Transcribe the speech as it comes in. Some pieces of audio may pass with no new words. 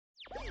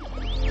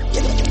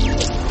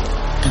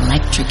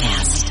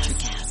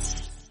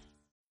NutriCast.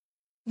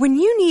 When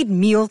you need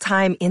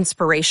mealtime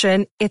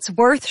inspiration, it's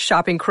worth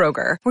shopping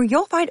Kroger, where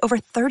you'll find over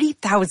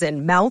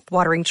 30,000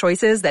 mouth-watering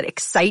choices that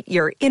excite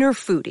your inner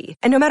foodie.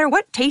 And no matter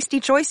what tasty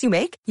choice you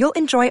make, you'll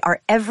enjoy our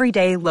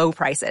everyday low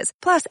prices,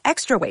 plus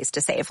extra ways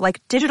to save,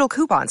 like digital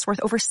coupons worth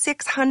over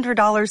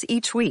 $600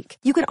 each week.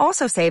 You can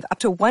also save up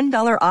to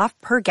 $1 off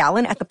per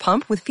gallon at the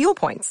pump with fuel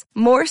points.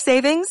 More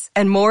savings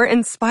and more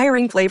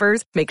inspiring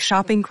flavors make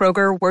shopping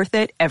Kroger worth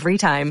it every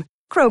time.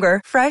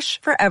 Kroger, fresh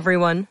for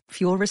everyone.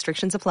 Fuel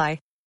restrictions apply.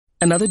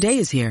 Another day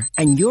is here,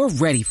 and you're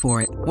ready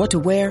for it. What to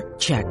wear?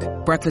 Check.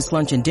 Breakfast,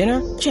 lunch, and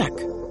dinner? Check.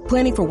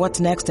 Planning for what's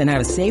next and how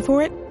to save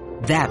for it?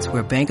 That's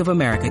where Bank of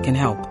America can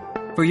help.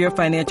 For your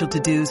financial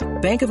to-dos,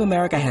 Bank of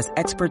America has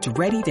experts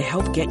ready to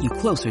help get you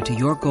closer to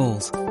your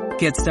goals.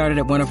 Get started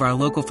at one of our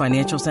local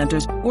financial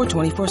centers or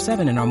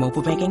 24/7 in our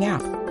mobile banking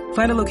app.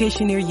 Find a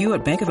location near you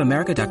at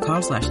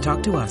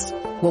bankofamerica.com/talktous.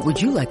 What would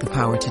you like the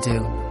power to do?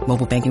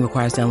 Mobile banking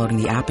requires downloading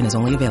the app and is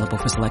only available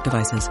for select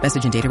devices.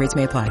 Message and data rates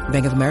may apply.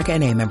 Bank of America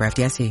N.A., member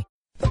FDIC.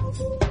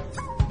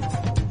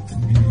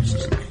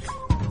 Music,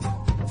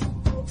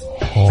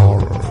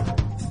 horror,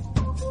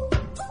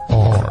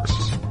 art,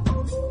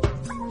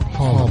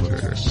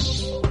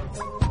 politics,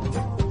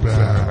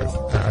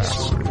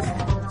 badassery.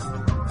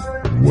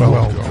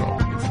 Welcome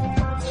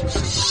to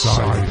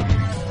Society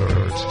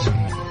 13.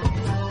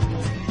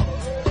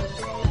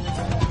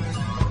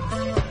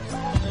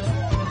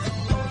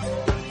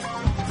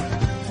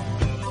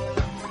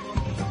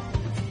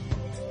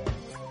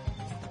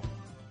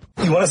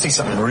 You want to see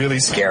something really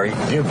scary?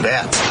 You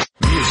bet.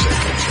 Music,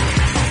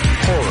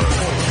 horror,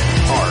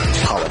 art,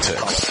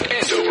 politics,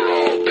 and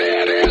overall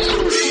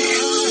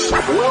badassery.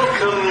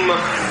 Welcome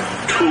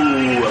to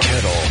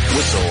Kettle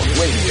Whistle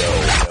Radio.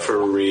 For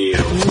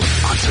real.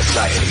 On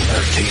Society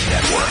 13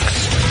 Networks.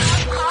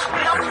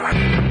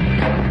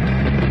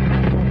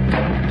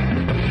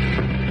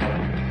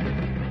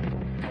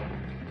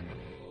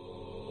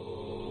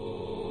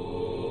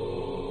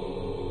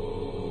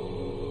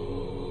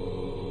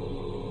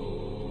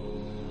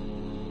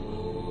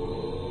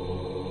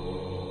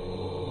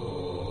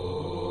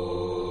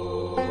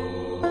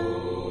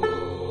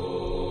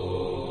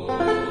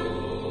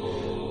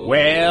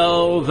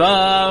 Well,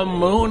 the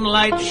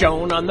moonlight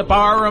shone on the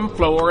barroom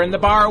floor, and the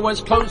bar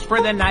was closed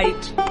for the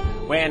night.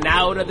 When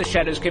out of the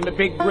shadows came a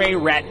big gray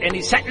rat, and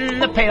he sat in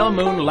the pale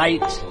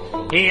moonlight.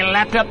 He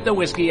lapped up the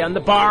whiskey on the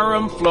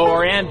barroom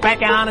floor, and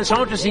back on his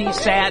haunches he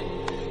sat.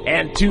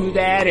 And to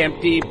that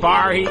empty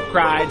bar he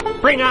cried,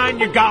 "Bring on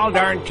your gall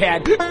darn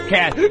cat,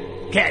 cat,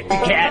 cat,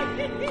 cat."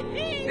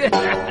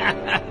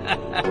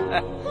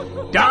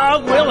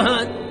 Dog will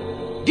hunt.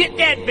 Get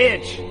that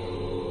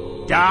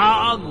bitch.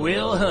 Dog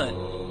will hunt.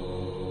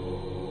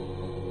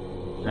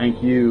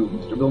 Thank you,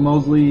 Mr. Bill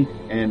Moseley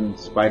and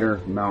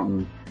Spider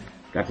Mountain.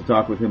 Got to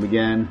talk with him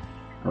again.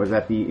 I was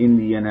at the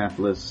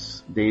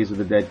Indianapolis Days of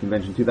the Dead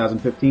Convention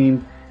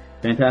 2015.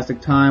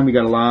 Fantastic time. We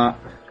got a lot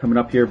coming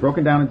up here,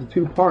 broken down into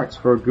two parts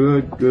for a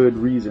good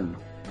reason.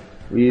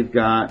 We've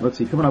got,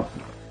 coming up,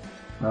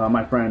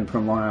 my friend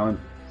from Long Island,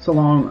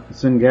 Salone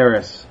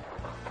Tsangaris,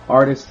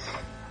 artist,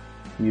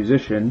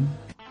 musician,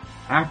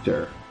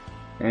 actor,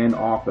 and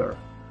author.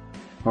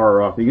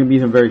 Horror author. You're going to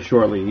meet him very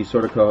shortly. He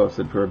sort of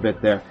co-hosted for a bit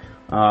there.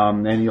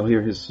 And you'll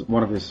hear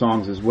one of his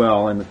songs as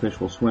well, And the Fish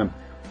Will Swim.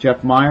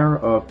 Jeff Meyer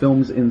of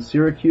Films in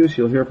Syracuse.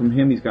 You'll hear from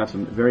him. He's got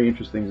some very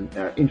interesting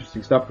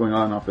stuff going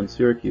on up in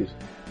Syracuse.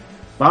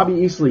 Bobby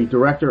Easley,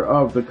 director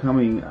of the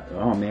coming,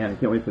 oh man, I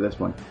can't wait for this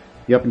one.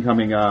 The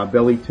up-and-coming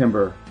Belly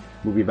Timber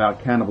movie about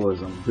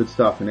cannibalism. Good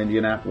stuff in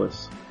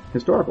Indianapolis.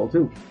 Historical,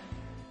 too.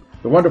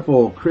 The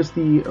wonderful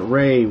Christy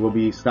Ray will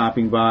be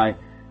stopping by.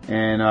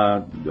 And,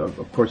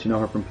 of course, you know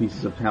her from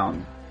Pieces of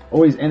Talent.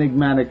 Always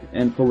enigmatic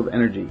and full of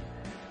energy.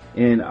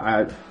 And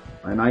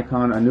an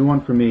icon, a new one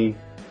for me,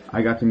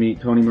 I got to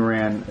meet Tony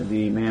Moran,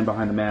 the man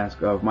behind the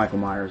mask of Michael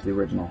Myers, the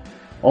original.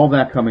 All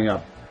that coming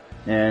up.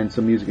 And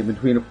some music in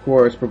between, of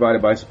course, provided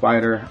by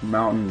Spider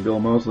Mountain, Bill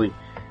Moseley.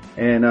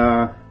 And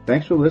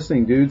thanks for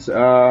listening, dudes.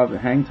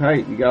 Hang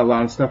tight. You got a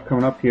lot of stuff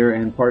coming up here,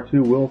 and part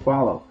 2 will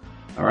follow.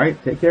 All right,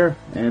 take care,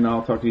 and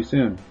I'll talk to you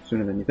soon.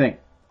 Sooner than you think.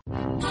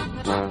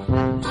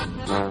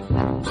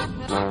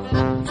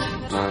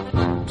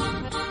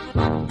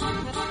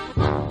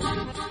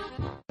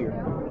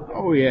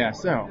 Oh yeah,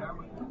 so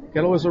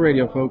Kettle Whistle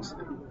Radio, folks.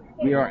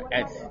 We are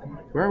at,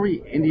 where are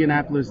we?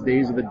 Indianapolis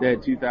Days of the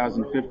Dead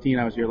 2015.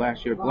 I was here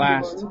last year,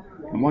 Blast,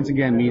 and once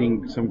again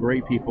meeting some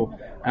great people.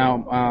 Now,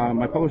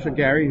 my publisher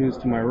Gary, who's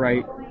to my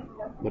right,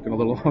 looking a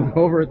little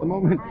hungover at the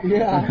moment.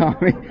 Yeah.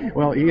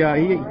 Well, he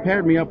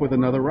paired me up with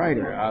another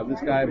writer. This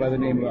guy by the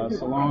name of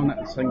Salone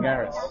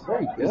Tsangaris.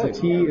 Very good.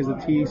 Is a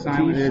T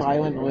silent? T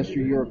silent unless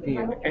you're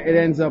European. It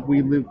ends up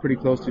we lived pretty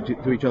close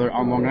to each other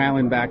on Long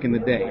Island back in the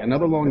day.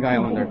 Another Long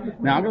Islander.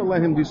 Now I'm going to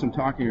let him do some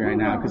talking right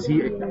now because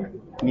he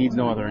needs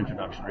no other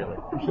introduction, really.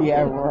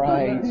 Yeah,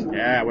 right.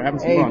 Yeah, we're having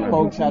some fun. Hey,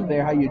 folks out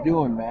there, how you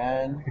doing,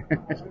 man?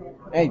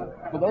 Hey,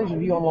 for those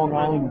of you on Long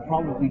Island who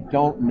probably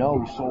don't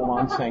know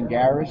Salone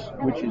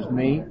Tsangaris, which is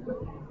me,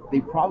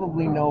 they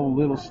probably know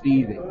Little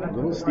Stevie.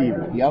 Little Stevie.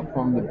 Yep,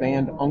 from the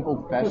band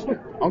Uncle Fester.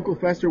 Uncle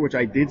Fester, which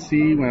I did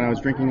see when I was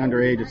drinking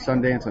underage at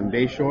Sundance on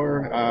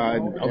Bayshore,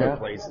 and other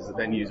places,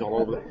 venues all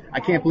over. I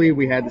can't believe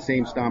we had the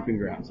same stomping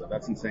grounds. So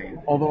that's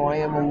insane. Although I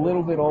am a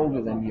little bit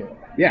older than you.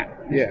 Yeah.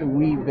 Just a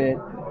wee bit.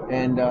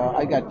 And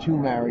I got 2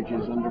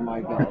 marriages under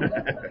my belt.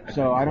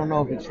 So I don't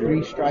know if it's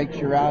 3 strikes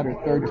you're out or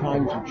 3rd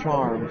time's a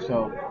charm.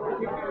 So.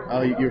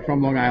 You're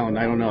from Long Island.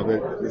 I don't know.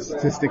 The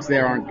statistics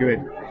there aren't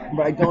good.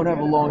 But I don't have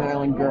a Long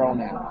Island girl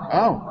now.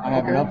 Oh, I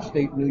have an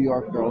upstate New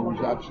York girl who's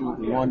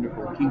absolutely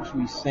wonderful, keeps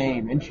me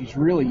sane, and she's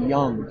really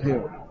young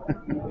too.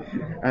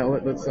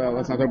 Let's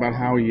not talk about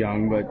how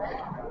young, but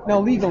no,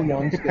 legal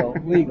young still,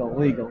 legal.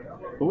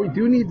 What we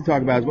do need to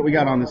talk about is what we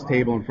got on this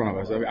table in front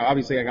of us.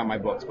 Obviously, I got my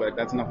books, but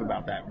that's enough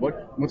about that.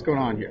 What's going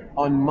on here?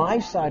 On my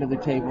side of the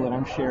table that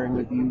I'm sharing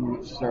with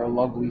you, sir,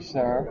 lovely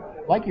sir.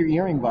 Like your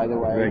earring, by the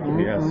way. Thank you.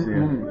 Yes.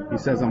 Yeah. He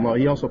says I'm well.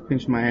 He also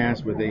pinched my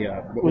ass with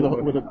a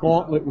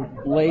gauntlet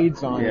with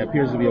blades on it. Yeah, it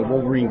appears to be a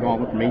Wolverine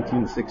gauntlet from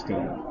 1816.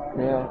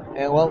 Yeah.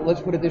 And well,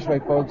 let's put it this way,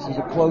 folks. There's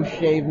a close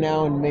shave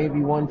now and maybe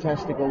 1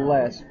 testicle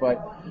less,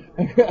 but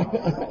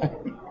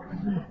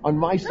on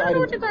my side. I know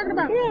what you're talking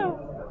about. Yeah.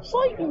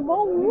 Slightly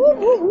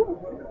more.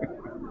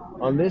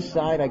 On this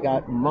side, I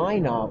got my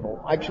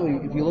novel. Actually,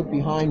 if you look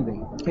behind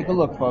me, take a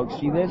look, folks.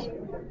 See this?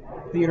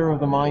 Theater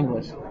of the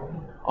Mindless.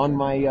 On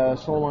my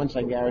Solon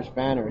Sangaris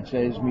banner, it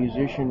says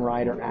musician,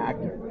 writer,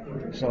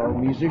 actor. So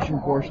musician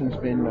portion's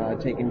been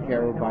taken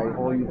care of by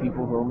all you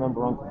people who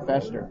remember Uncle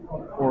Fester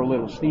or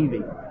Little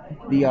Stevie.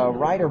 The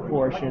writer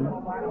portion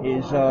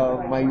is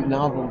my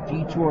novel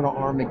Detour to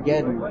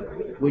Armageddon,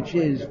 which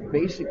is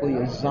basically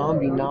a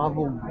zombie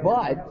novel,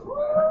 but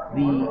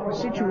the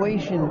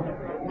situation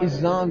is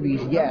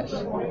zombies, yes,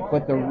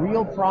 but the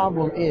real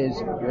problem is,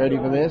 you ready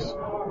for this?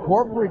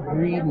 Corporate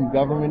greed and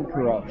government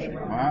corruption.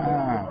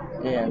 Wow.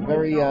 Yeah,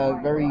 very,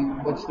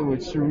 what's the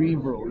word,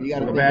 cerebral. You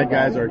gotta the bad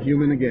guys are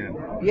human again.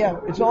 Yeah,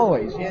 it's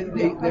always. Yeah,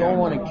 they don't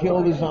want to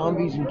kill the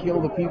zombies and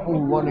kill the people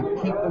who want to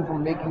keep them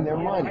from making their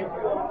money.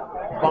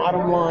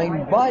 Bottom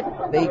line,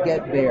 but they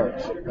get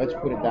theirs. Let's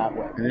put it that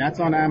way. And that's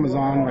on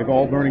Amazon, like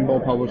all Burning Bull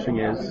Publishing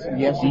is.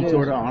 Yes, it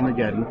Detour is. to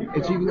Armageddon.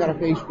 It's even got a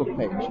Facebook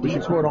page.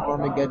 Detour to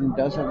Armageddon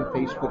does have a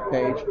Facebook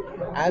page,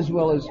 as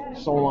well as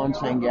Solon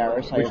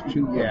Sangaris. I have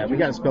 2 pages. Yeah, we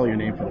got to spell your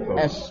name for the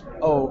folks.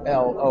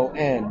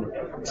 SOLON,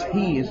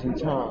 T as in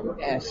Tom,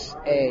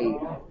 SANGARAS.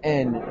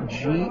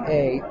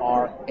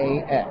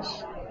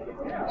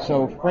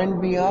 So friend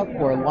me up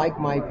or like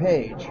my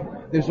page.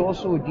 There's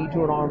also a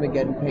Detour to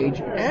Armageddon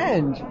page,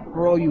 and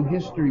for all you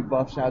history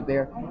buffs out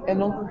there,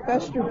 an Uncle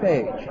Fester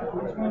page.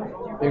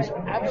 There's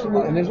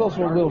and there's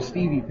also a Little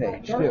Stevie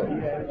page too.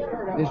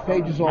 There's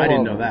pages all over. I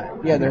didn't know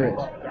that. Yeah, there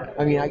is.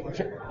 I mean,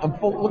 I'm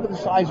full. Look at the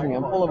size of me.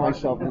 I'm full of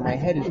myself, and my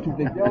head is too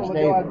big for this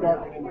table.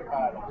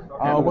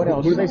 What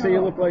else? Who do they say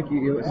you look like?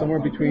 You somewhere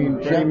between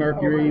Freddie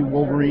Mercury,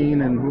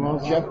 Wolverine, and who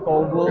else? Jeff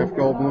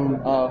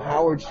Goldblum.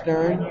 Howard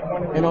Stern,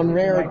 and on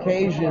rare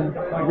occasion,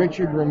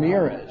 Richard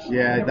Ramirez.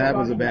 Yeah, that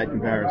was a bad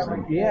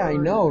comparison. Yeah, I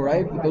know,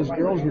 right? But those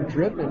girls were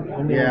dripping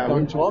when they were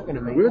done talking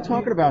to me. We were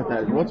talking about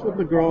that. What's with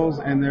the girls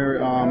and their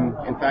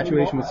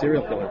infatuation with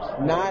serial killers?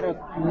 Not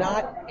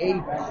a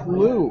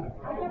clue.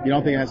 You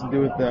don't think it has to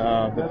do with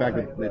the fact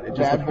that it's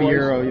just Bad the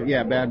fear boys?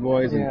 of bad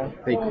boys, and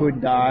they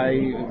could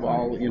die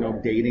while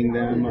dating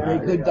them. They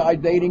could die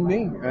dating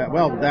me.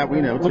 Well, that we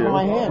know too. Look at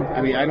my hand.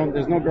 I mean,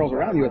 there's no girls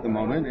around you at the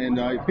moment, and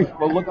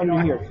well, look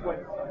under here.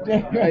 You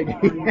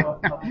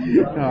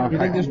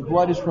think this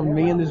blood is from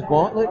me in this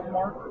gauntlet?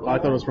 I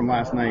thought it was from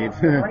last night.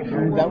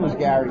 That was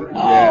Gary.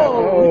 Yeah.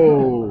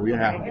 Oh,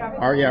 yeah.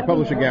 Our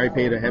publisher Gary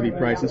paid a heavy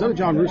price, and so did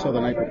John Russo the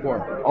night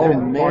before. Oh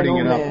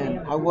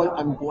man,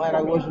 I'm glad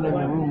I wasn't in the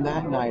room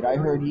that night. I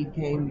heard he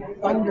came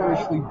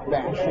thunderously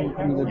bashing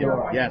through the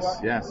door. Yes,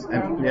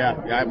 and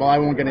well, I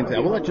won't get into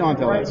that. We'll let John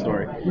tell that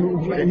story.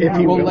 If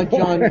he we'll will. let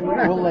John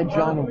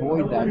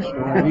avoid that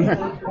story.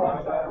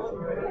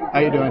 How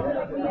you doing?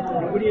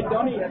 What are you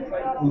doing yet?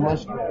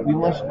 We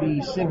must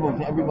be civil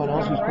to everyone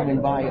else who's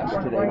coming by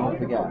us today. Don't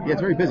forget. Yeah,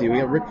 it's very busy. We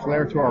have Ric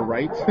Flair to our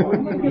right.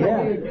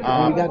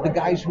 Yeah. We got the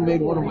guys who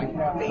made one of my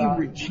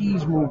favorite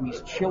cheese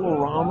movies,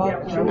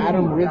 Chillerama,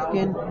 Adam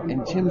Rifkin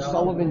and Tim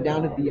Sullivan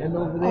down at the end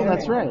over there. Oh,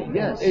 that's right.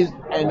 Yes.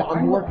 And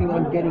I'm working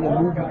on getting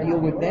a movie deal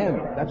with them.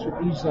 That's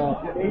what these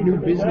new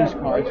business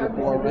cards are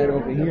for right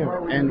over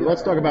here. And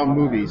let's talk about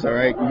movies. All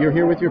right, you're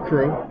here with your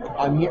crew.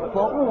 I'm here.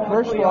 Well,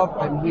 first off,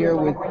 I'm here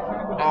with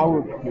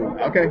our crew.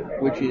 Okay.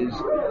 Which is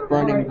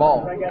Burning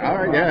Bull. All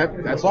right, yeah,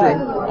 that's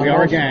true. We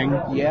are a gang.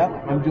 Yeah,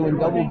 I'm doing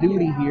double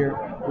duty here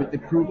with the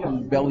crew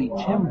from Belly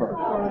Timber.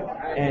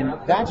 And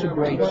that's a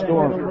great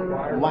story.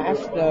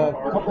 Last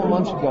couple of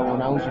months ago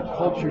when I was at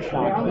Culture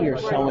Shock here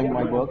selling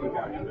my book,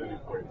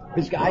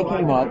 this guy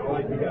came up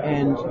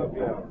and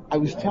I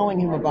was telling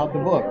him about the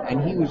book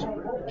and he was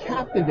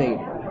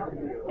captivated.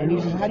 And he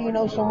says, how do you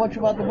know so much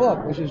about the book?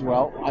 I says,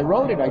 well, I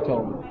wrote it, I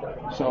told him.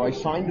 So I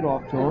signed it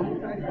off to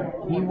him.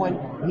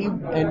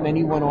 And then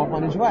he went off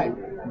on his way.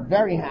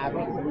 Very happy.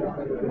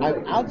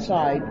 I'm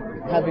outside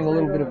having a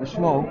little bit of a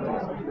smoke,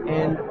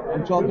 And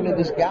I'm talking to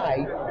this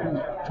guy who's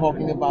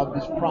talking about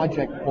this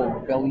project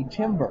called Belly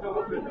Timber.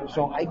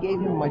 So I gave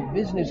him my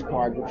business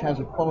card, which has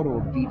a photo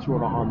of Detour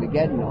to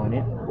Armageddon on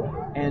it.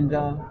 And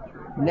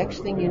next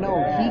thing you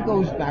know, he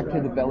goes back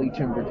to the Belly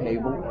Timber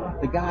table.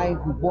 The guy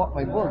who bought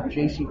my book,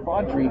 J.C.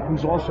 Fodry,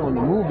 who's also in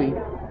the movie,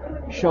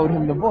 showed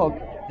him the book.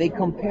 They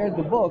compared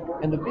the book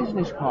and the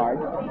business card,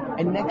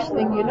 and next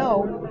thing you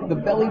know, the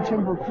Belly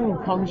Timber crew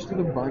comes to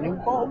the Burning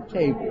Bulb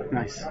table.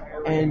 Nice.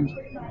 And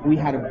we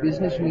had a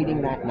business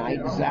meeting that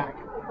night. Zach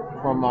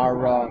from our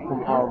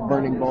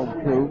Burning Bulb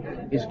crew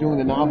is doing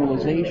the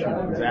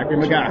novelization. Zachary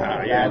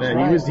Magaha.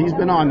 Yeah, he's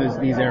been on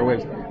these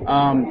airwaves.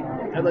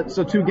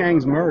 So two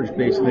gangs merged,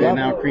 basically, and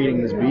now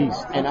creating this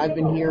beast. And I've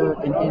been here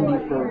in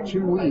Indy for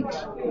 2 weeks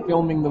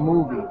filming the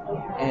movie,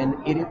 and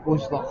it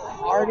was the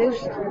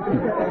hardest,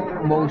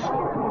 most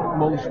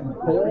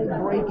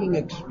ball-breaking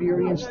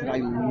experience that I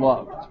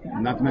loved.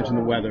 Not to mention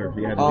the weather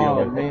you had to deal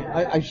with. Oh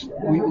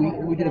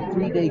man, we did a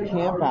 3-day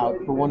camp out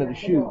for one of the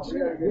shoots,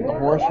 the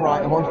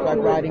horseback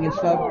riding and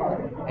stuff,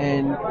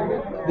 and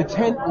the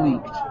tent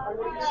leaked.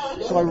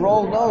 So I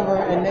rolled over,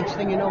 and next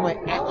thing you know, look,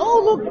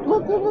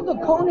 the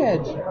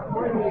coneheads.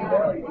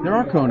 There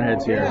are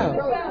coneheads here.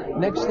 Yeah.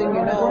 Next thing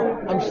you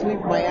know,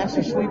 my ass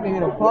is sleeping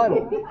in a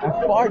puddle. I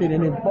farted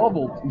and it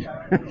bubbled.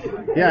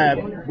 Yeah,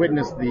 I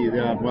witnessed you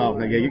had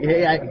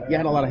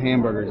a lot of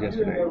hamburgers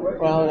yesterday.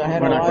 Well, I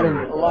had a lot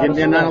of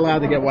You're not allowed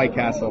to get White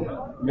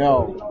Castle.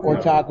 No, or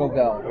Taco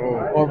Bell,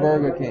 or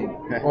Burger King,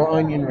 or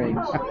onion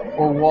rings,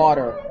 or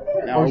water,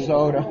 or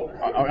soda.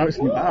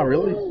 Wow,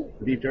 really?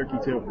 Beef jerky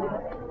too.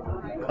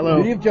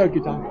 Hello. Beef jerky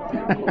time.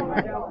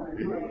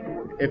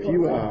 If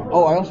you, I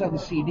also have the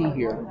CD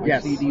here.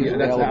 Yes, CD is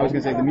I was going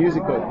to say the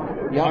music book.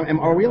 Yeah.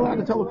 Are we allowed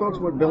to tell the folks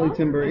what Belly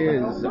Timber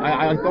is?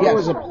 I thought it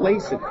was a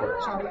place at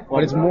first,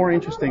 but it's more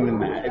interesting than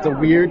that. It's a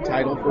weird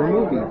title for a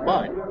movie,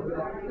 but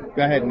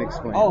go ahead and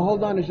explain. Oh,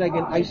 hold on a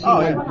second. I see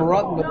my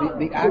brother,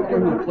 the actor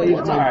who plays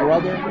my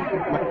brother.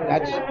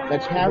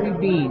 That's Harry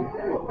Bean.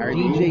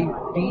 DJ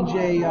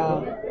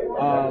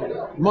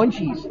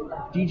Munchies.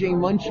 DJ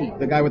Munchie.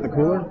 The guy with the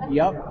cooler?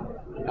 Yep.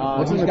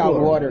 He's got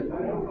cooler? water.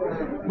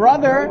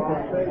 Brother.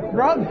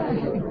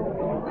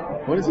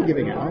 What is he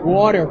giving out?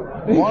 Water.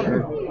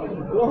 Water.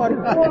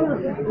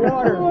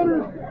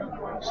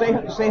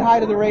 Say hi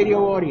to the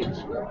radio audience.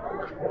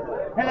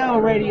 Hello,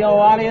 radio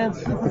audience.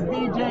 This is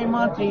DJ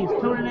Munchies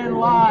tuning in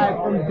live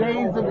from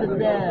Days of the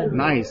Dead.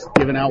 Nice,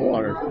 giving out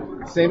water,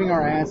 saving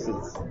our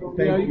asses.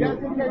 Thank you. Gotta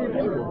take care of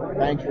your people.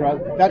 Thanks,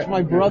 brother. That's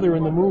my brother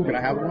in the movie. Can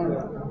I have one?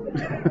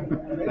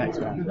 Thanks,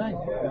 man.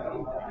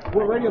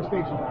 What radio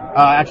station?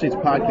 Actually, it's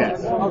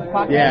podcast. Oh, it's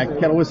podcast. Yeah,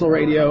 Kettle Whistle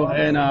Radio,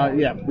 and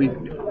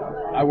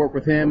I work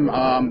with him.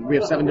 We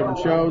have 7 different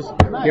shows.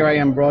 Nice. Here I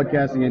am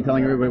broadcasting and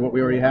telling everybody what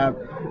we already have.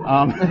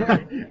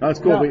 That's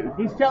cool. No,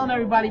 he's telling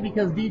everybody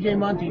because DJ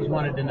Munchies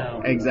wanted to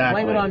know.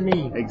 Exactly. Blame it on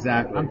me.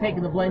 Exactly. I'm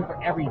taking the blame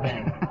for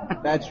everything.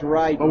 That's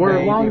right. But we're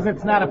As long as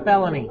it's not a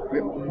felony.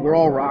 We're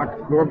all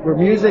rock. We're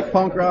music,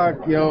 punk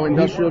rock,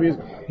 industrial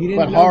music,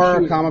 but know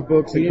horror, comic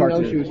books, and He didn't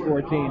cartoons. know she was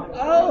 14.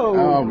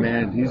 Oh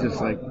man, he's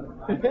just like.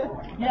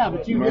 Yeah,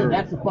 but you did.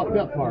 That's the fucked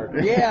up part.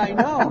 Yeah, I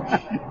know.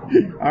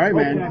 All right,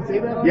 man. Can I say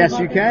that on Yes,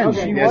 the you can.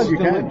 Okay, Yes, you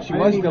can. She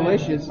was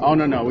delicious. Oh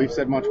no, we've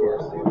said much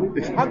worse.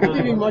 How could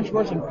you be much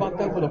worse than fucked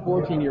up with a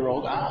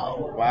 14-year-old?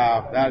 Oh.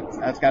 Wow,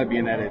 that's got to be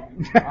an edit.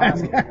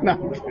 No,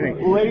 I'm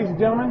kidding. Well, ladies and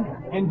gentlemen,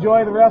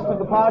 enjoy the rest of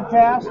the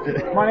podcast.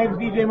 My name is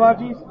DJ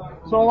Munchies.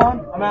 So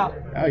long. I'm out.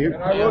 Oh,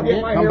 you're I will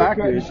get my come hair back,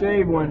 cut and dude.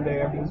 shave one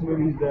day after this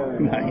movie's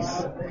done.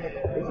 Nice.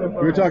 We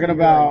were talking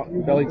about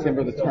Belly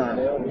Timber, the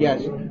term.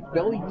 Yes,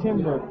 Belly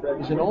Timber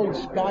is an old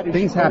Scottish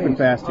Things happen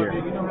phrase. fast here.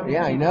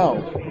 Yeah, I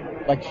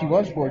know. Like she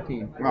was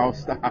 14. Oh,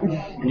 stop.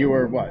 And you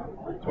were what?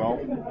 12?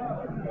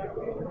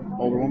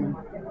 Older woman?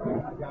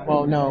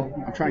 Well, no.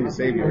 I'm trying to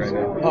save you right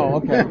now. Oh,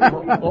 okay.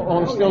 Well,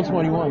 I'm still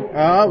 21.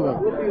 Oh,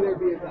 well.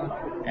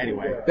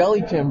 Anyway.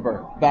 Belly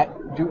Timber.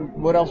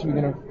 What else are we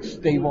going to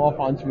stave off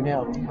onto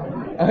now?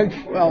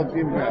 Well,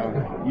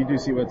 you do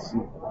see what's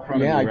in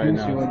front Yeah, of you I right do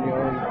now. see what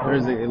you're.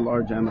 There's a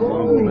large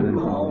Amazon woman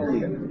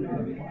involved.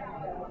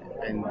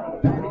 And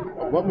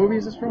what movie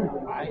is this from?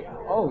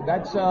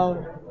 That's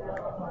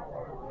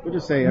We'll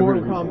just say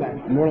Mortal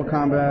Kombat. Mortal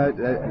Kombat.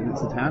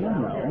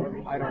 Satana?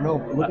 No. I don't know.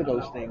 But look at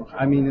those things.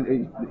 I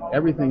mean,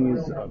 everything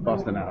is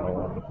busting out all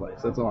over the place.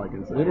 That's all I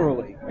can say.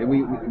 Literally. And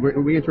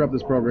we interrupt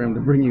this program to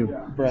bring you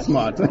Breasts.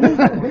 smut.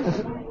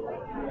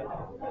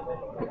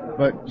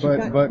 but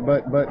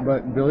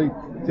Billy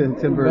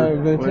Timber.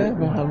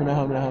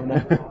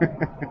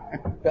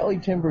 Belly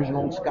Timber is an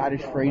old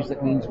Scottish phrase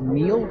that means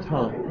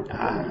mealtime.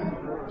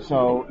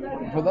 So,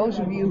 for those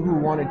of you who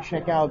want to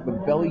check out the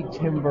Belly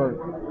Timber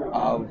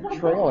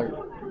trailer,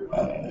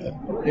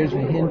 there's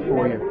a hint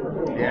for you.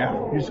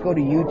 Yeah. Just go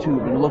to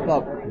YouTube and look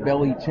up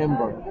Belly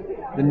Timber.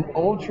 The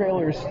old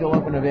trailer is still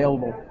up and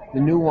available. The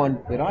new one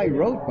that I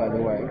wrote, by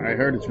the way. I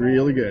heard it's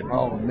really good.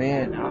 Oh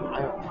man,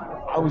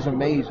 I was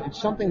amazed.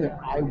 It's something that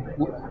I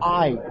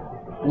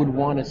would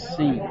want to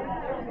see.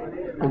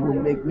 It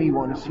would make me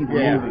want to see the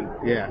movie.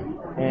 Yeah.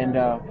 And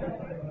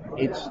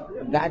it's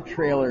that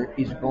trailer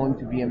is going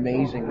to be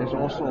amazing. There's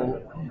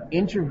also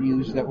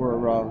interviews that were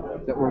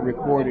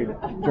recorded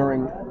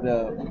during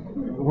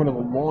one of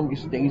the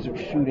longest days of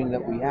shooting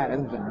that we had. It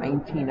was a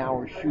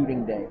 19-hour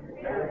shooting day.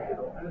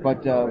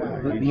 But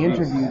the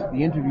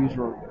interviews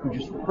were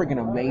just friggin'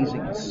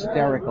 amazing,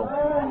 hysterical.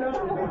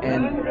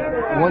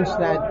 And once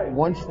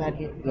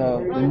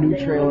the new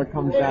trailer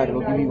comes out,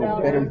 it'll give you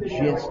a better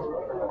gist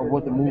of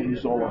what the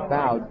movie's all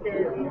about.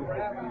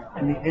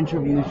 And the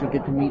interviews, you'll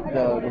get to meet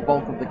the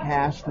bulk of the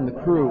cast and the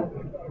crew,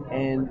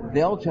 and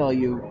they'll tell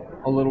you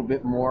a little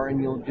bit more, and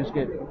you'll just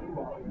get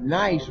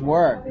nice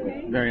work.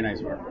 Very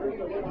nice work.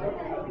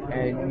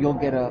 And you'll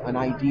get an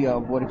idea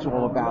of what it's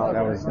all about.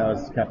 That was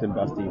Captain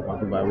Busty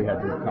talking about. We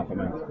had to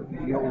compliment.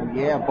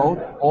 Yeah, both.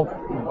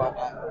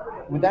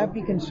 Would that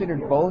be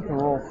considered both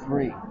or all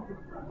three?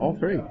 All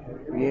three.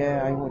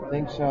 Yeah, I would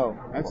think so.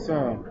 That's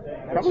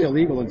probably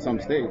illegal in some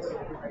states.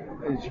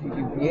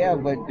 Yeah,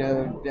 but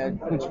that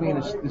puts me in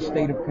the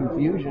state of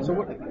confusion. So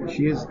what?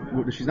 She's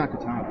not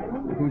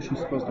Katana. Who's she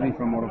supposed to be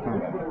from Mortal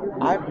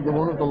Kombat? I'm the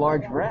one with the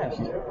large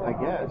breast, I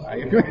guess.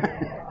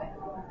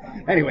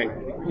 Anyway.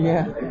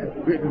 Yeah.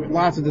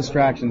 Lots of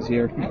distractions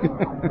here.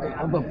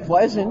 But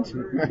pleasant.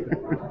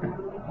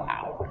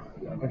 Wow.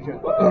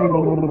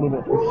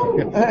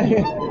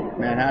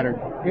 Mad Hatter.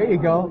 Here you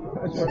go.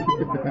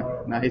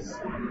 Nice.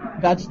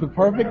 That's the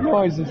perfect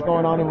noise that's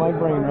going on in my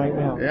brain right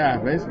now. Yeah,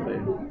 basically.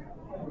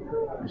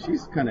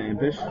 She's kind of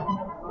impish.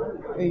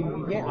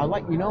 Yeah, I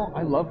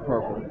love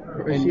purple.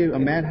 Is she a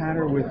Mad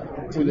Hatter with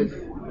teeth?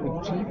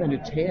 With teeth and a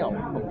tail,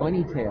 a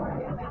bunny tail.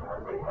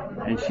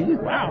 And she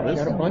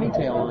had a bunny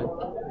tail on.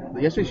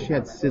 Yesterday she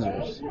had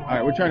scissors. All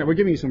right, we're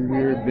giving you some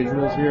weird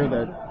visuals here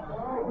that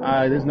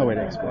there's no way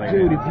to explain.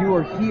 Dude, if you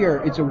were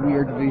here, it's a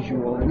weird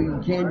visual.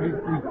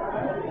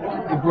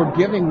 If we're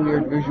giving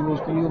weird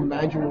visuals, can you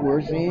imagine what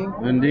we're seeing?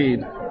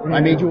 Indeed. I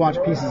made you watch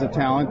Pieces of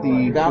Talent,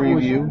 the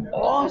preview. Was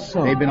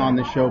awesome. They've been on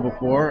this show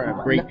before.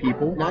 Great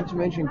people. Not to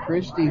mention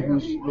Christy,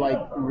 who's like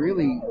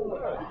really.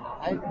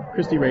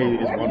 Christy Ray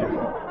is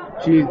wonderful.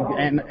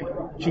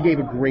 She gave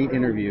a great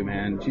interview,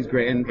 man. She's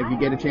great. And if you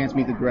get a chance to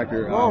meet the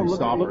director,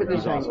 Stauffer, look at this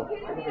he's angle.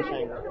 awesome. Look at this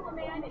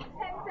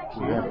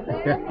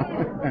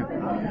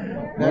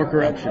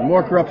angle.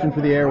 More corruption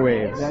for the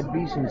airwaves. That'd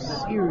be some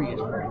serious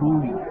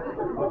booty.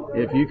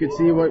 If you could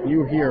see what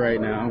you hear right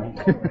now.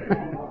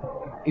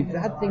 If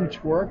that thing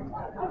twerked,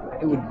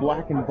 it would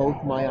blacken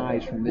both my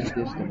eyes from this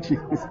distance.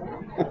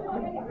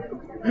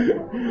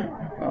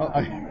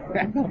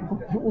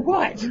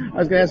 What? I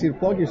was going to ask you to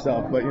plug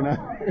yourself, but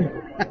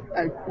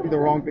that'd be the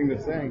wrong thing to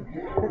say.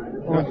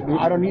 Well,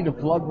 I don't need to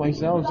plug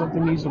myself.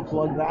 Something needs to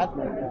plug that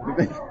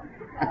thing.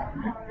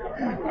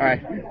 All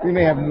right, we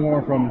may have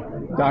more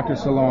from Dr.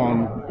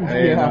 Salon.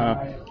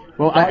 The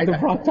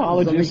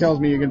proctologist. Something tells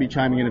me you're going to be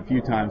chiming in a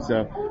few times.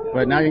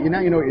 But now you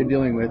know what you're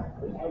dealing with.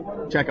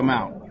 Check them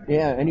out.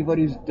 Yeah,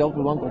 anybody who's dealt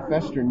with Uncle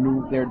Fester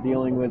knew they're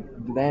dealing with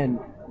then.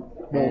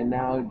 And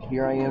now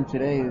here I am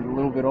today, a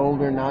little bit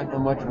older, not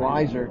much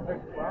wiser,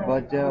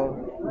 but a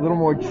little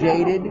more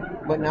jaded.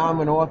 But now I'm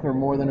an author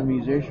more than a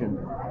musician.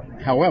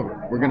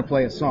 However, we're going to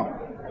play a song.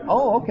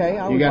 Oh, okay.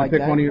 You got to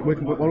pick one of your.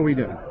 What are we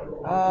doing?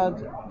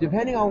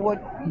 Depending on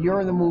what you're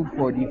in the mood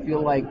for. Do you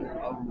feel like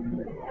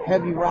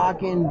heavy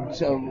rocking,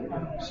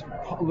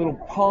 a little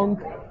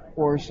punk,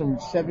 or some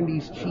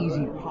 70s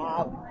cheesy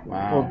pop,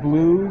 or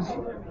blues?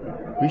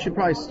 We should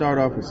probably start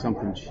off with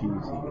something cheesy.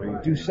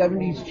 Right? Do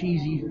 70s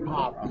cheesy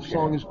pop. The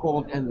song is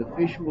called "And the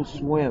Fish Will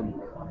Swim."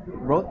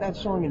 Wrote that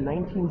song in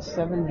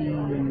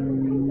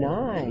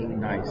 1979.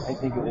 Nice. I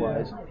think it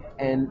was.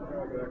 And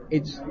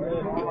it's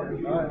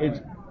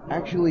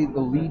actually the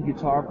lead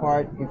guitar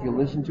part, if you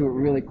listen to it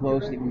really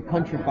closely, we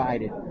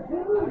countrified it.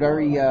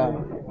 Very,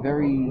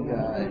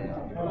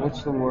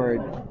 what's the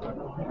word?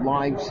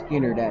 Live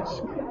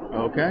Skynyrd-esque.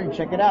 Okay.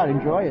 Check it out.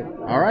 Enjoy it.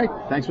 All right.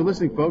 Thanks for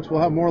listening, folks.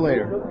 We'll have more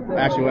later.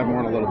 Actually, we'll have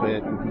more in a little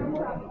bit.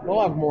 We'll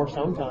have more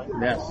sometime.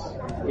 Yes.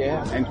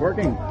 Yeah. And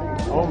twerking.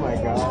 Oh, my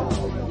God.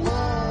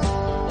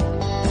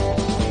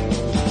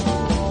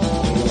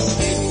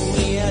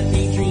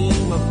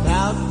 Dream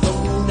about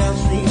floating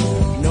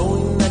downstream,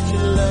 knowing that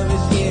your love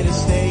is here to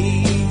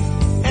stay,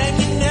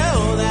 and you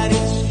know that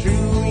it's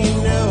true. You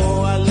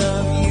know I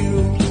love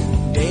you,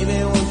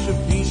 baby. Won't you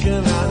please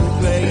come out and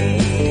play?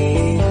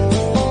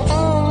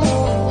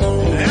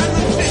 And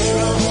the fish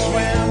will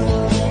swim.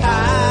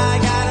 I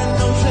got a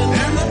notion.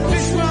 And the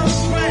fish will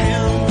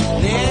swim.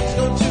 Let's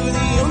go to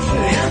the ocean.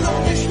 And the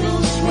fish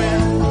will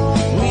swim.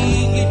 We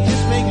could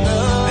just make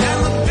love. And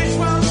the fish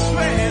will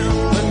swim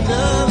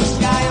under the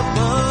sky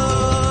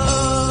above.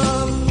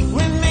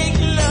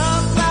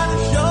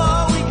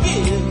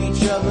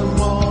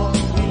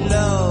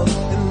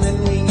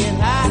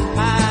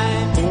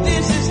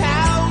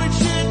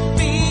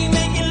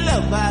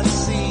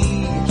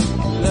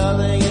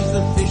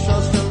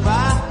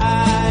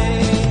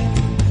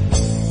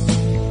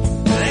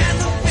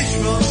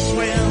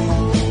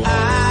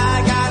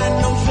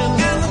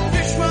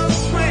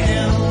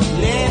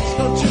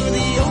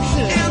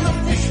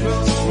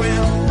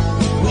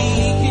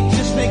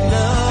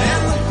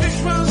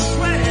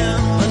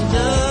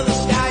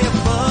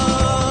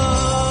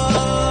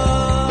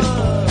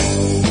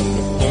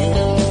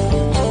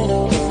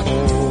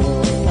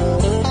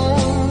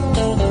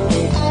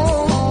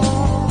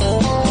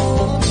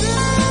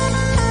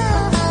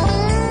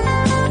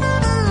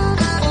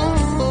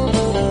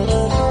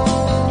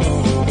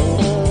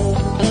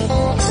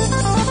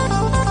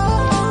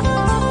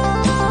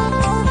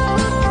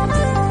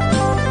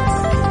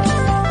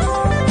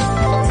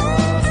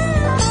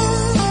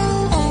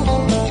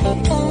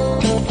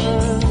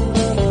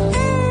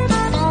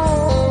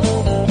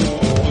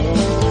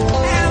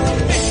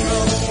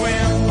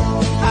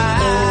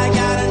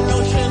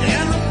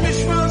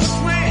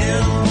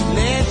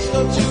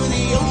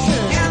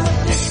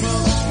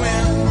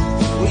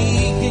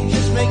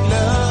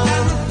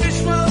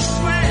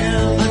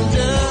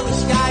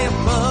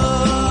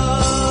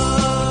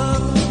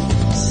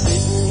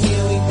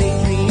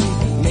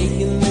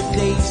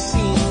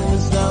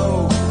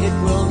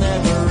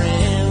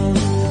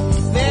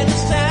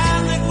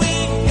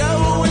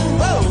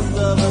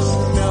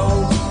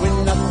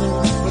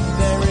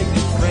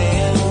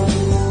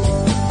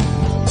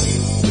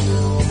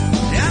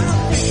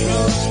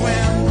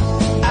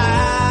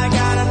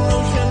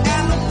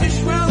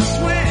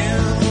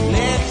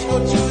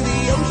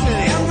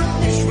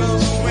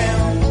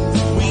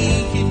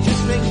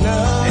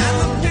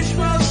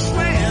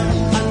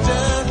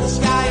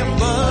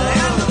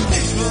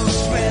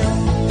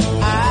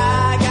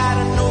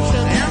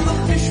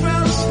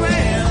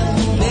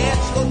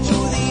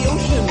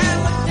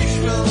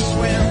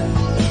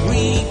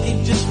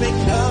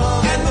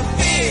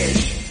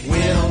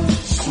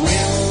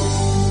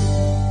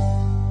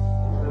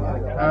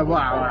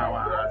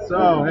 Wow.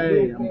 So,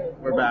 hey,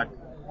 we're back.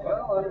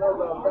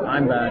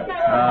 I'm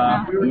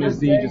back. Ms.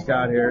 Z just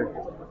got here.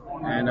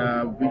 And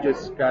we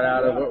just got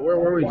out of, where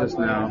were we just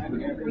now?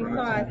 We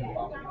saw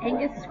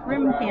Angus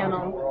Scrimm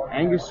panel.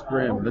 Angus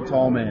Scrimm, the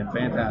tall man.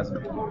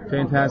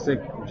 Fantastic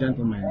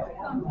gentleman.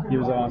 He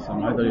was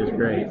awesome. I thought he was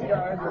great.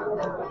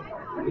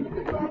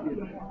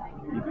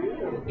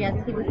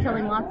 Yes, he was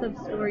telling lots of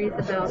stories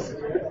about...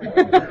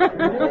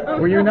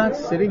 Were you not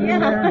sitting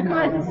in there?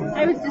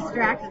 I was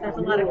distracted. There's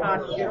a lot of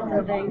costumes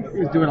and things. He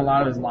was doing a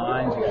lot of his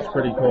lines, which was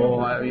pretty cool.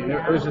 I mean,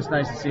 it was just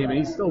nice to see him, and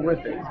he's still with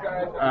it.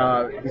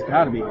 He's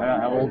got to be.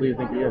 How old do you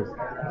think he is?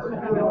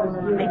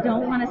 I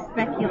don't want to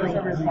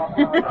speculate.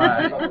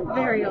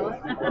 Very old.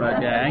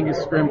 But yeah,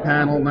 Angus Scrimm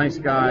panel, nice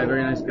guy,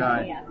 very nice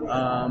guy.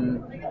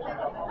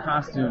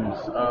 Costumes,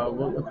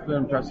 what's been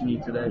impressing you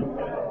today?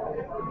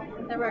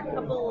 There were a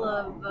couple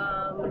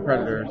of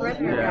Predators, guys.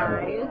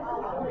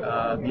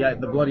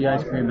 The Bloody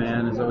Ice Cream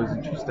Man is always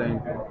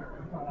interesting.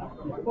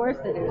 Of course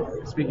it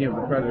is. Speaking of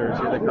the Predators,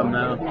 here they come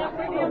now.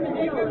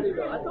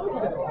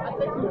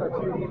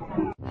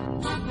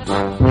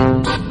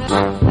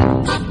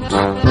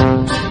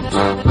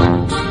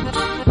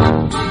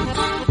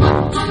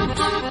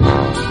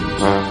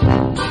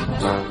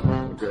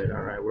 Good,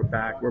 all right,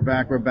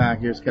 we're back.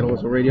 Here's Kettle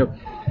Whistle Radio.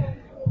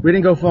 We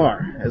didn't go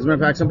far. As a matter of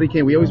fact, somebody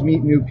came. We always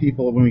meet new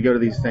people when we go to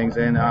these things.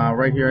 And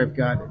right here I've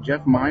got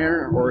Jeff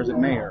Meyer, or is it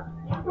Mayer?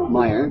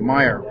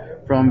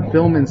 Meyer. From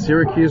Film in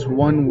Syracuse,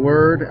 one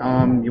word.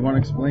 You want to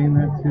explain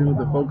that to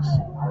the folks?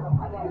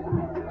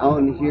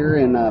 Out here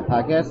in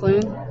Podcast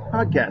Land?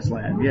 Podcast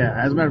Land, yeah.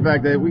 As a matter of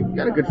fact, we've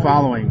got a good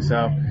following,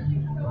 so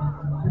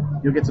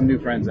you'll get some new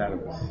friends out of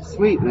this.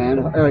 Sweet,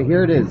 man.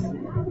 Here it is.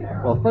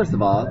 Well, first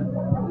of all,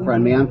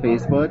 friend me on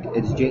Facebook.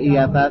 It's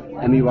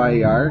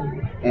JEFFMEYER.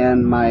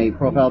 And my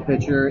profile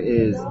picture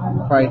is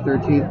Friday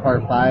 13th,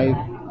 Part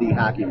 5, The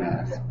Hockey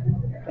Mask.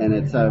 And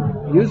it's it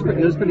was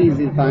pretty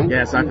easy to find.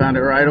 Yes, I found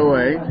it right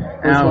away.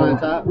 First one on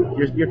top.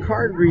 Your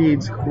card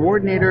reads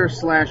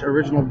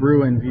coordinator/original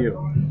brew and view.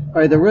 All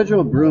right, the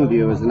original brew and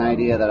view is an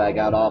idea that I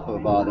got off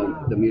of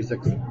the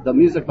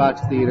Music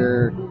Box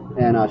Theater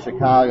in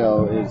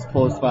Chicago is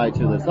close by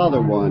to this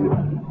other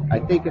one. I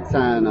think it's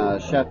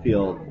on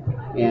Sheffield,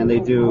 and they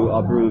do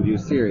a brew and view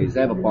series. They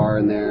have a bar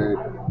in there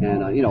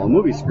and a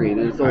movie screen.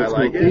 And it's old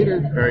school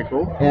theater. Very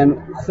cool.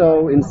 And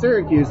so in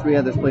Syracuse, we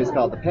have this place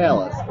called the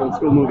Palace, old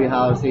school movie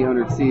house,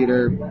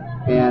 800-seater,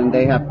 and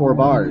they have 4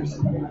 bars.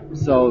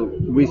 So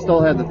we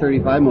still have the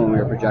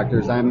 35mm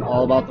projectors. I'm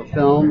all about the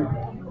film,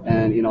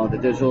 and the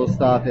digital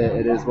stuff.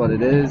 It is what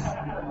it is.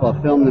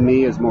 But film to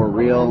me is more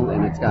real,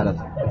 and it's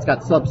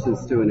got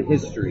substance to it and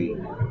history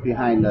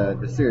behind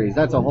the series.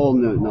 That's a whole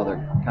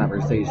another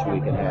conversation we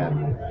could have.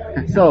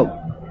 So,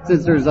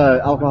 since there's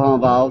alcohol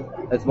involved,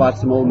 let's watch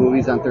some old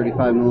movies on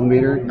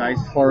 35mm. Nice.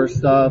 Horror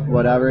stuff,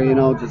 whatever,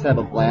 just have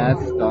a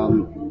blast.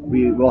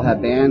 We'll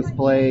have bands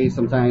play.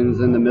 Sometimes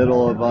in the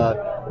middle of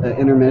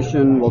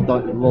intermission, we'll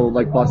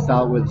bust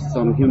out with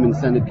some Human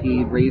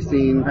Centipede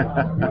racing,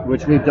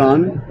 which we've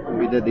done.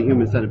 We did the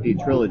Human Centipede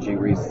trilogy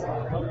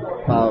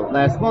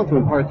last month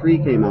when Part 3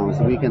 came out. It was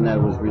the weekend that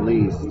it was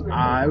released.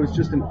 I was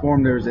just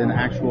informed there's an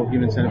actual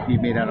Human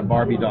Centipede made out of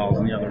Barbie dolls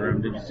in the other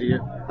room. Did you see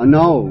it?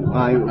 No,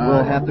 I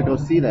will have to go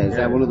see that. Is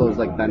that one of those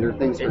vendor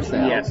things for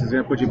sale? Yes, it's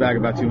going to put you back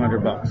about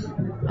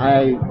 $200.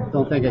 I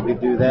don't think I could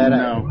do that.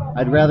 No.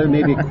 I'd rather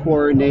maybe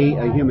coordinate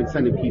a Human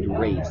Centipede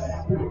race.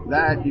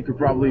 That you could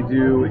probably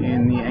do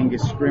in the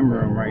Angus Scrimm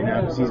room right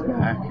now because he's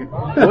back.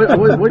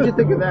 What'd you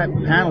think of that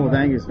panel with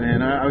Angus,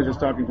 man? I was just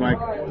talking to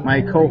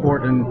my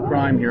cohort in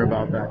crime here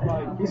about that.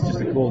 He's just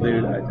a cool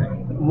dude, I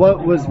think.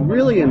 What was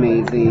really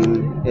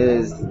amazing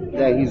is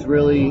that he's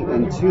really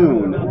in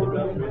tune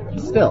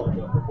still.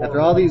 After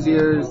all these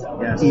years,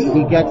 yes.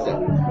 he gets it.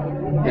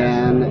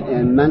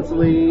 And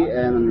mentally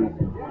and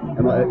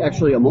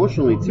actually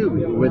emotionally too,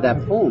 with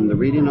that poem, the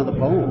reading of the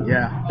poem.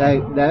 Yeah.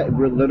 That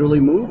literally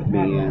moved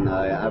me, and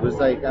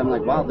I'm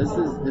like, wow, this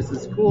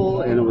is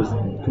cool, and it was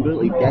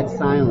completely dead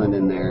silent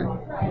in there,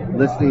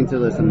 listening to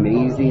this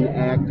amazing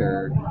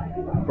actor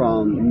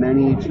from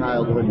many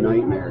childhood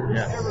nightmares.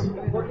 Yes.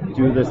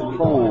 Do this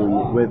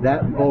poem with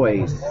that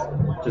voice,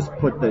 just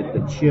put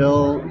the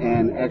chill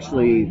and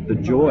actually the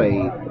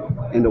joy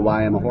into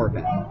why I'm a horror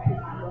fan.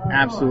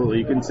 Absolutely,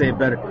 you couldn't say it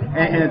better.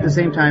 And at the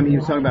same time, he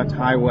was talking about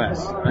Ty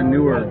West, a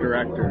newer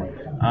director.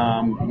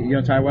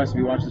 Ty West, have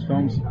you watched his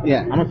films?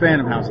 Yeah. I'm a fan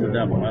of House of the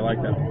Devil. I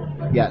like that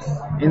one. Yes.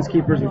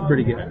 Innkeepers was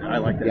pretty good. I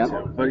like that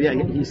too. But yeah,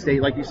 he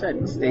stayed, like you said,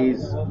 he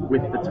stays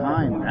with the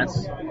time.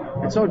 It's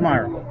so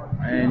admirable.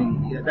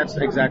 And that's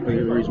exactly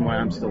the reason why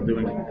I'm still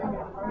doing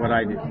what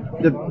I do.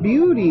 The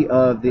beauty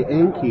of the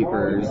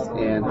Innkeepers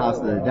and House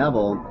of the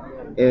Devil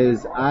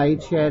is I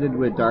chatted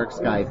with Dark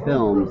Sky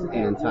Films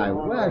and Ty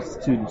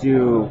West to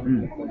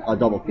do a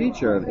double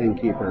feature of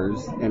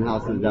Innkeepers and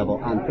House of the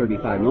Devil on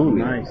 35mm.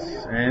 Nice.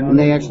 And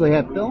they actually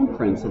have film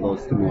prints of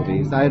those 2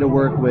 movies. I had to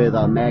work with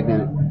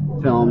Magnet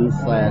Films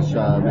 /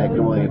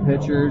 Magnolia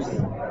Pictures,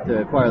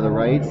 to acquire the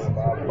rights,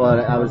 but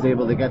I was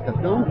able to get the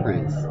film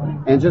prints.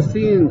 And just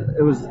seeing,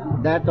 it was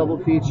that double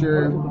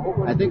feature.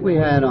 I think we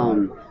had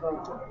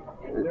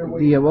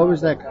what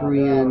was that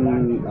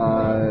Korean?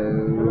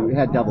 We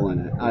had Devil in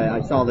it.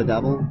 I saw The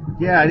Devil.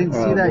 Yeah, I didn't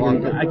see that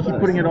yet. I keep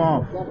putting it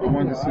off. I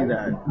wanted to see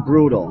that.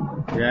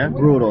 Brutal. Yeah?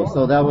 Brutal.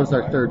 So that was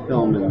our third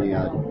film in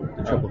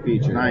the triple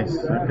feature. Nice.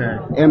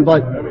 Okay.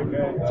 But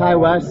Ty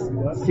West,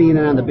 seeing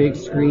it on the big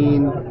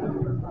screen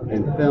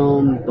and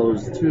film,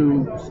 those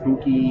two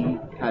spooky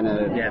kind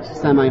of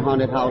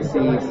semi-haunted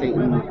housey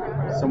Satan.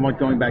 Somewhat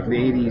going back to the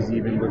 80s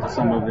even with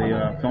some of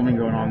the filming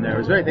going on there. It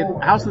was very,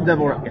 House of the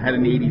Devil had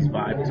an 80s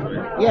vibe to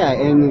it. Yeah,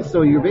 and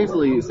so you're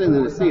basically sitting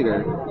in the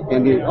theater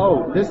and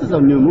this is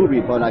a new movie,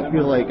 but I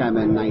feel like I'm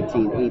in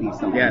 1980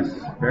 something. Yes,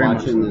 very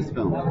watching much. This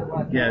film.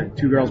 Yeah,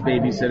 two girls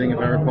babysitting, if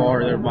I recall,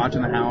 or they're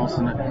watching the house,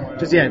 and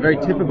very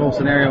typical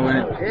scenario,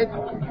 and it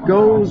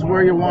goes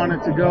where you want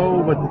it to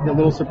go, but a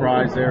little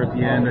surprise there at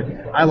the end.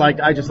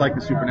 I just like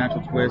the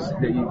supernatural twist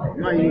that you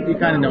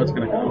kind of know it's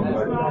going to go,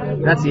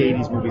 but that's the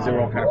 80s movies. They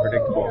were all kind of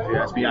predictable, if you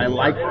ask me. I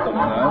liked them,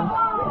 though.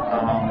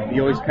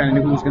 You always kind of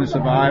knew who was going to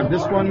survive.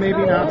 This one,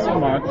 maybe not so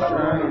much.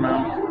 I don't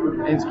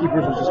know.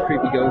 Innkeepers was just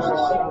creepy ghosts.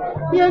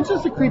 Yeah, it's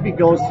just a creepy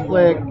ghost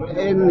flick,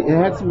 and it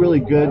had some really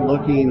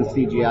good-looking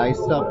CGI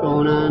stuff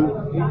going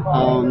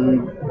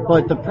on.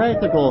 But the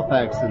practical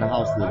effects in the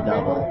House of the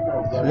Devil,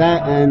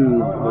 that end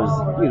was,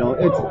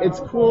 it's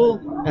cool,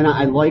 and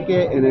I like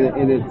it,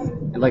 and it's,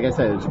 like I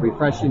said, it's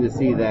refreshing to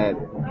see that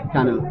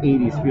kind of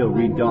 80s feel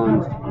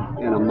redone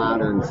in a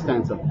modern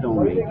sense of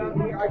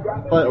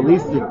filmmaking. But at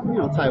least,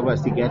 Ty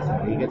West, he gets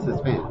it. He gets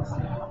his fans.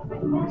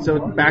 So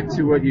back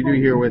to what you do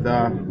here with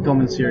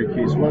Film in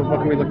Syracuse. What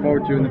can we look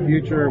forward to in the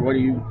future?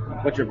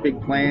 What's your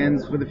big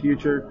plans for the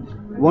future?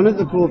 One of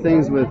the cool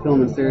things with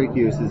Film in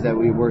Syracuse is that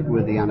we work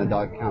with the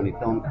Onondaga County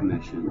Film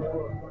Commission.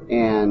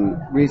 And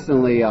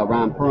recently,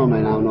 Ron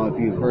Perlman, I don't know if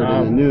you've heard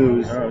in the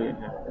news,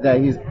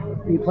 that he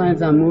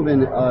plans on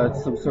moving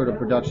some sort of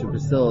production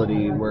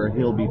facility where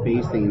he'll be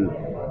basing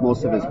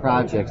most of his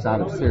projects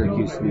out of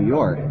Syracuse, New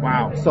York.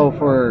 Wow. So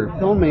for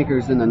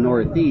filmmakers in the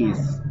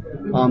Northeast,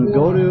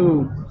 go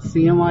to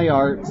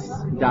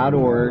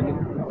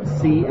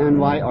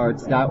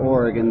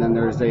cnyarts.org, and then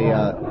there's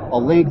a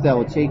link that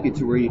will take you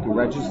to where you can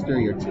register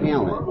your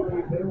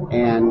talent.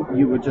 And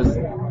you would just,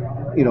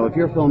 if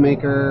you're a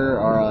filmmaker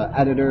or an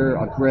editor,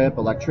 a grip,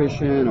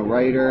 electrician, a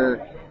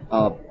writer,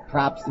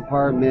 props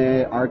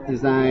department, art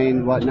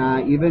design,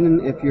 whatnot,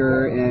 even if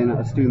you're in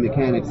a student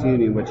mechanics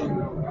union, which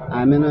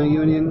I'm in a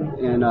union,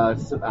 and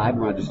I'm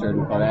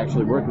registered, but I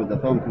actually work with the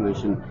film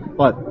commission.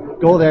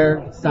 But go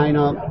there, sign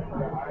up,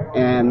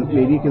 and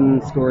maybe you can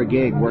score a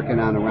gig working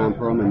on a Ron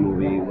Perlman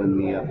movie when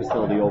the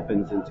facility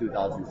opens in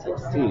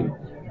 2016.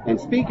 And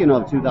speaking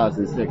of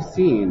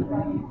 2016,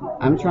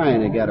 I'm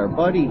trying to get our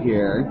buddy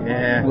here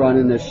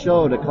running the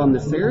show to come to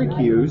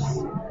Syracuse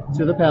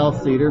to the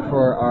Palace Theater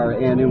for our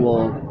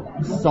annual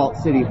Salt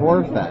City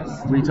Horror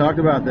Fest. We talked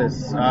about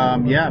this.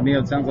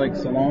 It sounds like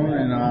Salone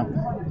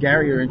and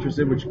Gary are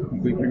interested, which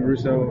we bring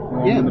Russo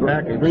along in the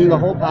package. Bring the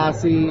whole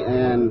posse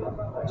and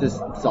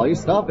just sell your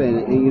stuff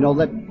and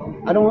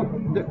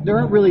there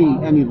aren't really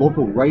any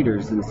local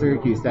writers in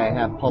Syracuse that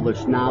have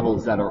published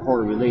novels that are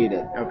horror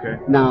related. Okay.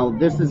 Now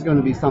this is going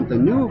to be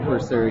something new for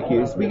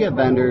Syracuse. We get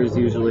vendors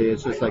usually.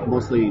 It's just like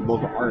mostly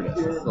local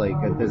artists, like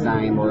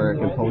design work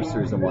and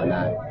posters and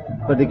whatnot.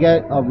 But to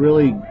get a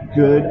really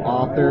good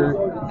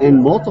author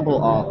and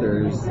multiple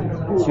authors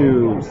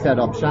to set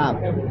up shop,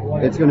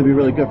 it's going to be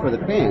really good for the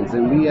fans.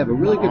 And we have a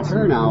really good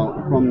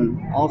turnout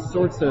from all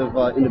sorts of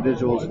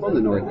individuals from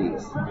the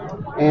Northeast.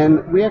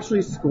 And we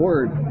actually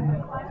scored,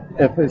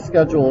 if his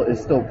schedule is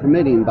still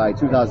permitting, by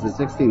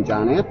 2016,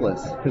 John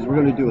Amplis, because we're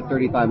going to do a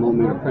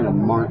 35mm print of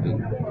Martin.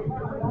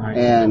 Nice.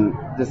 And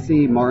to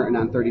see Martin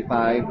on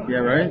 35,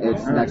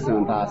 it's next to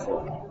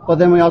impossible. But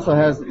then we also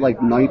has like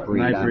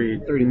Nightbreed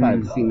on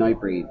 35 to see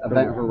Nightbreed,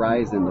 Event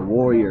Horizon, The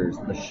Warriors,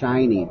 The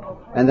Shining,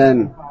 and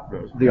then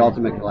the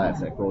ultimate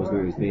classic,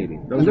 Rosemary's Baby.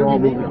 Those are all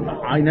movies.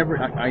 I never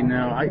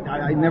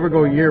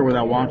go a year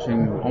without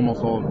watching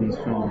almost all of these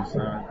films.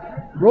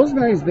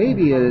 Rosemary's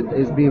Baby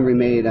is being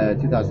remade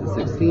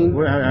 2016.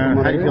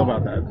 How do you feel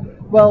about that?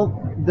 Well,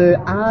 the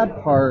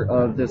odd part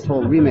of this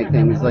whole remake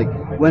thing is like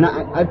when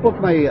I book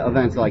my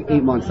events like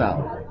 8 months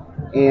out.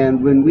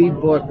 And when we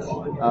booked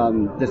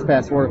this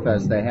past Horror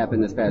Fest that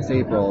happened this past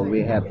April,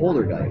 we had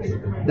Poltergeist.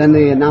 Then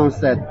they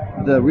announced that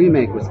the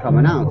remake was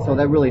coming out, so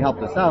that really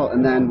helped us out.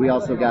 And then we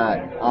also got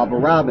Alva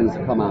Robbins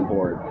to come on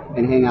board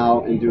and hang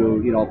out and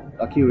do,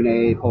 a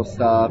Q&A, post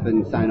stuff,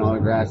 and sign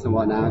autographs and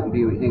whatnot, and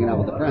be hanging out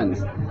with the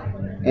friends.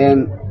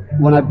 And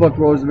when I booked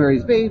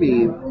Rosemary's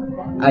Baby,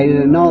 I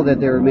didn't know that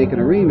they were making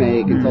a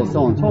remake until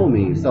someone told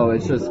me. So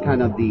it's just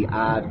kind of the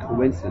odd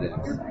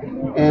coincidence.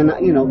 And,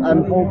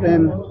 I'm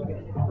hoping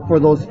for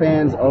those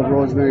fans of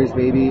Rosemary's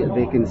Baby,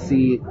 they can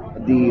see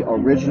the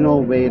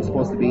original way it's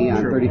supposed to be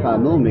on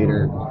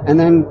 35mm, and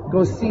then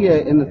go see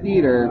it in the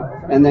theater,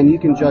 and then you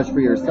can judge for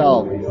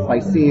yourself by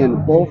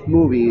seeing both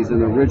movies in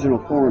the original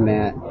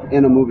format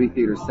in a movie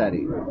theater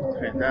setting.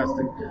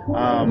 Fantastic.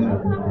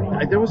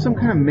 There was some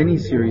kind of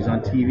mini-series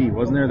on TV,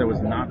 wasn't there, that was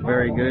not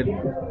very good?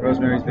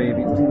 Rosemary's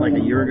Baby, like a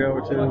year ago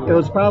or two? It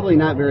was probably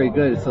not very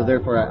good, so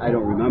therefore I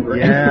don't remember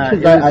it. Yeah.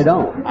 Because I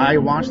don't. I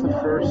watched the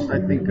first, I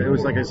think it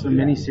was like a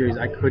mini-series.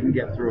 I couldn't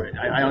get through it.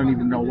 I don't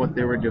even know what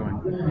they were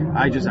doing.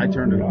 I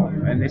turned it off.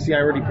 And they see, I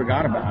already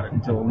forgot about it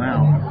until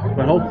now.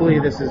 But hopefully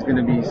this is going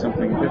to be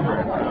something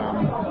different.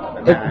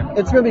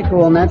 It's going to be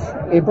cool, and that's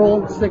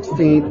April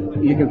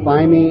 16th. You can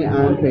find me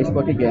on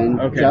Facebook again,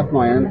 Jeff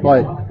Meyer.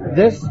 But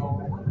this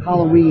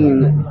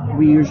Halloween,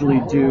 we usually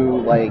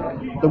do like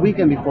the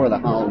weekend before the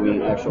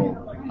Halloween actual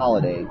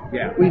holiday.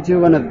 Yeah. We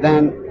do an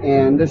event,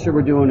 and this year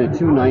we're doing it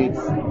 2 nights.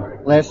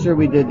 Last year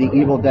we did the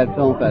Evil Dead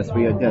Film Fest.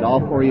 We did all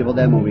 4 Evil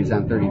Dead movies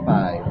on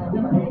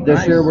 35.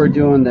 This year we're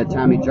doing the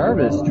Tommy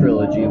Jarvis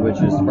trilogy,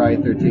 which is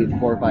Friday 13th,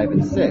 4, 5,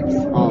 and 6,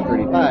 all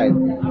 35.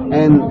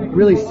 And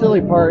really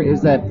silly part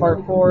is that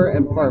part 4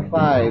 and part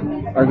 5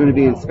 are going to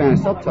be in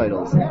Spanish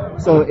subtitles.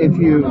 So if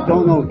you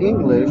don't know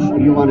English,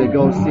 you want to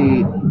go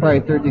see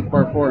Friday 13th,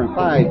 part 4 and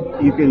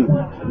 5, you can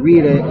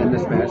read it in the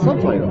Spanish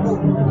subtitles.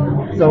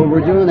 So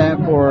we're doing that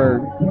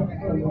for,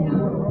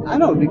 I don't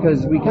know,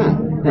 because we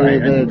can.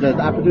 The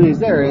opportunity's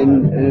there,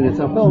 and it's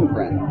a film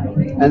friend.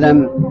 And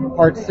then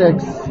part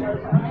 6,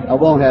 I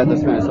won't have the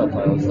Spanish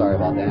subtitles, sorry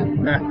about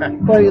that.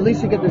 But at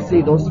least you get to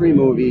see those 3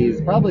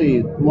 movies,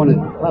 probably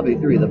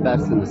 3 of the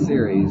best in the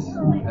series,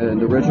 in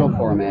the original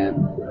format.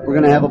 We're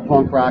going to have a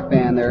punk rock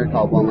band there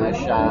called One Last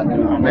Shot.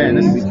 Oh man,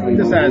 this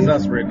has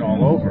us written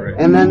all over it.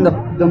 And then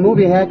the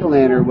movie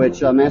Hack-O-Lantern,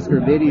 which Massacre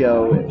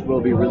Video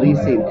will be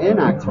releasing in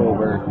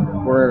October,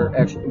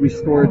 we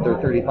scored their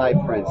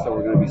 35 prints, so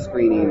we're going to be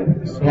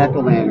screening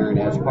Hack-O-Lantern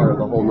as part of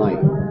the whole night.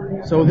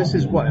 So this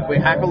is what? Wait,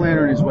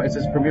 Hack-O-Lantern is what? Is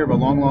this premiere of a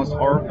long lost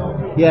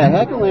horror? Yeah,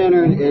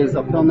 Hack-O-Lantern is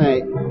a film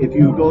that if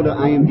you go to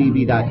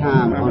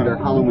IMDb.com under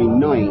Halloween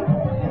Night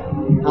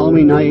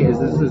is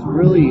this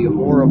really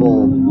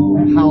horrible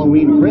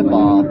Halloween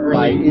ripoff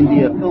by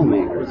India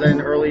filmmakers. Was that in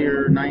the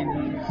earlier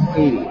 90s?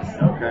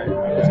 80s. Okay.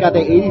 It's got the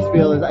 80s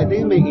feel. I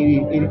think it made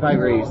 85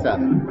 or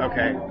 87.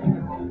 Okay.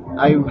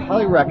 I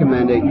highly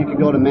recommend it. You can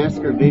go to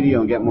Massacre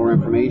Video and get more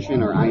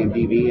information, or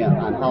IMDb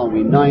on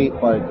Halloween Night,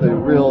 but the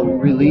real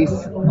release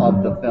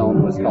of the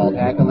film was called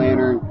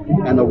Hack-O-Lantern,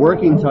 and the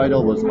working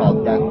title was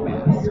called Death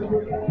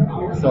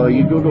Mask. So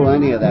you Google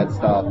any of that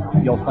stuff,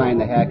 you'll find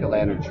the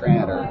Hack-O-Lantern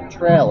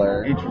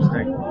trailer.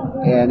 Interesting.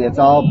 And it's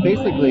all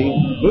basically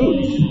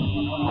boobs.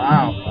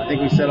 Wow. I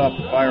think we set off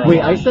the fire. Wait,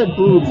 I said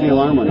boobs, the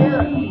alarm went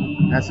off.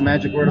 That's the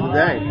magic word of the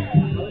day.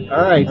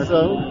 All right,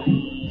 so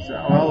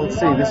well, let's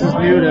see. This is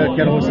new to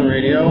Kettle Whistle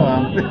Radio.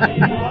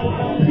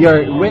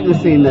 You're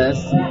witnessing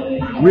this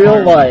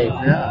real life.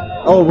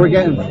 Yeah. Oh, we're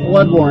getting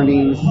flood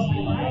warnings.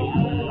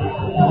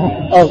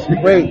 Oh,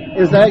 wait,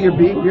 is that your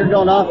beep? You're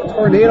going off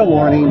tornado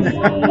warnings.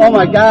 Oh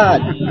my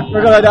God,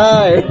 we're gonna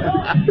die.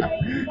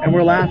 And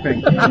we're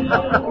laughing.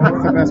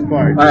 That's the best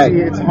part. Right. See,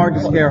 it's hard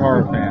to scare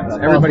horror fans.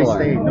 Everybody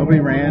stayed. Nobody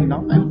ran.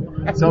 Nothing.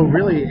 So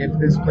really, if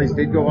this place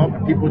did go up,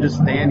 people would just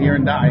stand here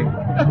and die.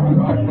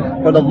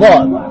 For the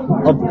love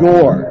of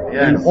gore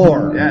and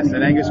horror. Yes,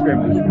 and Angus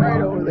Scrimm was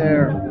right over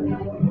there.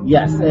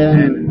 Yes,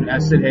 and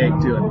Sid Haig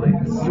too, I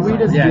believe.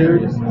 Sweetest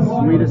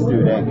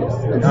dude, Angus.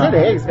 And Sid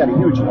Haig's got a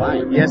huge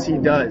line. Yes, he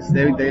does. I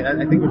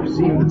think we're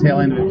seeing the tail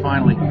end of it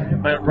finally.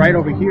 But right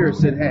over here is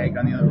Sid Haig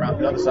on the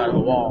other side of the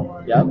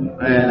wall. Yep.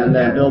 And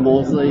then Bill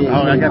Moseley.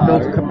 Oh, I got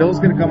Bill's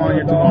going to come on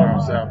here tomorrow.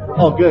 So.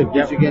 Oh, good.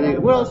 Did you get it?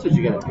 What else did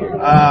you get?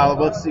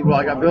 Let's see. Well,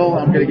 I got Bill.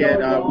 I'm going to get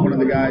one of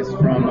the guys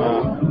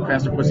from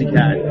Faster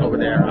Pussycat over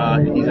there.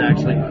 He's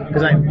actually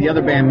because the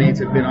other bandmates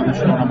have been on the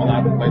show and I'm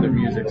allowed to play their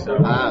music, so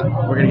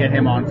we're going to get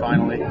him on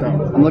finally. So.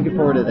 I'm looking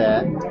forward to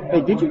that.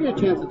 Hey, did you get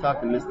a chance to talk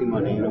to Misty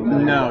Monday?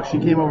 No, she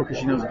came over because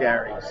she knows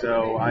Gary,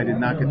 so I did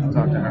not get to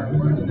talk to her.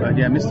 But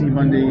yeah, Misty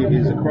Monday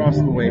is across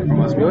the way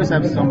from us. We always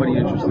have somebody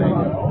interesting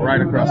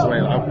right across the way.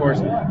 Of course,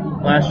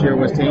 last year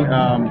was Tony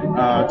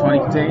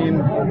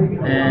Katane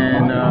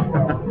and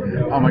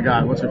oh my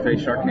God, what's her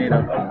face?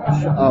 Sharknado.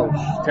 Oh,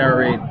 Tara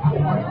Reid.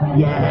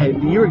 Yeah,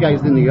 you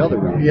guys in the other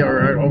room. Yeah,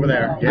 we're over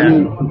there. Yeah. I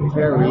mean,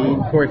 Tara Reid.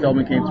 Corey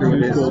Feldman came through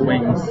with his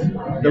wings.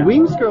 The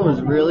wings girl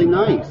is really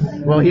nice.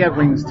 Well, he had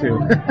wings too.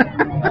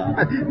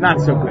 Not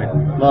so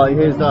good. Well,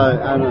 his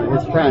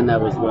friend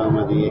that was wearing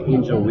with the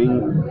angel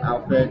wing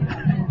outfit,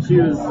 she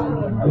was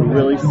a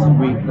really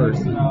sweet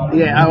person.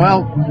 Yeah,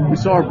 well, we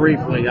saw her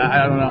briefly.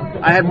 I don't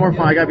know. I had more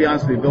fun. I gotta be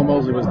honest with you. Bill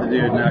Moseley was the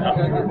dude.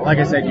 Like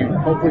I said,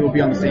 hopefully we'll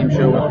be on the same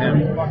show with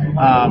him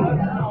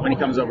when he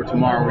comes over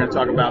tomorrow. We're gonna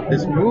talk about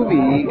this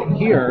movie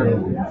here.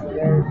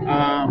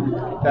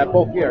 That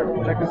both here.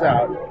 Check this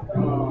out.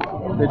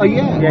 Oh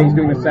yeah. Yeah, he's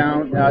doing the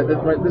sound.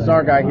 This is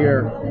our guy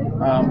here.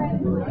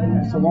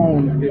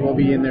 Salone will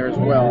be in there as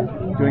well,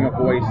 doing a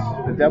voice.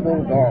 The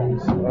Devil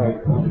Dogs.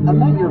 I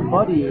met your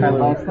buddy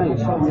last night.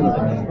 He showed me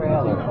the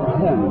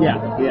trailer.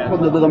 Yeah.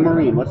 The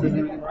Marine. What's his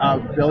name?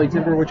 Billy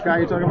Timber. Which guy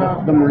are you talking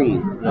about? The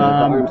Marine.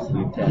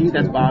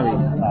 That's Bobby.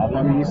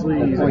 Bobby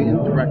Easley. He's the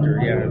director.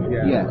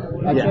 Yeah.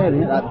 I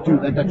did.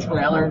 Dude, the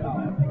trailer.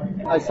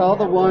 I saw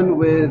the one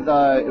with,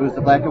 it was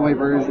the black and white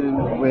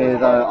version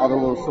with all the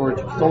little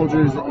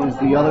soldiers. Is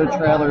the other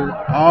trailer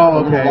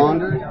a little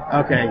longer?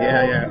 Okay,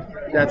 yeah.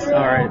 That's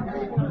all right.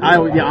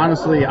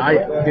 Honestly,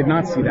 I did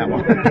not see that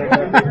one.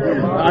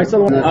 I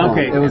saw the one.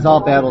 Okay. It was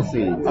all battle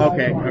scenes.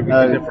 Okay,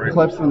 different.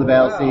 Clips from the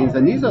battle scenes,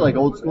 and these are like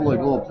old school, like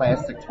little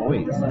plastic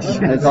toys.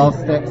 And it's all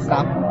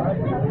stop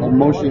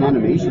motion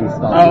animation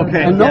stuff.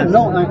 Okay. And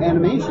no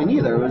animation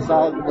either. It was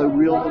all the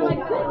real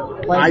little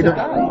plastic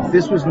guys.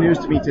 This was news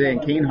to me today,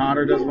 and Kane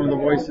Hodder does one of the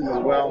voices as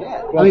well.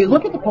 I mean,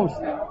 look at the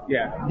poster.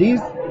 Yeah.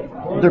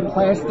 They're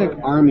plastic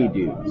army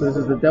dudes. So this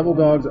is the Devil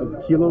Dogs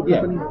of Kilo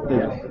Company?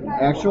 Yeah.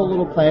 Actual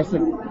little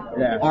plastic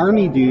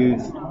army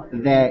dudes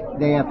that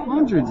they have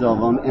hundreds of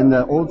them. And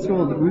the old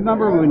school,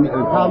 remember when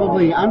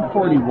I'm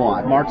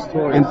 41. Mark's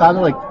Toys. And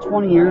probably like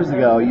 20 years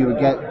ago, you'd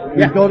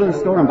go to the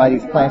store and buy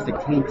these plastic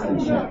tanks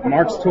and shit.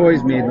 Mark's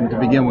Toys made them to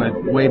begin with,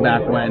 way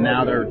back when.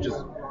 Now they're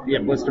just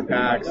blister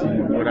packs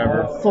and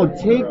whatever. So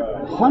take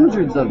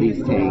hundreds of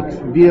these tanks,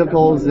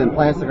 vehicles, and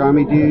plastic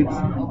army dudes,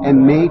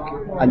 and make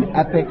an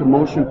epic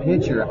motion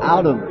picture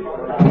out of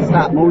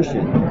stop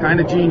motion. Kind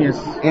of genius.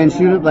 And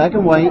shoot it black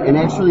and white, and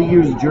actually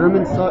use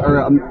German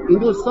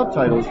English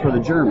subtitles for the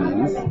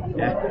Germans.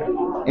 Yeah.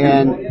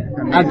 And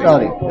I'm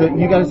telling you,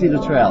 you got to see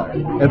the trailer.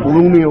 It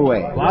blew me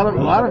away. A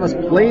lot of us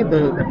played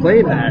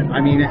that.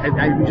 I mean,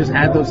 we just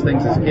had those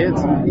things as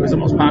kids. It was the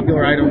most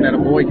popular item that a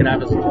boy could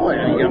have as a toy.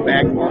 I mean, you got a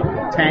bag full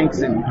of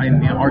tanks and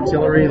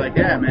artillery. Like,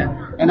 yeah, man.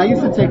 And I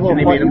used to take little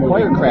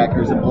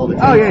firecrackers and blow the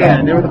tanks out.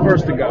 And they were the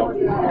first to go.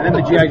 And then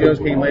the G.I. Joes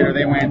came later.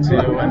 They went too.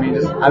 I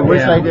mean, I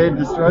wish I did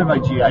destroy my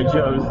G.I.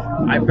 Joes.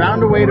 I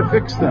found a way to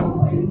fix them.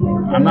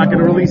 I'm not going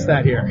to release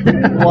that here.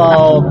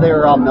 Well, they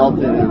were all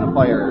melted in the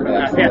fire.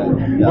 Yeah.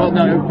 Well,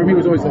 no, for me it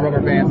was always the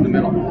rubber bands in the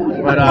middle.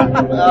 But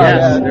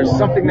there's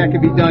something that can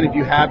be done if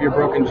you have your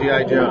broken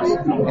G.I. Joes.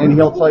 And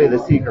he'll tell you the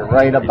secret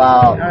right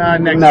about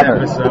next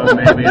episode,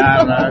 maybe. I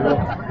don't know.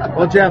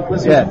 Well, Jeff,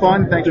 this was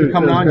fun. Thanks for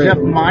coming on. Jeff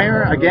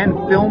Meyer, again,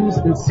 Films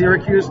in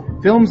Syracuse.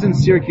 Films in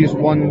Syracuse,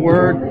 one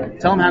word.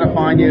 Tell them how to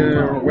find you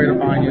or where to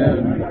find you.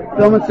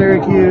 Film in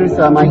Syracuse.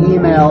 My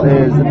email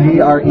is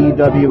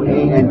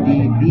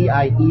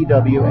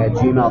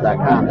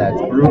brewandview@gmail.com.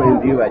 That's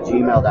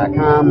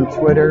brewandview@gmail.com.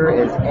 Twitter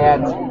is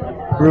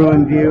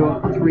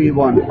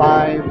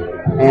 @brewandview315.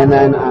 And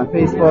then on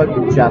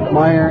Facebook, Jeff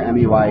Meyer,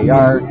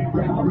 Meyer.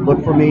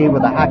 Look for me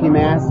with a hockey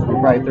mask from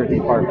Friday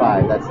 13th Part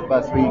 5. That's the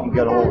best way you can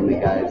get a hold of me,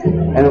 guys.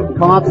 And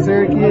come out to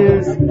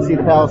Syracuse, see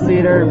the Palace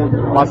Theater,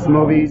 watch the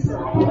movies,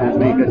 and it's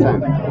been a good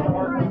time.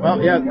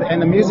 Well, yeah,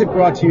 and the music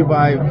brought to you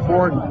by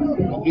 4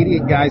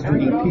 idiot guys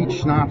drinking peach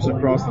schnapps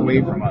across the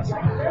way from us.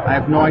 I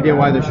have no idea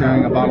why they're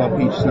sharing a bottle of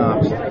peach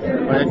schnapps.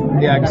 But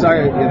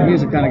sorry, the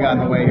music kind of got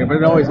in the way here, but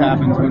it always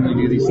happens when you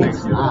do these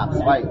things.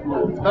 Schnapps, right?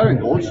 It's better than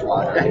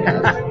Goldschlager.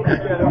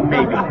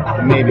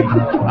 Maybe.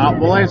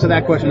 We'll answer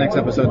that question next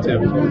episode too.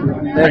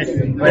 Thanks.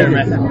 Later,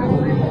 man.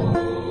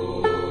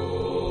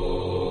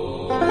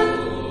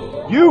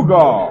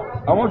 Hugo,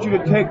 I want you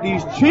to take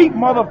these cheap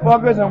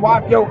motherfuckers and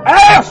wipe your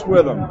ass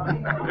with them.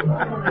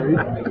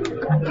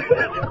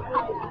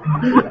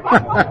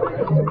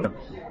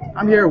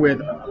 I'm here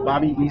with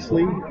Bobby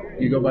Easley.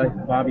 You go by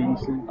Bobby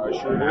Easley?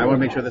 Sure. I want to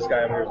make sure this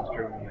guy over here is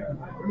true.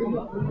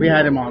 We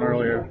had him on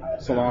earlier,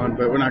 Salon,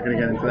 but we're not going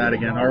to get into that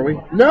again, are we?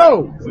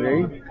 No!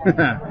 See?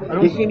 I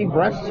don't see any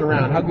breasts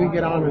around. How can we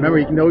get on? Remember,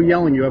 no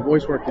yelling. You have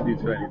voice work to do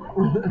today,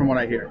 from what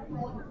I hear.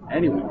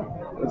 Anyway,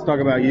 let's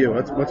talk about you.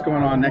 What's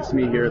going on next to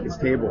me here at this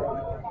table?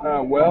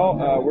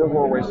 We're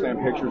Horror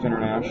Wasteland Pictures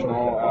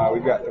International.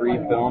 We've got 3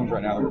 films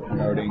right now that we're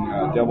promoting.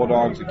 Devil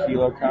Dogs, A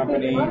Kilo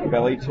Company,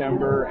 Belly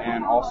Timber,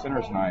 and All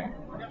Sinners Night.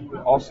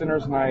 All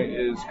Sinners Night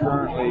is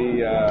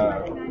currently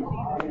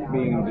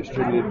being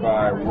distributed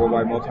by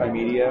Worldwide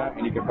Multimedia,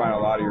 and you can find a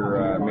lot of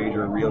your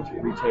major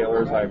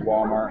retailers like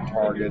Walmart and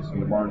Targets and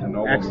the Barnes &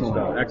 Noble and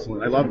stuff.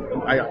 Excellent. I love it.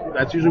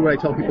 That's usually what I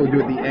tell people to do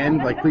at the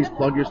end, like please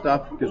plug your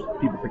stuff, because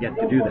people forget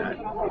to do that.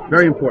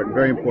 Very important,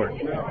 very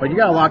important. But you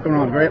got a lot going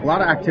on, a lot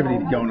of activity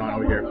going on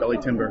over here at Belly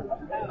Timber,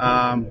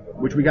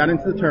 which we got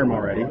into the term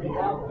already.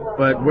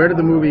 But where did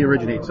the movie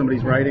originate?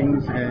 Somebody's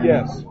writings? And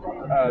Yes.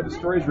 The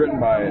story is written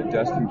by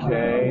Destin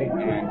Kay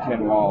and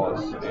Ken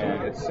Wallace,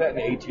 and it's set in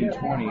the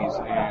 1820s,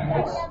 and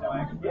it's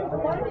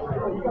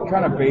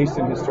kind of based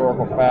in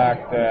historical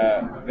fact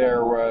that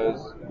there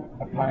was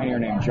a pioneer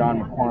named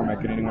John McCormick,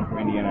 and anyone from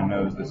Indiana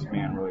knows this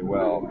man really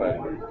well, but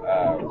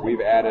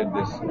we've added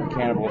this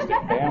cannibalistic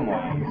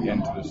family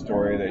into the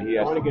story that he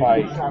has to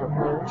fight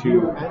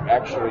to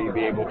actually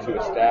be able to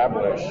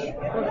establish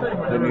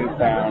the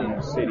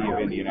newfound city of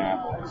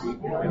Indianapolis.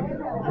 And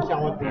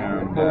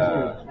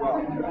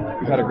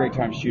we've had a great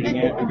time shooting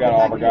it. We've got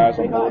all of our guys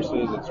on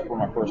horses. It's for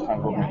my first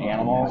time working with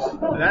animals.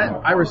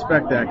 I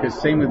respect that, because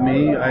same with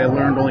me. I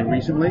learned only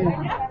recently.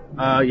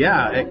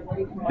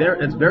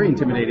 It's very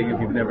intimidating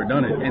if you've never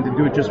done it, and to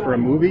do it just for a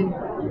movie.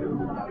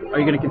 Are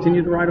you going to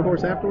continue to ride a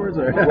horse afterwards?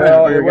 Or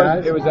Well, for your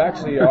guys? it was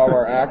actually all of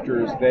our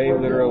actors. They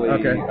literally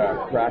Okay.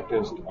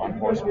 practiced on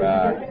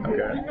horseback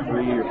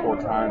 3 or 4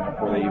 times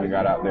before they even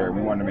got out there.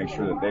 We wanted to make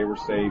sure that they were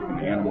safe and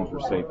the animals were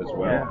safe as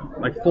well. Yeah.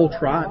 Like full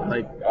trot?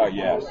 Like.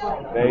 Yes.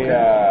 They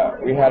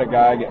we had a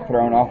guy get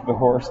thrown off the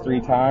horse 3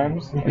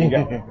 times. And he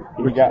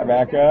got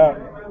back up.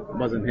 It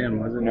wasn't him,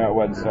 was it? No, it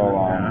wasn't so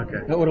long. Yeah,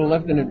 okay. That would have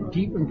left a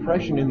deep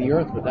impression in the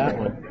earth with that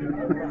one.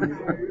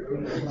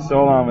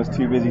 Solon was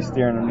too busy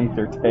staring underneath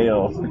their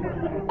tails.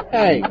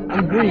 Hey,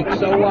 I'm Greek,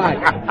 so what?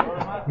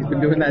 He's been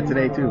doing that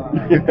today too.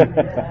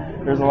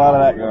 There's a lot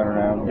of that going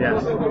around.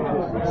 Yes.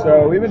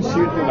 So we've been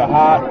shooting through the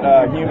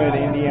hot, humid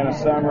Indiana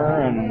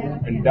summer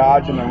and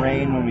dodging the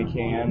rain when we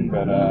can.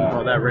 But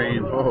that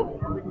rain. Oh.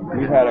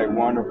 We've had a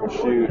wonderful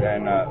shoot,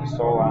 and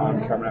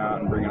Solon coming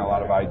out and bringing a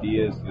lot of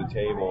ideas to the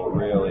table.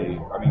 Really,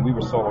 I mean, we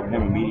were sold on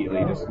him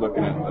immediately just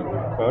looking at the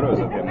photos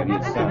of him that he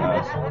had sent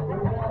us.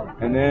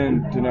 And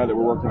then to know that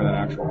we're working with an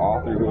actual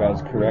author who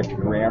has correct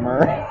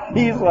grammar,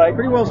 he's like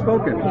pretty well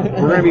spoken.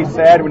 We're gonna be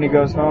sad when he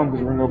goes home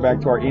because we're gonna go back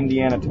to our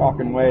Indiana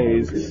talking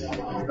ways.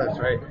 That's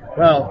right.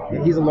 Well,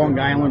 he's a Long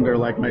Islander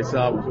like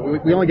myself.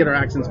 We only get our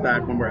accents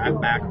back when we're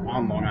back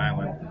on Long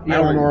Island.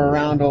 Yeah, when we're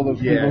around all those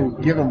people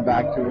who give them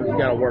back to us. You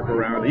got to work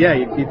around it. Yeah,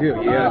 you do.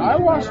 Yeah. I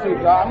watched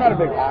I'm not a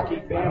big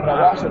hockey fan, but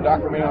I watched a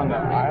documentary on the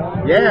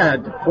island.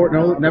 Yeah, Fort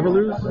Never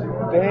Lose.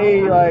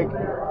 They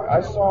I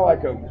saw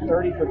like a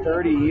 30 for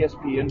 30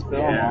 ESPN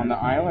film on the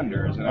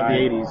Islanders in the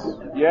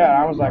 80s. Yeah,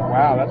 and I was like,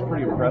 wow, that's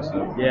pretty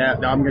impressive. Yeah,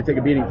 no, I'm going to take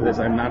a beating for this.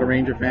 I'm not a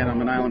Ranger fan.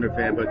 I'm an Islander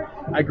fan, but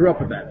I grew up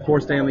with that.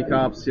 4 Stanley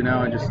Cups,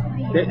 and just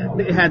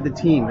they had the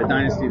team, the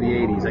dynasty of the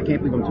 80s. I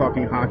can't believe I'm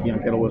talking hockey on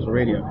Kettle Whistle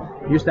Radio.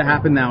 It used to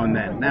happen now and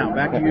then. Now,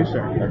 back to you,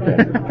 sir. Okay.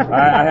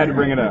 I had to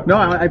bring it up. No,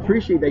 I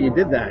appreciate that you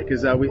did that,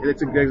 because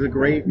it's a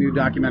great new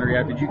documentary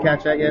out. Did you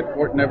catch that yet?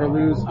 Fort Never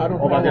Lose? I don't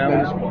know about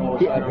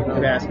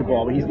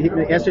basketball. But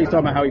yesterday he's talking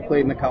about how he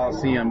played in the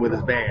Coliseum with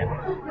his band,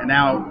 and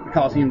now the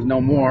Coliseum's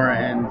no more,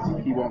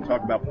 and he won't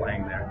talk about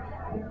playing there.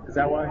 Is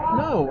that why?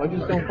 No, I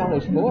just don't follow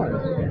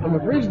sports. I'm a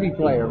frisbee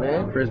player,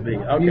 man. Frisbee,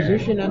 okay.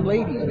 Musician and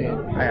ladies,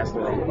 man. I asked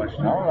the wrong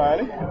question. All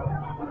right.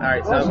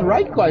 Well, that's the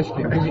right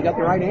question, because you got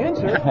the right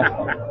answer.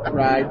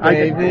 Right,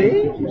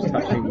 baby? He keeps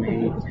touching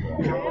me.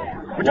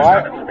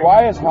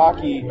 Why is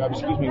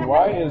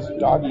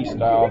doggy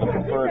style the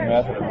preferred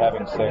method of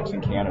having sex in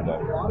Canada?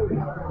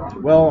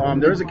 Well,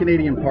 there's a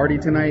Canadian party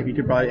tonight. You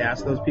could probably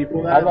ask those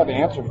people that. I've got the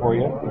answer for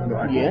you.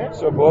 Yeah?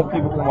 So both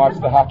people can watch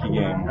the hockey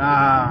game.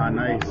 Ah,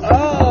 nice.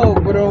 Oh,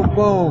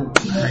 boom.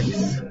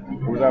 Nice.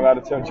 Was I allowed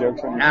to tell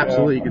jokes on your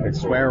Absolutely. show? You can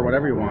swear or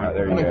whatever you want.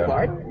 There you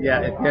go.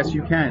 Yeah, yes,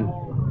 you can.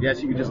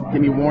 Yes, you can just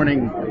give me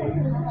warning.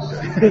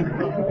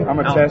 I'm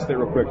going to test it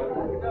real quick.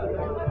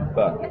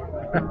 Fuck.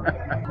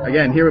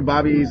 Again, here with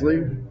Bobby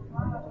Easley,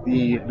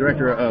 the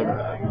director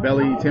of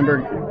Belly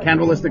Timber,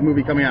 cannibalistic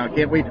movie coming out.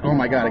 Can't wait. Oh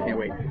my God, I can't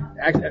wait.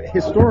 Actually, a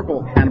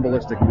historical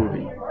cannibalistic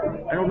movie.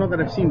 I don't know that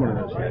I've seen one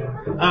of those yet.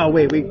 Oh,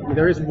 wait,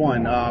 there is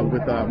one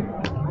with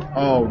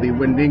the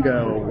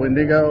Wendigo.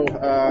 Wendigo.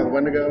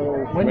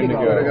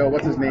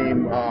 What's his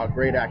name?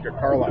 Great actor,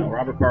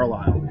 Robert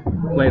Carlyle,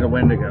 played a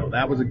Wendigo.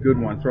 That was a good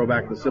one.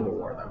 Throwback to the Civil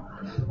War, though.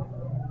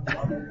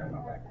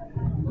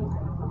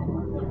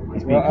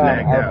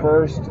 Our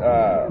first,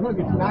 Look,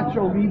 it's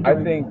Nacho Libre.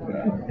 I think,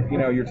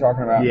 you're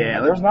talking about,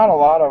 there's not a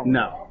lot of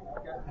No.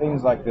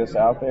 things like this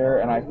out there,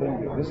 and I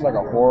think this is like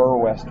a horror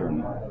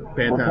western.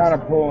 Fantastic. We're kind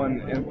of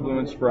pulling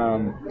influence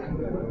from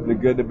The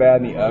Good, the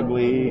Bad, and the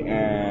Ugly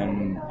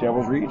and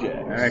Devil's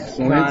Rejects.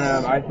 Excellent.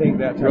 I think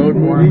that type Road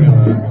of movie.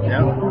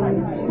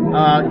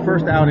 formula. Yep.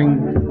 First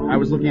outing, I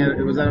was looking at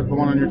it. Was that the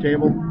one on your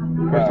table?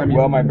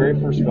 My very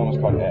first film is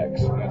called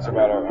X, and it's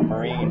about a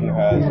Marine who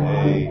has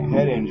a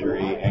head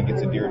injury and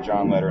gets a Dear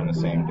John letter in the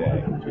same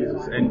day.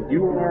 Jesus. And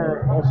you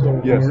are also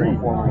a Yes, Marine. I'm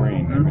a former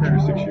Marine. I've been through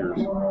 6 years.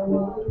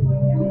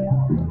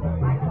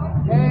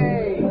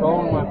 Hey!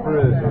 Following my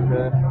fridge,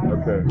 okay?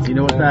 Okay. You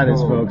know what that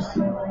is, folks.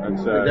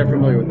 That's They're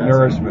familiar with that.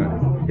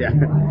 nourishment. Yeah.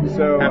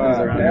 So Happens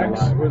around here a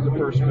X lot. was the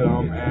first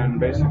film, and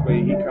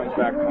basically he comes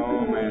back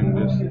home and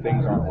just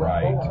things aren't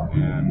right,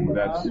 and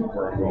that's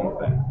where I'm going with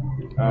that.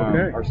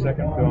 Okay. Our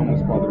second film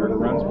was called The River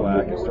Runs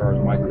Black. It stars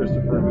Mike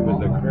Christopher, who was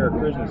the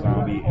prison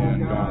zombie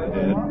in Dawn of the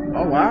Dead.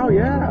 Oh, wow,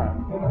 yeah.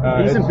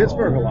 He's in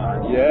Pittsburgh a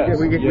lot. Yes.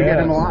 We get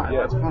him a lot.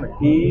 Yes. That's funny.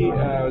 He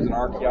was an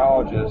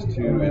archaeologist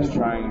who is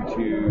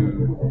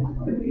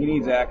he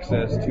needs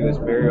access to this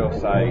burial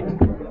site,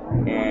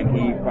 and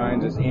he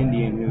finds this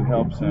Indian who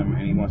helps him,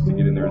 and he wants to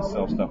get in there and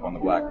sell stuff on the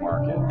black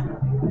market.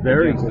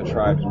 Very Against the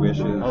tribe's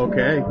wishes.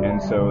 Okay.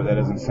 And so that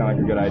doesn't sound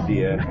like a good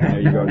idea. And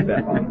there you go with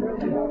that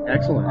one.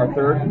 Excellent. Our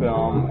third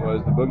film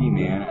was The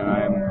Boogeyman, and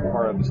I'm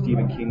part of the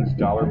Stephen King's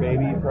Dollar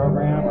Baby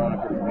program. I don't know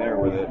if you're familiar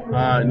with it.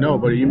 No,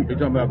 but you're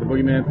talking about The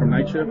Boogeyman from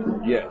Night Shift?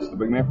 Yes, The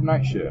Boogeyman from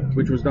Night Shift.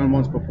 Which was done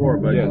once before,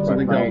 but Yes,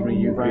 something by tells me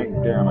you... Frank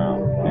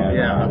Darabont.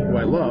 And, who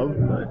I love,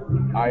 but...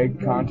 I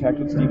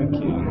contacted Stephen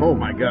King. Oh,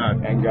 my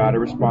God. And got a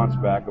response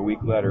response back a week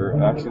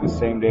later, actually the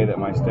same day that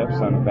my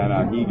stepson found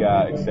out he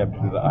got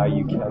accepted to the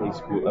IU Kelly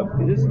School of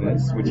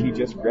Business, which he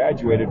just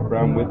graduated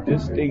from with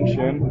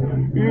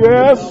distinction.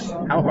 Yes!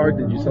 How hard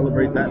did you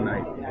celebrate that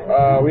night?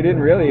 We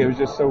didn't really. It was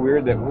just so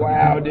weird that,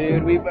 wow,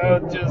 dude, we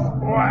both just,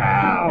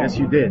 wow! Yes,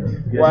 you did.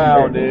 Yes,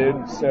 wow, you did.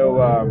 dude.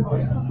 So,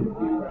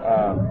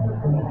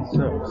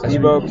 I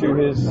spoke to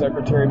his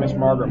secretary, Miss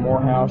Margaret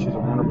Morehouse. She's a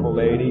wonderful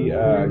lady.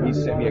 He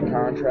sent me a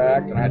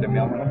contract, and I had to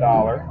mail him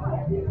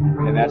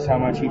 $1. And that's how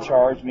much he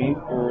charged me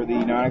for the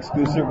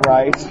non-exclusive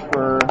rights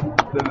for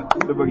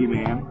the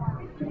Boogeyman.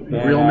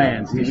 The Real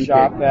Man. He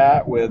shot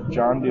that with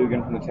John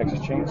Dugan from the Texas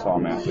Chainsaw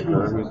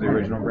Massacre, who's the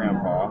original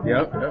grandpa.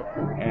 Yep.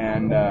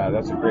 And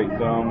that's a great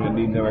film. It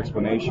needs no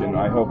explanation.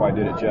 I hope I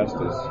did it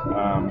justice.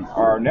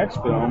 Our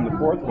next film, the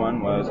fourth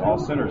one, was All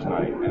Sinners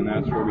Night, and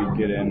that's where we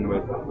get in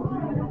with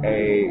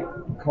a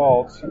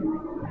cult,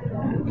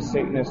 a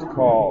Satanist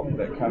cult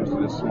that comes to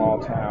this small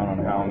town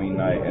on Halloween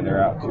night, and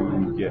they're out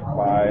to get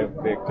 5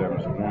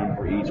 victims, one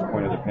for each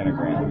point of the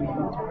pentagram.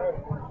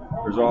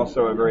 There's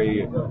also a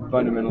very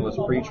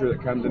fundamentalist preacher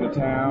that comes into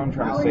town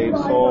trying to save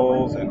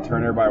souls and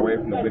turn everybody away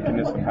from the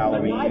wickedness of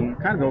Halloween.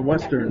 Kind of a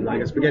Western,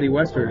 like a spaghetti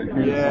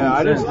Western. Yeah,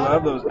 I just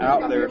love those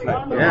out there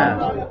type films.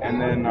 Yeah.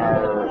 And then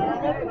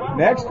our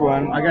next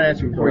one. I gotta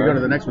ask you before you go to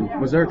the next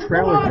one, was there a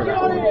trailer for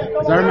that one?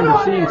 Because I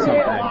remember seeing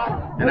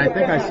something, and I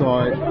think I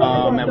saw it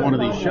at one of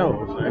these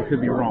shows. I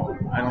could be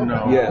wrong. I don't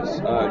know.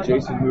 Yes,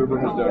 Jason Hoover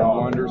has done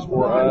wonders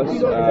for us.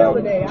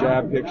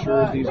 Jab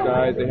Pictures, these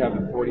guys, they have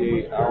the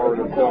 48-hour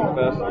film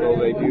festival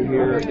they do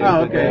here.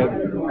 Oh, okay.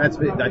 I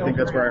think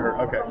that's where I heard.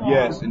 Okay.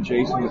 Yes, and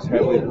Jason has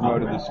heavily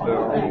promoted this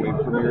film. We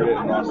premiered it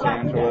in Los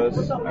Angeles,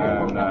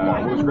 and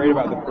what was great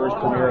about the first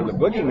premiere of The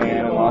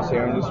Boogeyman in Los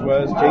Angeles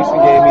was Jason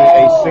gave me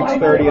a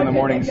 6:30 in the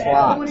morning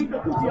slot.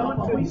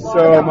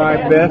 So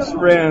my best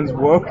friends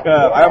woke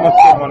up. I almost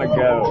didn't want to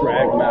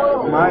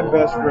go. My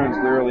best friends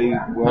literally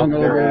woke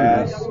their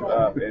ass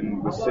up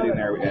and was sitting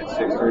there at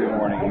 6:30 in the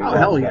morning. Oh,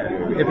 hell yeah.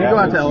 If you go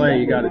out to LA,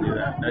 you got to do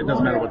that. It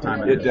doesn't matter what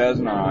time it is. It does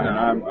not. And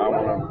I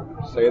want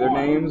to say their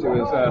names. It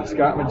was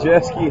Scott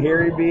Majeski,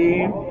 Harry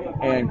Bean,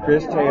 and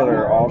Chris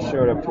Taylor all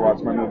showed up to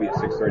watch my movie at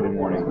 6:30 in the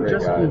morning. Great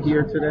Just guys.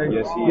 here today?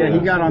 Yes, he is. Yeah, he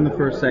got on the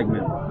first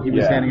segment. He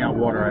was handing out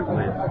water, I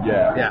believe.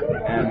 Yeah.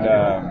 And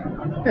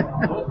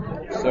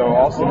so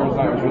All Sinners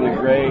Night was really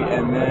great.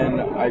 And then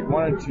I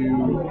wanted to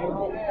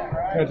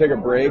kind of take a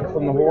break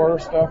from the horror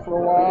stuff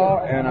for a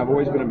while, and I've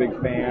always been a big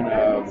fan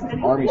of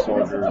Army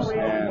soldiers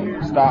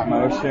and stop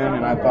motion,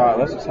 and I thought,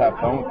 let's just have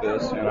fun with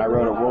this, and I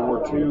wrote a World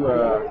War II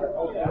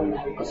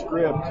a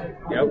script.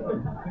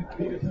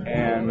 Yep.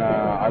 And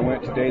I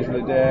went to Days of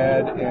the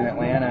Dead in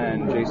Atlanta,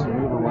 and Jason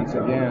Hoover once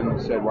again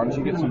said, why don't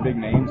you get some big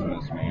names in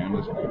this, man?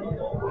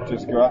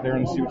 Just go out there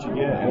and see what you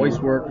get. And voice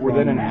work.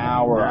 Within an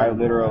hour, I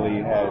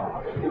literally had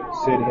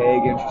Sid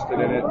Haig interested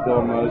in it,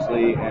 Bill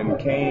Moseley, and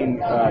Kane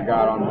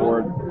got on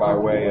board by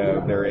way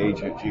of their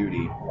agent,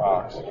 Judy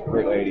Fox.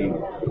 Great lady.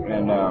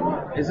 And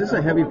is this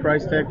a heavy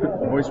price tag for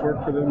voice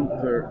work for them?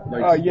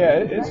 Yeah,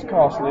 it's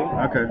costly.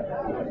 Okay.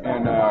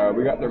 And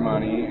we got their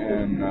money,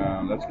 and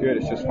that's good.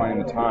 It's just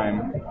finding the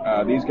time.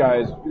 These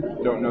guys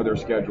don't know their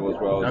schedule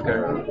as well as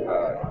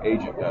their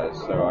agent does,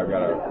 so I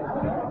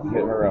gotta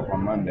hit her up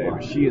on Monday.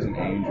 But she is an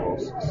angel.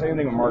 Same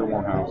thing with Margaret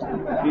Morehouse.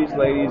 These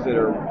ladies that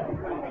are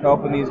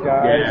helping these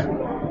guys,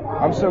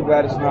 I'm so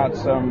glad it's not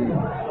some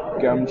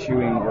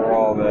gum-chewing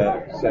girl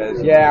that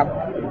says,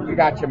 yeah, we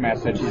got your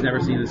message. She's never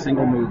seen a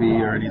single movie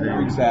or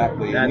anything.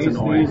 Exactly. That's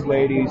annoying. These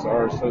ladies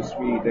are so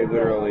sweet. They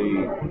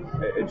literally,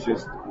 it's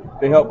just,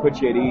 they help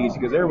put you at ease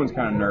because everyone's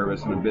kind of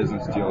nervous in a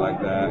business deal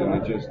like that, and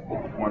it's just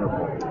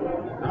wonderful.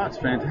 Oh, it's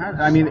fantastic.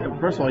 I mean,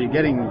 first of all, you're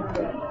getting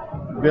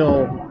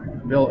Bill,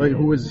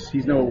 who is,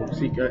 he's no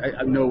secret,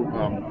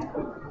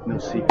 no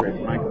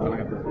secret. Mike, I'm going to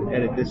have to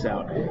edit this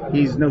out.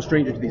 He's no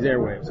stranger to these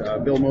airwaves.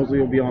 Bill Moseley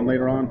will be on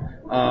later on.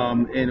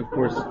 And of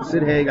course,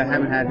 Sid Haig, I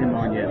haven't had him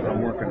on yet, but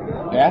I'm working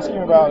on it. Ask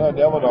him about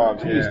Devil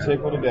Dogs. He's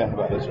tickled to death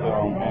about this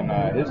film.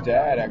 And his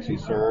dad actually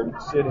served.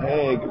 Sid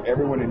Haig,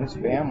 everyone in his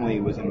family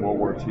was in World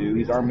War II.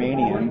 He's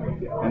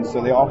Armenian. And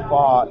so they all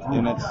fought.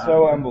 And it's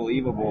so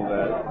unbelievable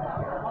that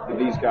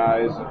these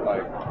guys,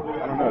 like,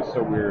 I don't know, it's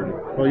so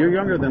weird. Well, you're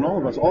younger than all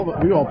of us.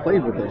 We all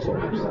played with those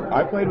soldiers.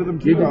 I played with them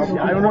too.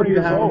 I don't know if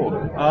you have. Old.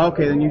 Oh,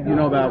 okay, then you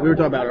know about. We were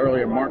talking about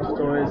earlier. Mark's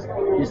Toys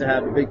used to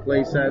have the big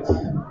play sets,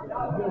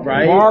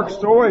 right? Mark's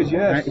Toys,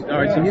 yes. Right? All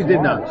right, so you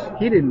did not.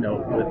 He didn't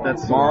know, but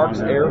that's Mark's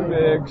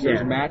Airfix.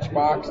 There's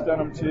Matchbox done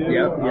them too.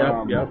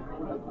 Yep.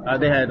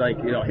 They had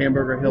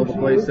Hamburger Hill, the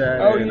play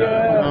set. Oh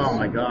yeah. Oh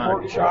my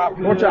God.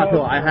 Pork Chop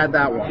Hill. I had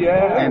that one.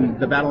 Yeah. And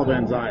the Battle of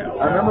Anzio.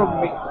 I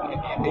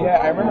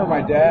remember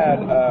my dad,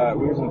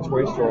 we was in a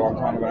toy store a long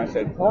time ago, and I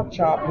said, Pork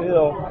Chop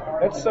Hill,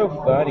 that's so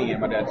funny.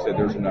 And my dad said,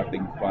 there's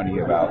nothing funny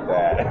about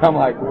that. And I'm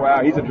like,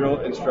 wow, he's a drill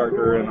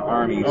instructor in the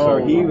Army. So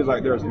he was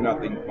like, there's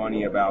nothing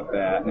funny about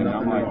that. And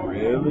I'm like,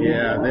 really?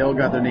 Yeah, they all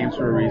got their names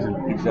for a reason.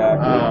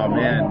 Exactly. Oh,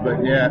 man.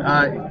 But yeah,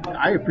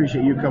 I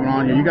appreciate you coming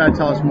on here. You got to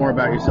tell us more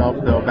about yourself,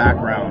 though,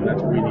 background. background.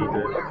 That's what we need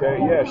to. Okay,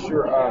 yeah,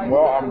 sure.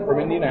 Well, I'm from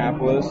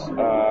Indianapolis,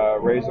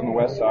 raised on the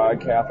west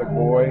side, Catholic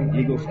boy,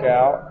 Eagle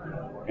Scout,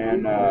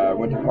 and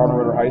went to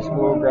Colorado High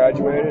School,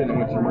 graduated, and then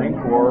went to the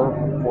Marine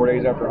Corps 4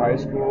 days after high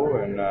school,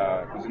 and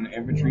was in the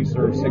infantry,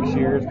 served 6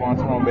 years,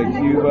 Guantanamo Bay,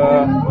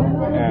 Cuba,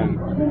 and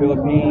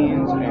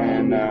Philippines,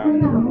 and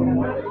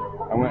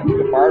I went to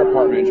the fire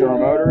department at General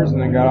Motors,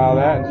 and then got out of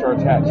that and started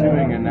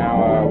tattooing, and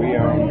now we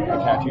own a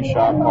tattoo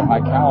shop called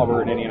High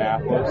Caliber in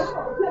Indianapolis,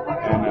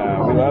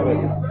 and we love it.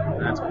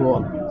 That's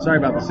cool. Sorry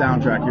about the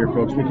soundtrack here,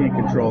 folks. We can't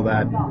control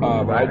that.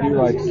 But I do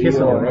like Kiss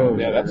Seal. on the Rose.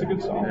 Yeah, that's a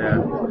good song. Yeah.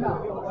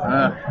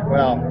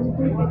 Well,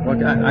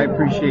 look, I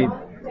appreciate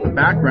the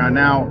background.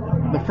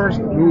 Now, the first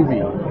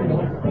movie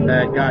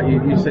that got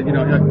you, you said,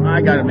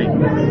 I got to make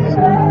movies.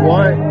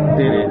 What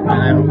did it? And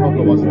I hope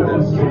it wasn't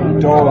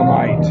this.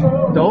 Dolomite.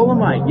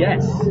 Dolomite,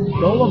 yes.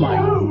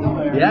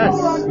 Dolomite. Yes.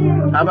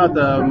 How about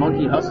the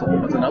Monkey Hustle?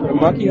 That's another one.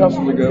 Monkey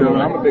Hustle's a good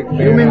one. I'm a big fan.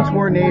 Human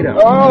Tornado.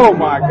 Oh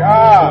my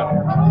God.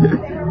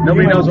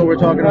 Nobody knows what we're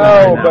talking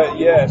about. No, but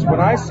yes, when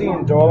I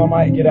seen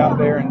Dolomite get out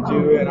there and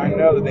do it, I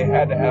know that they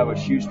had to have a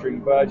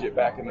shoestring budget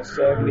back in the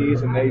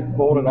 70s, and they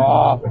pulled it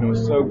off, and it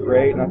was so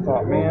great. And I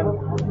thought,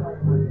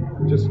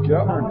 man, just get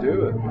out there and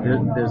do it.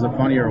 There's a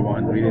funnier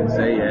one we didn't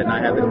say yet, and I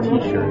have the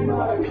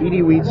T-shirt.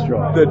 Petey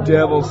Wheatstraw. The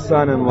Devil's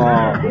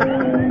Son-in-Law.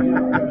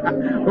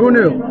 Who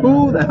knew?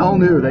 Who the hell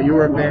knew that you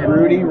were a fan?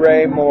 Rudy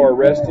Ray Moore,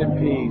 rest in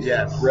peace.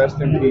 Yes.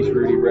 Rest in peace,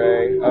 Rudy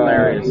Ray.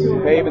 Hilarious.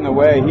 Paving the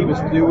way. He was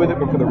through with it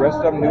before the rest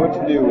of them knew what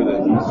to do with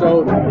it.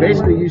 So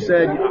basically, you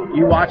said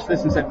you watched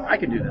this and said, "I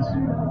can do this."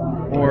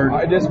 Or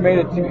I just made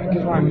it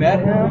because when I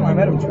met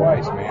him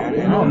twice, man.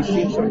 And he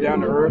seemed so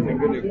down to earth and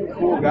good, a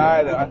cool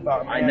guy that I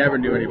thought. Man, I never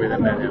knew anybody that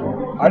met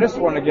him. I just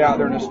wanted to get out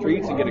there in the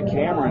streets and get a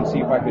camera and see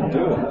if I could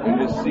do it and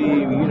just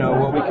see,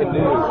 what we can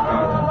do.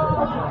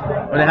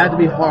 But it had to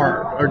be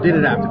hard, or did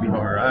it have to be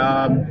hard?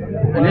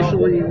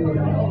 Initially,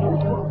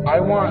 I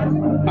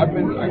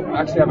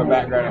actually have a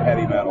background in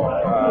heavy metal.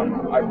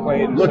 I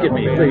played in Look at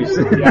me, bands.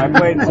 please. Yeah, I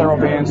played in several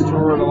bands,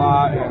 toured a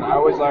lot, and I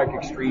always like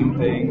extreme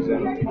things.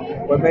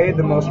 And what made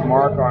the most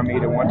mark on me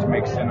to want to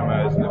make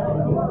cinema is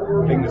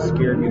the thing that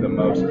scared me the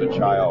most as a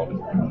child.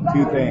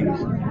 Two things.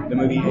 The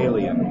movie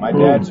Alien. My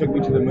dad took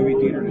me to the movie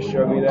theater to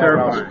show me that when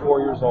I was 4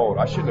 years old.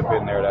 I shouldn't have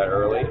been there that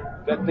early.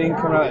 That thing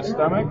coming out of that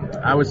stomach?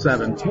 I was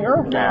 7.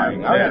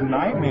 Terrifying. Yeah. I had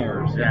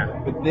nightmares.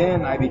 Yeah. But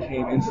then I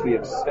became instantly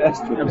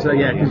obsessed with it. So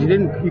yeah, because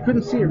you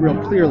couldn't see it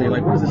real clearly.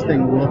 Like, what does this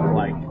thing look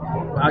like?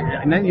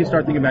 And then you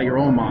start thinking about your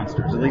own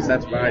monsters. At least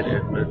that's what I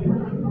did. But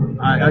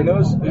I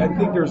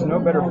think there's no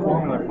better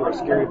formula for a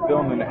scary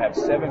film than to have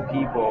 7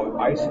 people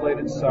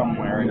isolated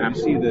somewhere, and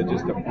you see the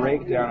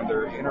breakdown of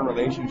their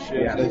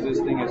interrelationships as this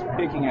thing is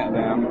picking at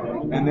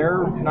them, and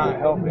they're not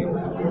helping.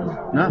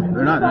 No,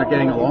 they're not. They're not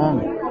getting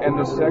along. And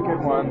the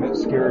second one that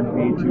scared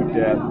me to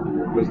death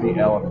was The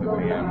Elephant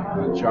Man,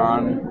 with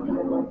John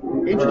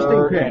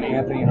Hurt and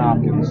Anthony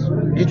Hopkins.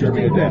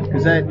 Interesting pick,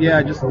 because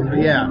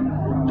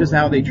just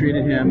how they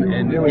treated him,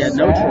 and he had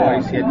no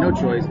choice. He had no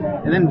choice,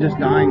 and then just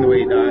dying the way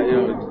he died.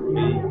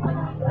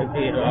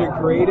 The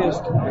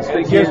greatest.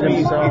 It gives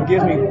me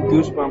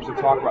goosebumps to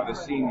talk about the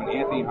scene when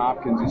Anthony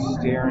Hopkins is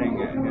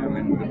staring at him,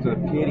 and with the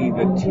pity,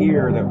 the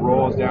tear that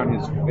rolls down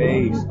his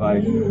face,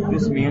 like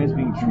this man is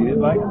being treated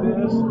like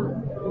this.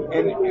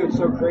 And it was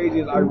so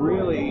crazy. As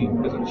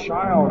a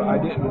child, I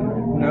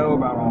didn't know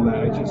about all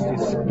that.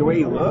 It's the way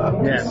he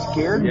looked. It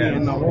scared me,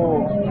 and the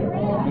whole.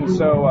 And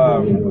so.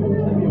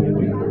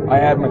 I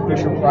had my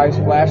Fisher-Price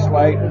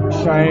flashlight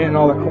shining in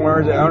all the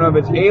corners. I don't know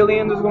if it's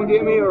aliens that's going to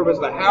get me, or if it's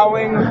the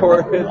howling, or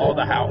if it's... all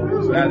the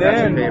howlings. And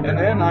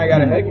then I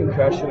got a head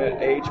concussion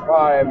at age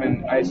 5,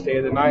 and I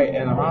stayed the night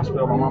in the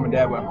hospital. My mom and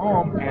dad went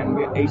home, and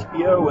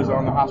HBO was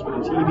on the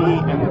hospital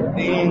TV, and The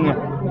Thing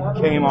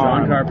came on.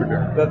 John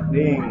Carpenter. The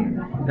Thing.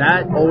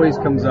 That always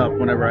comes up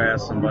whenever I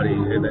ask somebody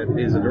that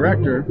is a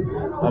director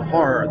of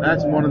horror.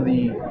 That's one of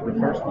the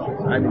first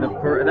ones. I mean,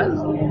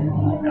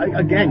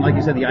 again, like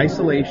you said, the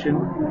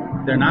isolation.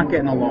 They're not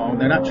getting along.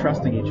 They're not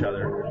trusting each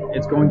other.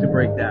 It's going to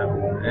break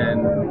down,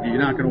 and you're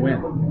not going to win.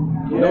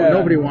 Yeah.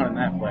 Nobody wanted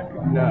that flick.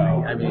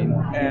 No. I mean,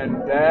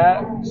 and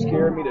that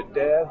scared me to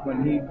death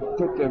when he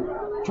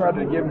tried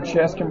to give him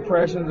chest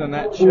compressions, and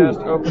that chest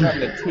opened up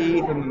the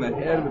teeth and then the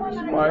head with the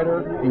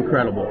spider.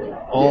 Incredible.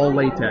 All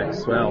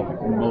latex. Well,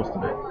 most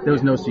of it. There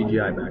was no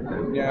CGI back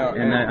then. Yeah.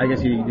 And I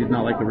guess you did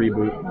not like the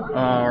reboot,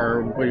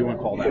 or what do you want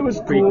to call that? It was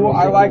cool.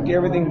 I liked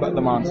everything but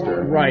the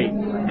monster. Right.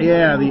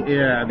 Yeah. The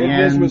end.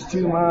 This was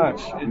too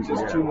much. It's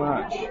just too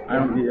much. They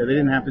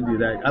didn't have to do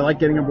that. I like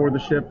getting aboard the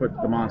ship, but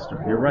the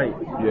monster. You're right.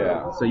 Yeah.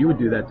 So you would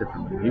do that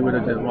differently. You would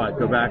have done what?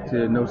 Go back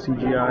to no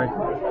CGI?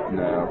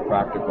 No,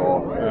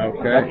 practical.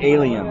 Okay. Like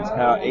Aliens.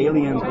 How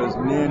Aliens was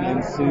men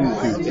in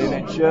suits. And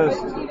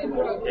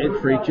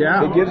it freaked you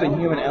out. It gives a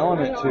human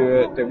element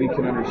to it that we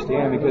can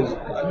understand, because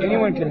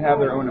anyone can have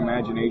their own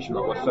imagination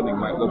about what something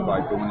might look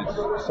like, but when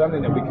it's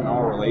something that we can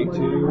all relate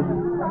to,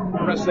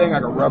 I'm not saying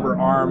like a rubber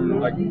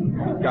arm, like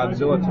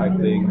Godzilla type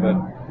thing, but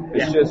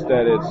it's just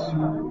that it's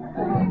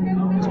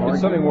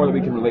it's something more that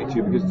we can relate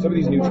to, because some of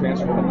these new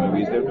Transformer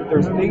movies,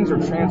 there's things are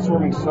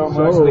transforming so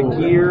much. The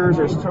gears,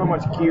 there's so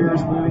much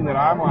gears moving that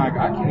I'm like,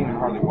 I can't even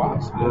hardly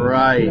watch this.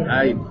 Right.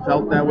 I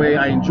felt that way.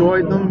 I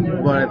enjoyed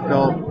them, but I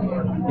felt,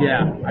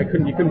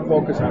 you couldn't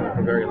focus on it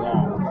for very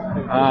long.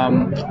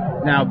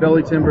 Now,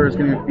 Belly Timber is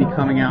going to be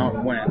coming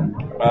out when?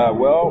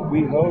 Well,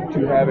 we hope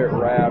to have it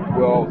wrapped.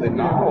 Well, the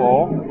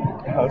novel,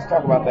 let's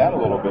talk about that a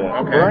little bit.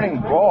 Okay.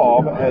 Burning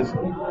Bulb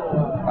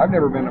I've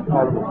never been a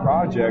part of a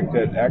project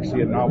that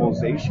actually a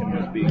novelization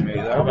was being made.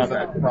 That was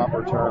the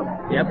proper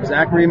term. Yep,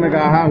 Zachary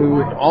Magaha,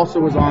 who also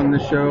was on the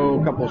show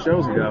a couple of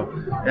shows ago.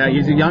 Yeah,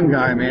 he's a young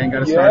guy, man. Got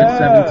to start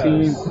at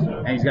 17,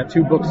 and he's got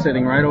 2 books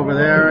sitting right over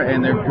there,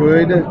 and they're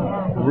good,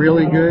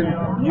 really good.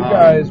 You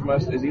guys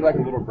is he like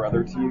a little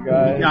brother to you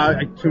guys? Yeah,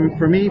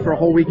 for me, for a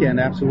whole weekend,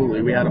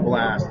 absolutely. We had a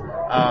blast.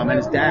 And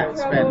his dad,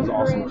 Sven, is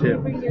awesome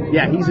too.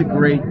 Yeah, he's a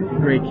great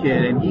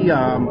kid, and he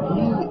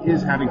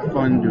is having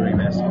fun doing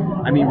this.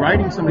 I mean,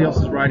 writing somebody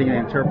else's writing and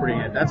interpreting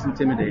it, that's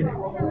intimidating.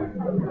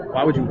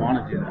 Why would you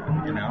want to do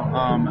that, you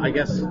know? I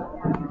guess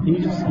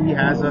he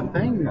has a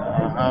thing.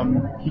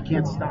 He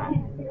can't stop.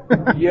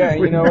 Yeah,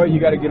 you know what?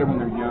 You got to get them when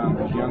they're young,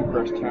 because young,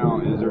 fresh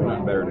talent there's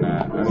nothing better than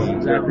that. I mean,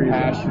 they're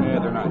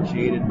passionate. They're not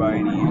jaded by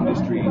any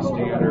industry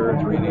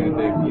standards or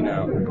anything.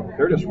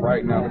 They're just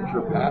writing out the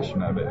pure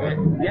passion of it.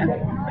 Yeah,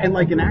 and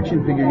like an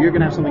action figure, you're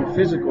gonna have something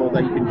physical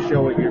that you can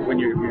show at when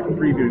you're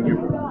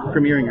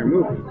premiering your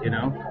movie. You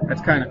know,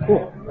 that's kind of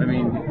cool. I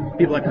mean,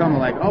 people that come are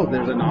like, oh,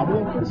 there's a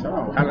novel of this.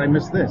 Oh, how did I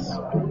miss this?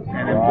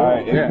 And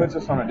it puts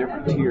us on a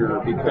different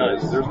tier,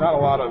 because there's not a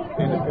lot of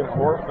independent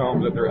horror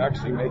films that they're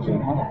actually making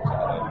novels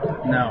out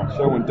of. No.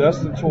 So when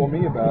Dustin told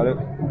me about it,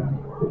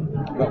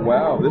 I thought,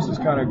 wow, this is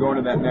kind of going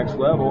to that next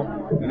level.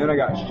 And then I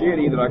got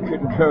shitty that I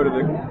couldn't go to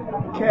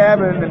the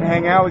cabin and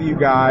hang out with you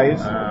guys.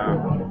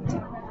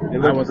 It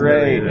looked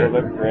great. It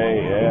looked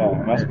great,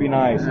 yeah. Must be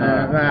nice,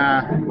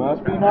 huh?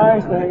 Must be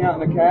nice to hang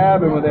out in the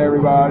cabin with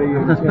everybody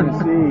in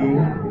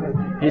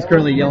Tennessee. He's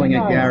currently yelling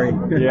at Gary.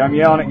 Yeah, I'm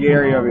yelling at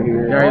Gary over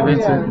here. Gary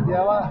Vincent.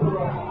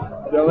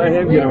 Don't let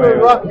him get away with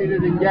it. Rougher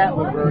than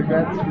Gatlinburg,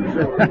 that's for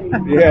sure.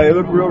 Yeah, they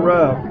look real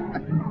rough.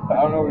 I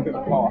don't know what we're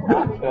going to call a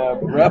hot tub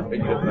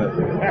roughing it, but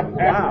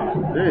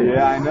wow.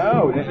 Yeah, I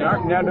know.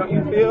 Now, don't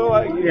you feel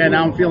like...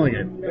 now I'm feeling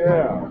it.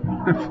 Yeah.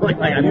 I'm feeling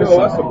like I you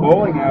owe us a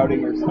bowling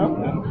outing or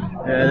something.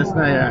 Yeah, that's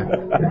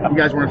not, you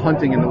guys weren't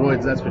hunting in the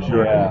woods, that's for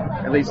sure.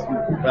 Yeah. At least,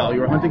 well, you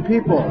were hunting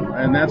people,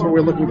 and that's what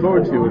we're looking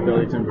forward to with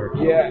Belly Timber.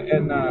 Yeah,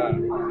 and,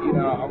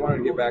 I wanted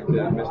to get back to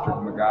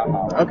Mr.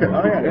 Magaha. Okay,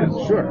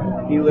 yeah,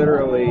 sure. He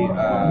literally,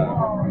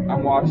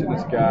 I'm watching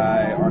this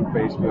guy on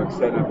Facebook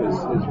setting up his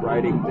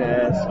writing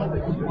desk,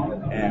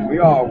 and we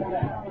all,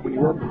 when you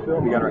work for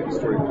film, you gotta write the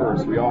story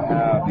first. We all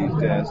have these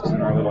desks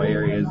in our little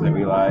areas that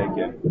we like,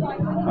 and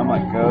I'm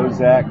like, go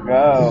Zach,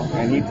 go.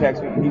 And he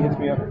texts me, he hits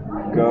me up,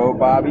 go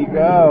Bobby,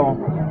 go.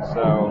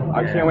 So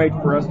I can't wait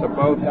for us to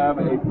both have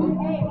a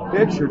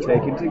picture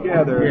taken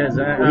together. Yeah,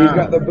 Zach, where he's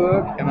got the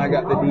book and I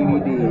got the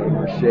DVD, and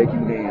we're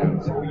shaking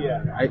hands.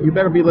 Yeah. You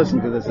better be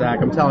listening to this,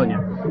 Zach. I'm telling you.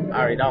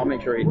 All right, I'll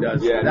make sure he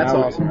does. Yeah, that's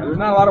awesome. There's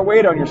not a lot of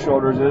weight on your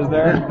shoulders, is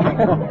there?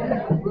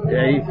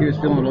 Yeah, he was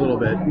feeling a little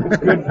bit. It's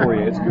good for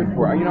you. It's good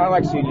for you. I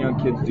like seeing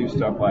young kids do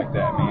stuff like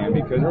that, man,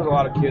 because there's a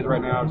lot of kids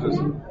right now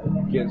just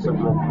getting some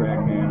girl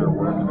pregnant or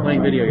working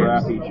playing video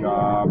games. Crappy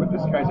job. But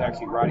this guy's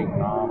actually writing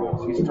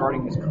novels. He's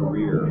starting his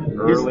career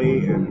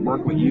early and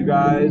working with you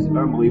guys.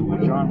 Unbelievable.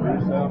 John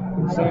Russo,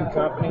 same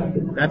company.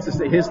 That's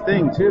his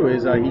thing too.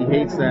 Is he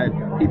hates that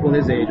people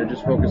his age are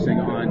just focusing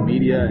on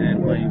media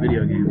and playing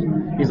video games.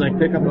 He's like,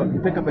 pick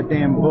up a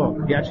damn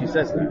book. He actually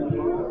says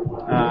that.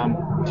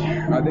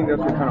 I think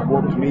that's what kind of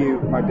warped me.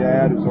 My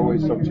dad was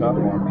always so tough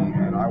on me,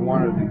 and I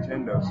wanted a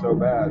Nintendo so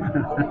bad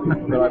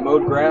that I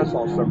mowed grass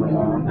all summer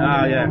long.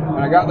 Yeah. And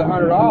I got the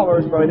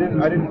 $100, but I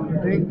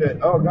didn't think that,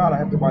 oh God, I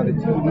have to buy the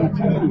TV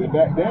too. And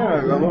back then,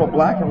 a little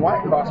black and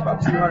white cost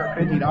about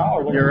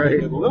 $250. You're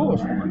right. The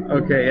littlest one.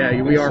 Okay,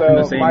 yeah, we are from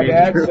the same age. My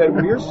dad said,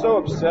 well, you're so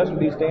obsessed with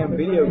these damn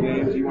video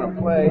games you want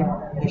to play,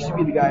 you should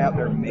be the guy out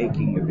there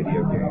making the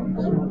video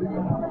games.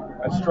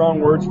 That's strong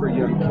words for a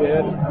young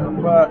kid,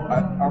 but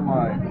I'm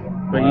like...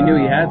 But he knew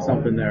he had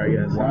something there, I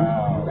guess.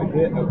 Wow. It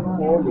hit a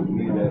chord with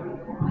me that,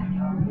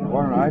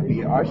 why don't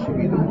I should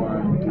be the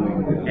one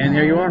doing this. And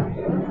here you are.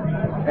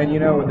 And you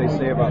know what they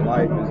say about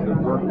life is the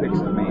work picks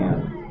the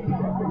man.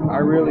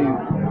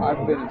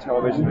 I've been in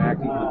television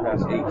acting for the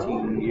past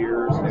 18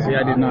 years. See,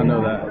 I did not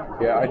know that.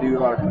 Yeah, I do a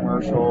lot of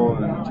commercial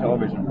and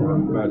television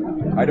work,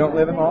 but I don't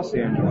live in Los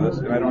Angeles,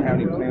 and I don't have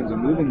any plans of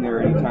moving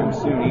there anytime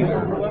soon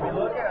either.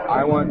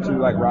 I want to,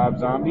 like Rob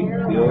Zombie,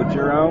 build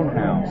your own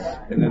house,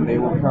 and then they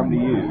will come to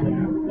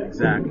you.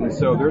 Exactly. And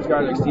so there's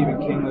guys like Stephen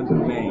King lives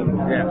in Maine.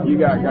 Yeah. You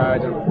got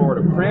guys in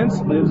Florida. Prince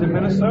lives in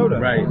Minnesota.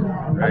 Right.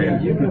 I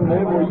mean, you can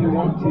live where you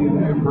want to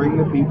and bring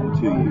the people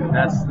to you.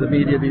 That's the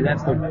media.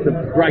 That's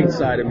the bright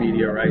side of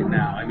media right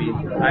now. I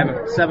mean, I have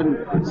a seven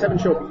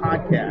show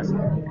podcast.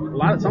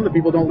 Some of the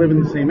people don't live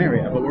in the same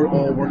area, but we're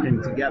all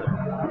working together.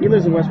 He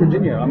lives in West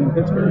Virginia. I'm in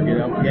Pittsburgh.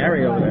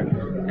 Gary over there.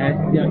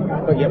 And,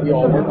 but yet we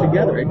all work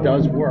together. It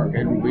does work.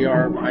 And we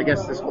are, I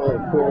guess, this whole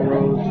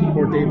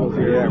 4 tables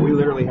here. Yeah, we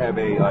literally have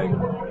a,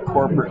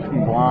 corporate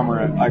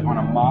conglomerate, on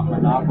a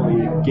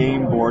Monopoly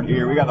game board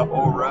here. We got the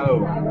whole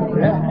row.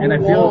 Yeah, and I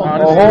feel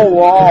honestly, the whole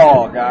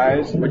wall,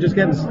 guys. We're just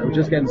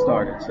getting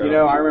started. So.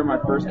 I remember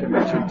my first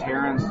convention,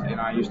 Terrence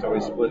and I used to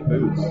always split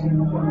booths.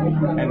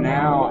 And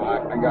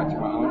now I got to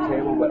my own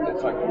table, but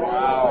it's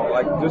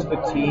wow, just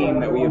the team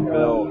that we have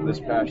built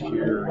this past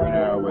year,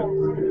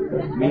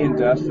 with me and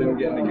Dustin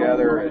getting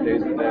together at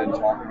Days of the Dead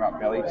talking about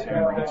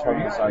Bellyton. He told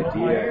me this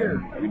idea,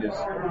 and we just,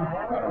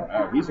 I don't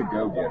know, he's a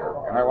go-getter.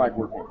 And I like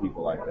working with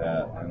people like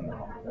that. And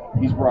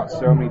he's brought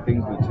so many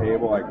things to the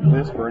table.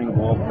 This Burning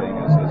Bulb thing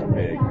is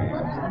big,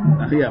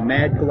 man. Yeah,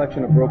 Mad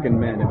Collection of Broken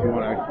Men, if you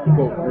want to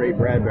quote Ray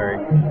Bradbury.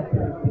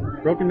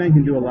 Broken Men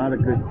can do a lot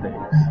of good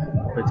things.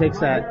 But it takes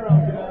that,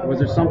 was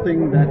there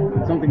something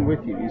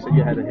with you? You said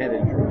you had a head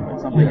injury, but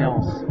something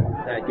else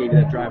that gave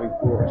you that driving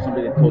force,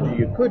 somebody that told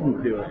you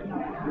couldn't do it.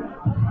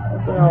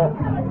 Well,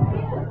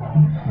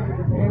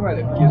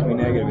 anybody that gives me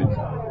negative,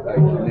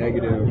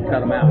 you cut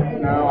them out.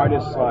 No, I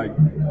just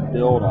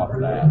build off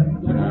that,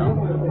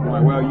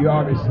 I'm well, you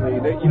obviously,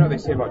 they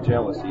say about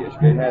jealousy,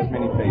 it has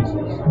many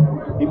faces.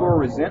 People are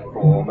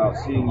resentful about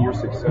seeing your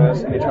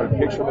success, and they try to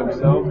picture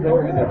themselves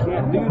there, and they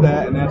can't do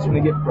that, and that's when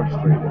they get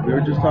frustrated. We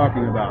were just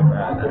talking about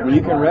that. When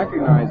you can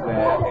recognize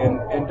that,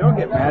 and don't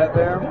get mad at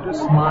them,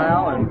 just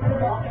smile and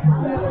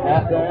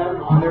pat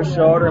them on their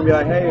shoulder and be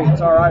like, hey,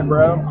 it's all right,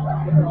 bro.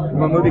 When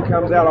my movie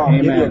comes out, I'll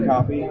give you a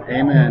copy.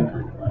 Amen.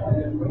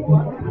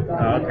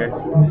 Okay.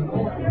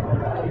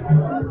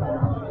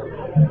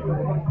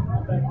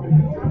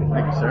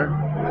 Thank you, sir.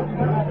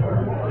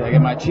 Did I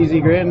get my cheesy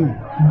grin?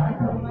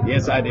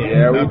 Yes, I did.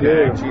 Yeah, we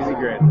did. Cheesy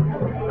grin.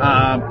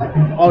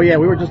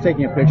 We were just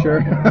taking a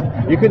picture.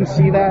 You couldn't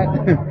see that?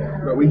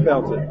 But we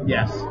felt it.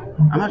 Yes.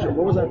 I'm not sure.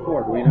 What was that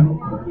for? Do we know?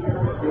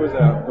 It was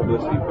a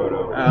publicity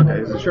photo.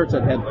 Okay, the shirt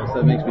said headless.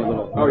 That makes me a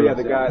little... Oh, yeah,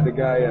 the guy,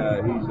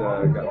 he's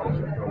got the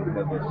shirt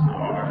headless.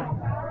 All right.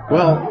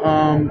 Well,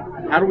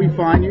 how do we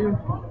find you,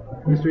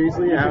 Mr.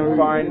 Easley? You can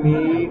find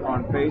me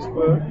on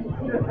Facebook.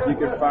 You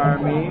can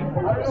find me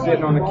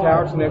sitting on the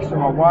couch next to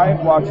my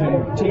wife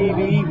watching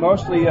TV,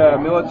 mostly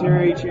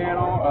military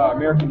channel,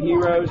 American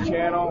Heroes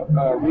channel,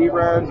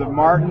 reruns of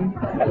Martin,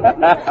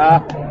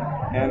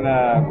 and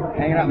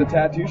hanging out in the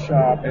tattoo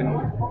shop,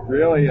 and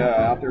really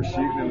out there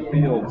shooting in the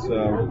field. So,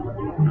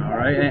 all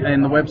right,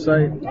 and the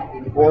website?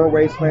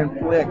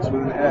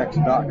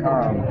 forwastelandflix.com.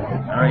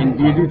 All right, and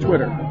do you do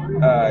Twitter?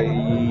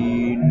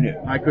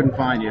 No. I couldn't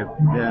find you.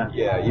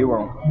 Yeah, you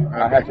won't.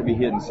 I have to be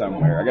hidden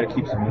somewhere. I got to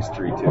keep some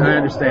mystery to it. I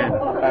understand.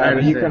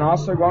 You can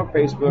also go on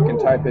Facebook and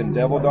type in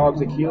Devil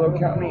Dogs a Kilo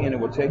Company, and it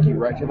will take you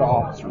right to the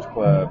Officers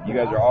Club. You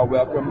guys are all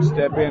welcome.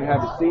 Step in,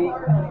 have a seat,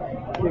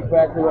 kick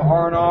back to the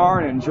R&R,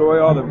 and enjoy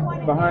all the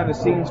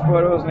behind-the-scenes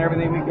photos and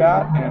everything we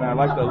got. And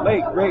like the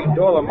late, great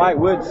Dolomite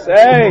would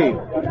say...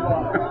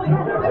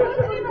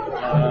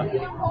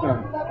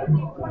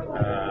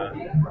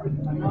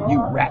 you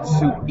rat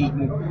soup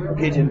eating,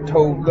 pigeon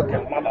toed looking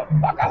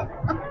motherfucker.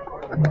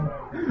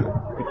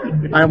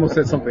 I almost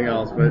said something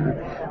else, but.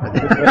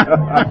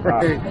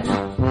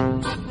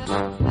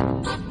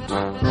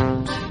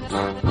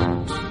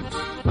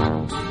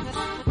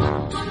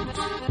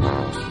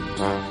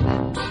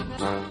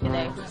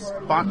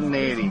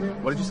 Spontaneity.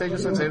 What did you say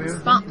just then? Say it again?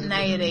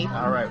 Spontaneity.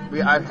 All right.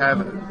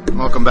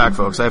 Welcome back,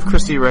 folks. I have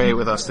Christy Ray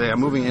with us today. I'm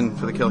moving in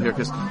for the kill here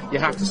because you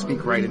have to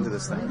speak right into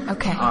this thing.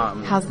 Okay.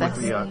 How's this?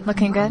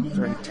 Looking good?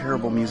 Very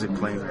terrible music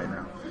playing right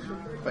now.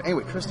 But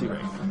anyway, Christy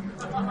Ray.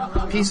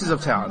 Pieces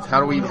of Talent.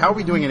 How are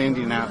we doing in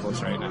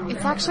Indianapolis right now?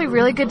 It's actually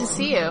really good to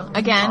see you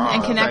again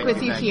and connect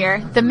with you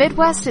here. The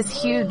Midwest is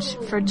huge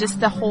for just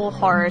the whole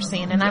horror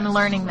scene, and I'm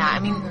learning that. I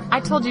mean,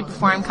 I told you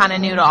before I'm kind of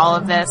new to all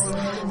of this.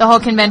 The whole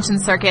convention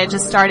circuit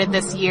just started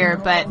this year,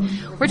 but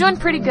we're doing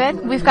pretty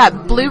good. We've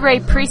got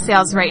Blu-ray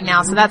pre-sales right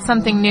now, so that's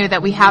something new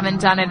that we haven't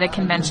done at a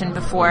convention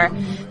before.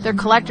 They're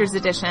collector's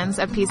editions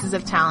of Pieces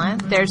of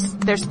Talent.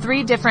 There's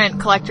 3 different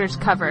collector's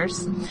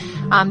covers.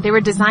 They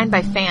were designed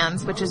by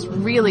fans, which is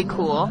really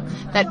cool,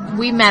 that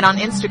we met on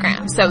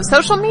Instagram. So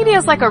social media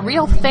is like a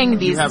real thing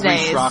these days. You have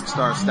reached rock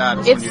star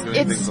status when you're doing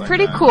things like that. It's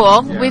pretty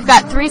cool. Yeah. We've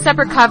got 3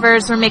 separate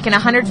covers. We're making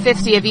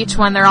 150 of each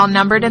one. They're all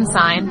numbered and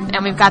signed.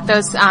 And we've got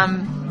those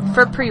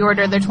for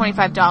pre-order. They're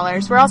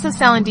 $25. We're also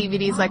selling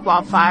DVDs like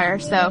wildfire,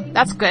 so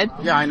that's good.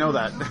 Yeah, I know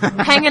that.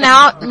 Hanging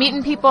out,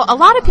 meeting people. A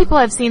lot of people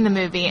have seen the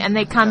movie, and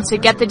they come to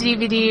get the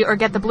DVD or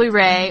get the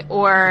Blu-ray,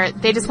 or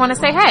they just want to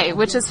say hey,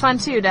 which is fun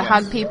too, to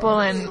hug people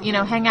and,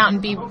 hang out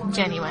and be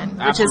genuine,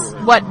 which is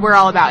what we're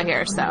all about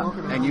here, so.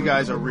 And you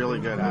guys are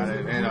really good at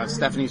it. And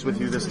Stephanie's with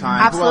you this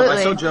time. Absolutely. Well,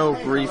 I saw Joe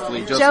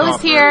briefly.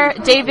 Joe's here.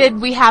 David,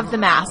 we have the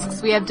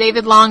masks. We have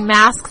David Long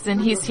masks, and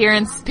he's here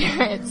in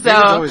spirit. So,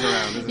 David's always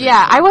around, isn't he?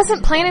 Yeah, I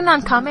wasn't planning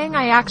on coming.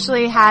 I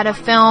actually had a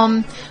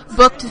film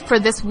booked for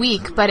this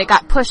week, but it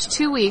got pushed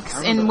 2 weeks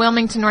in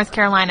Wilmington, North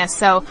Carolina.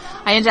 So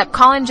I ended up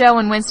calling Joe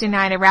on Wednesday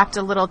night. I wrapped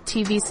a little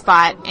TV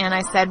spot, and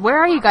I said, "Where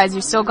are you guys?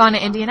 You're still going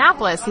to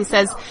Indianapolis?" He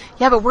says,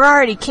 "Yeah, but we're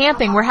already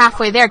camping. We're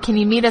halfway there. Can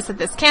you meet us at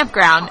this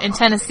campground in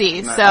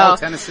Tennessee?" So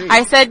Tennessee.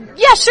 I said,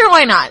 "Yeah, sure,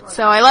 why not?"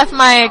 So I left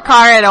my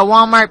car at a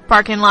Walmart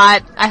parking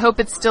lot. I hope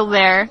it's still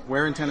there.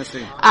 Where in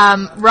Tennessee?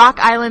 Rock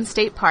Island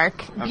State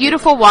Park.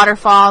 Beautiful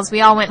waterfalls.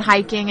 We all went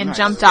hiking and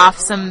jumped off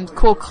some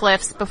cool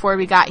cliffs before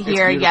we got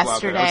here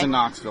yesterday. I was in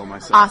Knoxville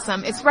myself.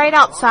 Awesome. It's right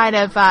outside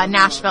of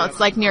Nashville. It's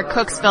like near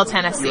Cooksville,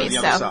 Tennessee. You're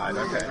on the other side.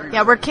 Okay.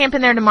 Yeah, we're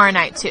camping there tomorrow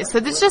night too. So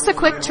this is just a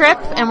quick trip,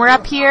 and we're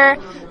up here.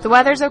 The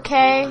weather's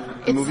okay.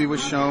 The movie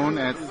was shown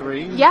at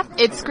 3? Yep,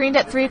 it screened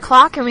at 3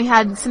 o'clock, and we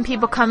had some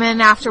people come in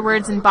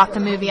afterwards and bought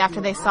the movie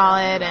after they saw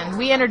it, and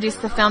we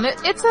introduced the film.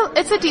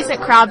 It's a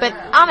decent crowd, but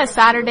on a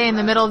Saturday in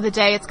the middle of the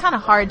day, it's kind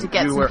of hard to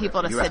get some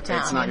people to sit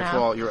down. It's not your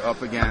fault. You're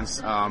up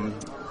against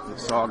the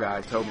Saw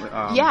guy, Tobin.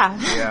 Yeah.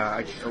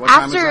 Yeah. What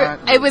time was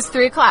that? It was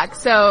 3 o'clock,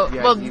 so,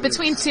 Yeah,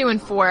 between 2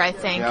 and 4, I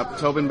think. Yep,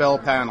 Tobin Bell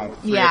panel,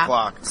 3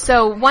 o'clock.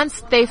 So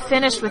once they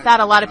finished with that,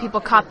 a lot of people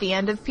caught the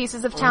end of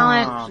Pieces of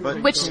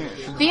Talent, which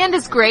the end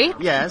is great,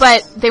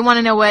 but they want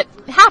to know what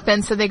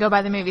happened, so they go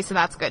by the movie, so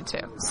that's good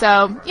too.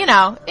 So,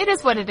 it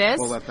is what it is.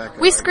 We'll let that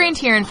go. We screened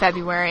here in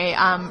February,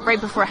 right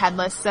before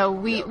Headless, so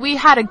we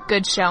had a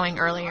good showing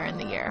earlier in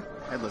the year.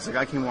 Headless. A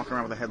guy came walking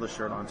around with a headless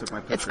shirt on, took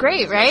my picture. It's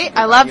great, right?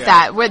 I love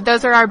that.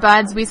 Those are our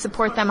buds. We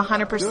support them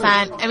 100%.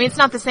 I mean, it's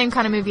not the same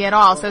kind of movie at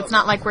all, so it's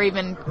not like we're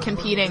even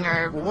competing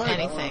or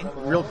anything.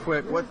 Real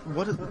quick,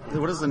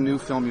 what is the new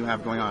film you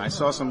have going on? I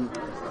saw some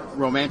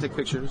romantic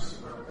pictures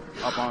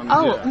up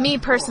on... Me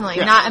personally,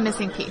 not A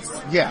Missing Piece.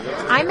 Yeah.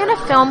 I'm in a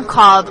film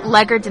called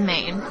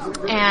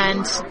Legerdemain,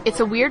 and it's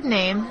a weird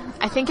name.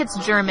 I think it's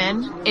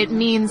German. It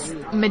means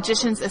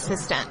magician's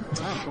assistant,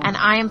 and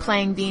I am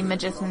playing the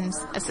magician's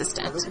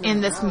assistant in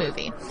this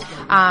movie.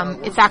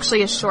 It's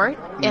actually a short,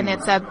 and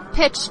it's a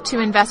pitch to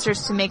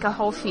investors to make a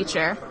whole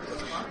feature.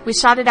 We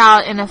shot it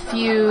out in a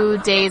few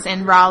days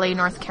in Raleigh,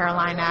 North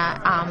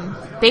Carolina.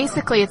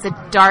 Basically, it's a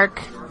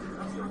dark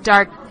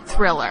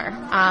thriller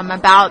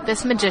about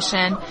this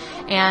magician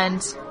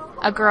and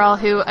a girl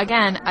who,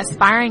 again,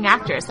 aspiring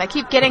actress. I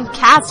keep getting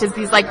cast as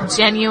these like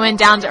genuine,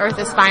 down-to-earth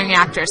aspiring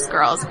actress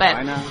girls,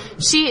 but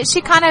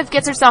she kind of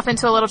gets herself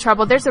into a little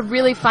trouble. There's a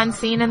really fun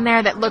scene in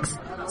there that looks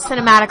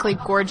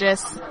cinematically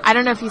gorgeous. I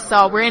don't know if you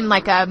saw, we're in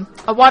like a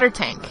water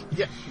tank.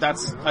 Yeah,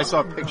 I saw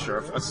a picture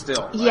of a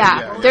still.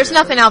 Yeah, there's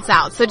nothing else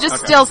out, so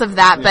just stills of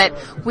that,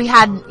 but we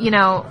had,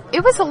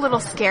 it was a little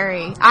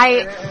scary.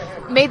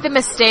 I made the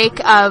mistake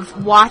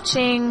of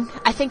watching,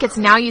 I think it's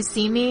Now You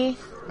See Me,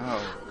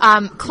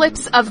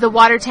 clips of the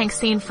water tank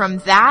scene from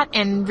that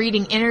and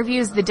reading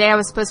interviews the day I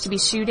was supposed to be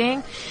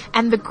shooting.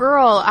 And the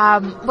girl,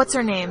 what's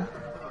her name?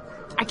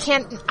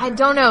 I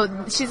don't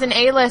know. She's an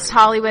A-list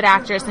Hollywood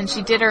actress, and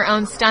she did her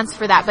own stunts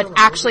for that, but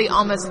actually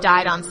almost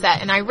died on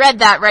set. And I read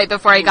that right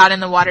before I got in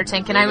the water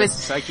tank, and I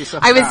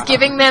was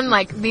giving them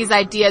like these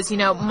ideas,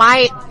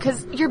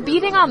 cause you're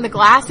beating on the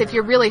glass if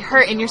you're really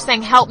hurt and you're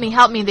saying, help me,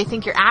 and they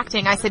think you're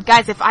acting. I said,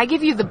 guys, if I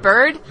give you the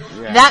bird,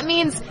 that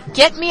means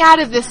get me out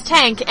of this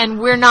tank and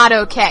we're not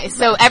okay.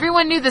 So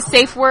everyone knew the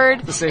safe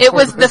word. It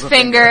was the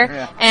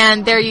finger,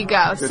 and there you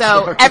go.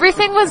 So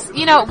everything was,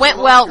 went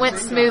well, went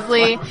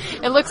smoothly.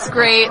 It looks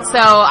great. So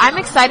I'm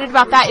excited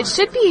about that. It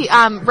should be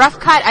rough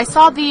cut. I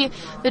saw the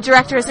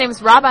director, his name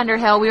is Rob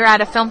Underhill. We were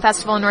at a film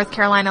festival in North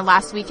Carolina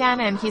last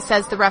weekend, and he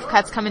says the rough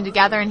cut's coming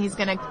together, and he's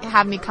going to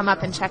have me come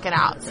up and check it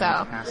out. So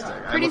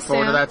fantastic. Pretty I look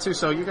forward soon. to that too.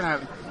 So you're going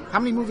to have how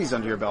many movies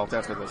under your belt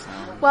after this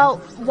now? Well,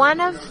 one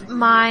of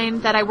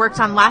mine that I worked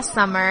on last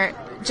summer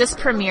just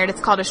premiered.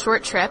 It's called A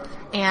Short Trip,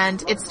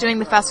 and it's doing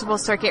the festival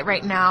circuit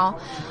right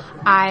now.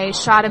 I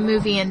shot a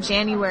movie in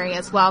January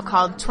as well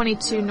called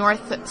 22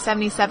 North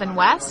 77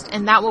 West,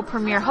 and that will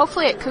premiere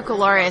hopefully at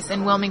Cucalores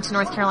in Wilmington,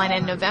 North Carolina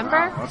in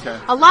November. Wow, okay.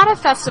 A lot of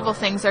festival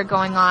things are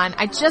going on.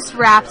 I just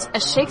wrapped a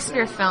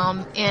Shakespeare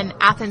film in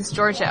Athens,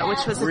 Georgia,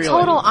 which was a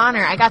total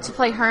honor. I got to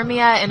play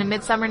Hermia in A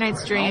Midsummer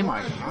Night's Dream.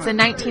 It's a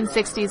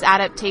 1960s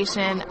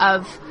adaptation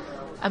of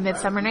A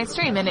Midsummer Night's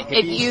Dream, and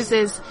it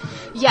uses,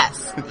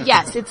 yes,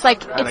 it's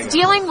like, it's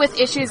dealing with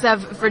issues of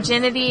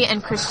virginity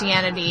and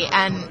Christianity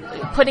and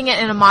putting it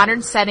in a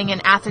modern setting in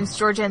Athens,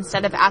 Georgia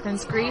instead of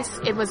Athens, Greece.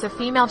 It was a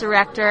female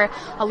director.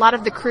 A lot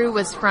of the crew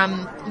was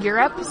from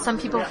Europe. Some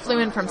people flew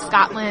in from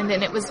Scotland,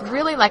 and it was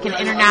really like an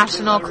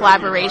international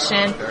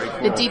collaboration.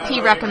 The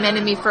DP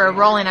recommended me for a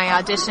role, and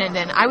I auditioned,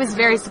 and I was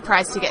very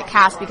surprised to get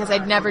cast because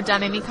I'd never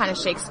done any kind of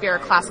Shakespeare or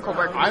classical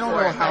work before. I don't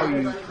know how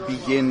you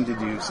begin to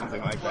do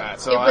something like that.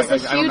 So it was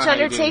a huge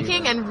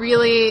undertaking and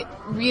really,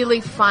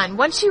 really fun.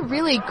 Once you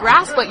really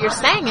grasp what you're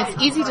saying,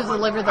 it's easy to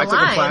deliver the lines. I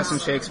took a class in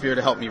Shakespeare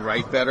to help me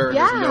write better.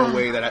 Yeah. There's no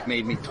way that it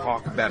made me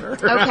talk better.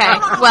 Okay,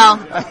 well,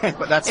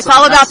 but it's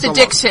all about the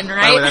diction,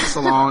 right? By the way, that's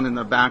Stallone in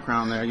the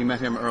background there. You met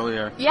him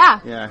earlier.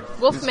 Yeah.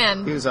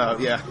 Wolfman. He was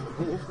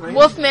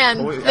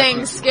Wolfman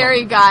thing,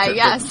 scary guy,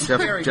 yes. Jeff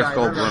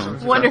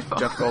Goldblum. Wonderful.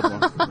 Jeff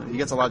Goldblum. He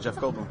gets a lot of Jeff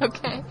Goldblum.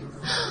 Okay.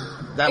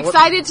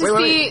 Excited to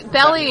see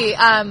Belly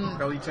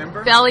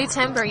Timber? Belly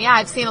Timber. Yeah,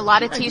 I've seen a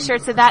lot of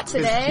T-shirts of that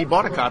today. He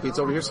bought a copy. It's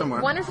over here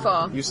somewhere.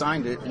 Wonderful. You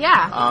signed it.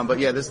 Yeah. But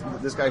yeah, this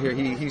guy here,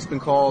 he's been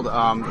called,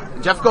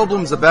 Jeff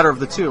Goldblum's the better of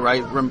the two,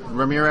 right?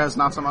 Ramirez,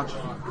 not so much?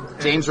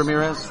 James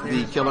Ramirez,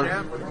 the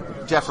killer?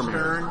 Jeff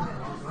Ramirez.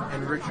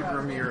 And Richard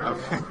Ramirez.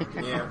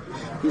 Okay. Yeah.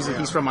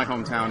 He's from my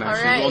hometown,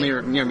 actually. Right.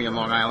 Well, near me in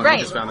Long Island. Right.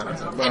 I just found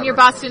that out. And your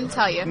boss didn't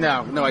tell you?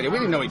 No idea. We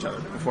didn't know each other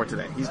before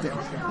today. He's dead.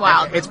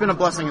 Wow. It's been a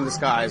blessing in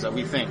disguise,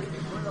 we think.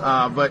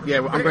 But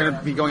yeah, I'm going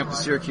to be going up to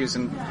Syracuse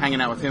and hanging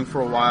out with him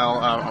for a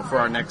while for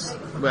our next,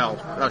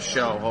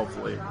 show,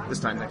 hopefully, this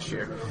time next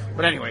year.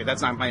 But anyway,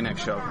 that's not my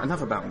next show.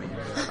 Enough about me.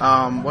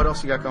 What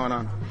else you got going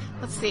on?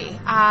 Let's see.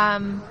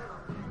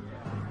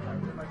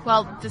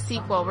 The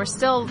sequel. We're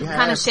still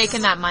kind of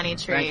shaking that money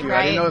tree, Thank you. right?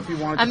 I didn't know if you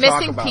wanted to A talk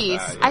missing about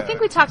piece. that, yeah. I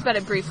think we talked about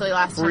it briefly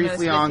last time I was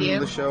Briefly with on you.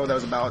 the show, that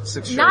was about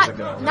 6 shows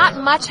ago.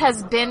 Not much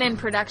has been in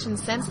production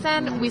since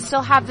then. We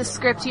still have the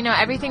script.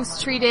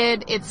 Everything's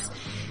treated. It's,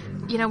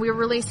 we're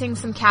releasing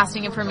some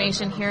casting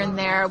information here and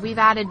there. We've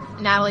added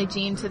Natalie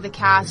Jean to the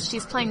cast.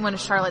 She's playing one of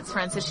Charlotte's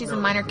friends, so she's a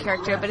minor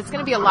character, but it's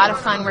going to be a lot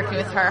of fun working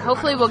with her.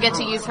 Hopefully we'll get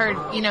to use her,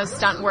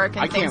 stunt work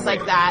and things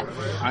like that.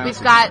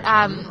 We've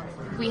got,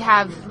 we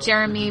have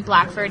Jeremy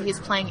Blackford, he's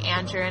playing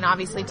Andrew, and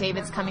obviously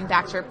David's coming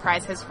back to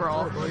reprise his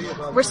role.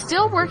 We're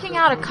still working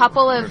out a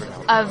couple of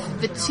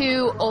the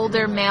two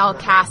older male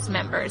cast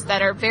members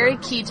that are very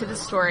key to the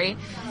story,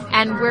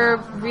 and we're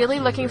really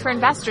looking for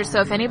investors.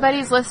 So if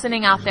anybody's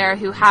listening out there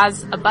who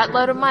has a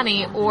buttload of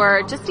money,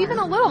 or just even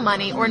a little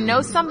money, or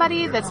knows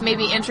somebody that's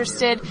maybe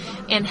interested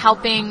in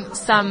helping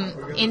some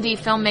indie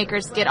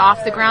filmmakers get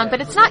off the ground,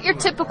 but it's not your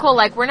typical,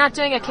 we're not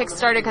doing a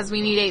Kickstarter because we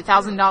need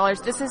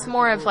 $8,000. This is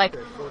more of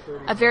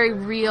a very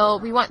real,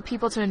 we want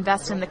people to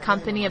invest in the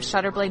company of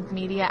Shutterblade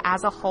Media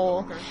as a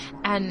whole,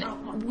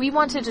 and we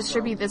want to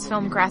distribute this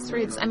film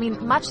grassroots. I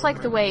mean, much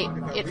like the way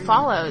It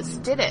Follows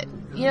did it.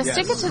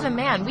 Stick it to the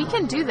man. We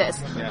can do this.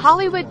 Yes.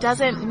 Hollywood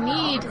doesn't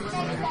need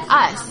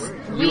us.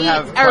 We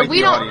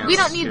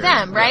don't need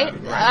them, right?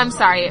 I'm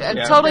sorry. I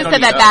totally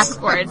said that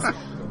backwards.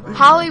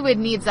 Hollywood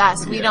needs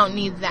us. We don't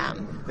need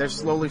them. They're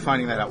slowly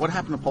finding that out. What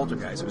happened to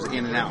Poltergeist? It was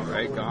in and out,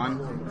 right?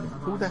 Gone?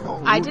 Who the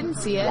hell? I didn't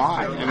see it.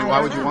 Why?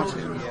 Why would you want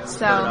to?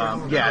 So.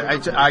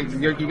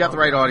 You got the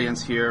right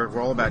audience here.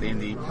 We're all about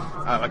indie.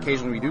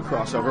 Occasionally we do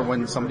crossover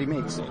when somebody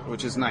makes it,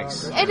 which is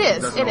nice. It is.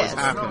 It doesn't always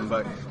happen,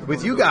 but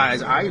with you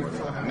guys,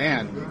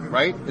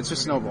 right? It's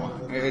just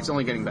snowballing. It's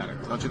only getting better,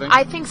 don't you think?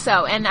 I think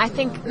so, and I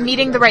think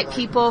meeting the right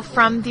people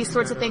from these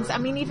sorts of things. I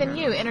mean, even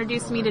you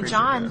introduced me to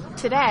John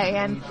today,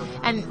 and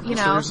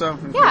Mr. Russo?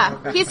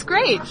 Yeah, he's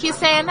great. He's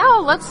saying,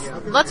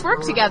 let's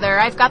work together.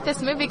 I've got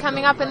this movie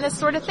coming up and this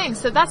sort of thing.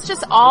 So that's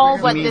just all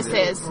what this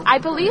is. I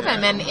believe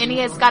him, and he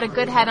has got a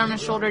good head on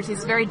his shoulders.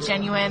 He's very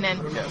genuine,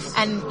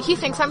 and he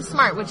thinks I'm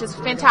smart, which is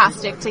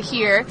fantastic to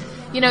hear.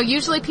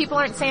 Usually people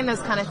aren't saying those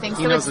kind of things,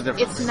 he so knows the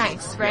difference. It's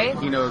nice, right?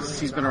 He knows.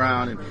 He's been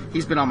around, and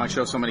he's been on my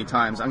show so many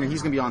times. I mean,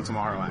 he's going to be on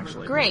tomorrow,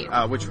 actually. Great.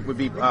 Which would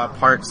be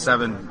part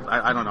 7.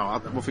 I don't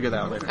know. We'll figure that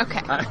out later.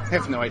 Okay. I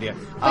have no idea.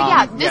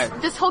 But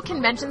this whole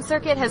convention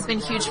circuit has been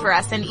huge for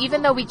us, and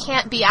even though we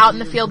can't be out in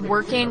the field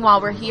working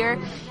while we're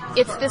here,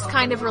 it's this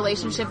kind of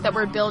relationship that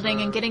we're building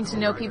and getting to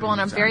know people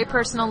on a very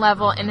personal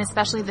level, and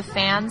especially the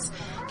fans,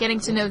 getting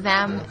to know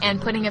them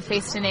and putting a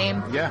face to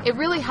name. Yeah. It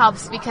really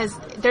helps because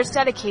there's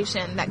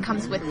dedication that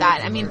comes with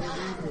that. I mean,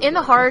 in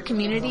the horror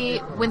community,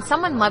 when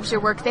someone loves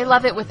your work, they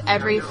love it with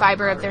every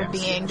fiber of their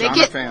being. They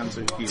get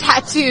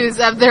tattoos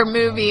of your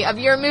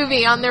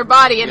movie on their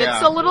body, and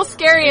it's a little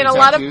scary and a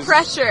lot of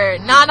pressure.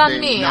 Not on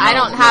me. I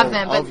don't have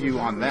them,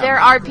 but there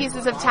are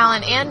pieces of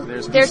talent, and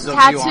there's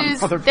tattoos.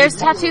 There's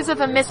tattoos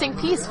of a missing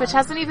piece, which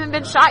hasn't even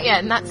been shot yet,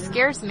 and that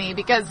scares me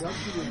because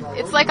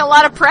it's like a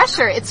lot of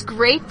pressure. It's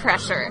great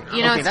pressure.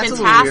 It's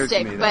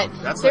fantastic,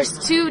 but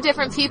there's 2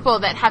 different people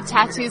that have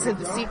tattoos of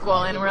the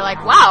sequel, and we're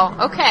like, wow,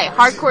 okay,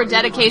 hardcore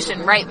dedication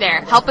right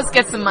there. Help us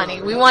get some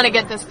money. We want to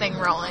get this thing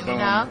rolling,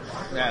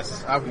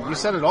 Yes, you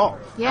said it all.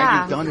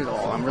 Yeah. You've done it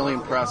all. I'm really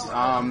impressed.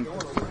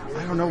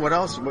 I don't know what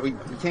else. We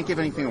can't give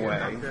anything away.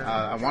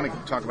 I want to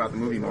talk about the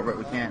movie more, but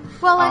we can't.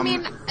 Well, I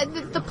mean,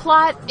 the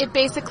plot,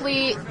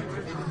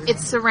 it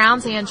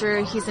surrounds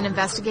Andrew. He's an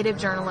investigative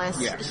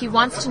journalist. Yeah. He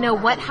wants to know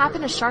what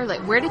happened to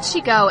Charlotte. Where did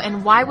she go,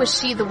 and why was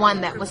she the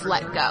one that was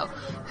let go?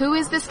 Who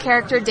is this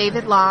character,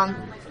 David Long?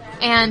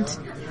 And,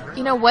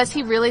 was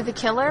he really the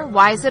killer?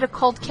 Why is it a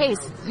cold case?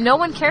 No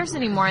one cares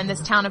anymore in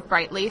this town of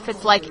Brightleaf.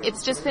 It's like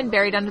it's just been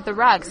buried under the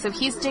rug. So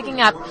he's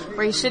digging up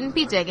where he shouldn't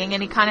be digging,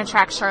 and he kind of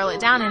tracks Charlotte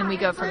down, and we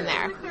go from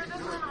there.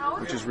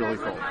 Which is really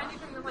cool.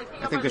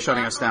 I think they're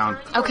shutting us down.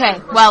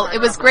 Okay. Well, it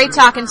was great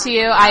talking to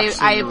you.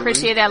 I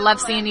appreciate it. I love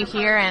seeing you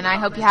here, and I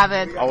hope you have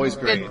a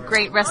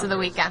great rest of the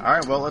weekend. All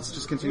right. Well, let's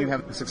just continue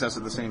having success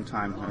at the same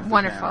time.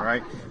 Wonderful. All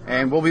right.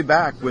 And we'll be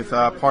back with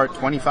part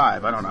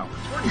 25. I don't know.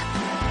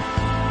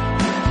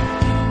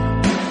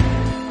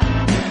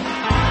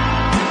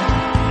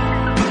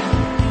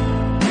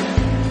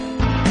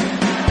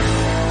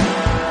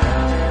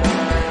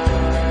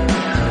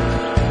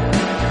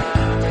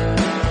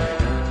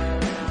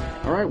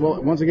 Well,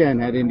 once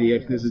again at Indy.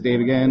 This is Dave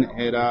again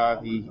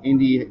at the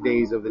Indy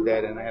Days of the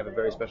Dead, and I have a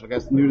very special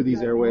guest, new to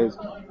these airwaves,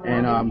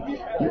 and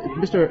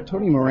Mr.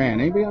 Tony Moran.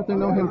 Anybody out there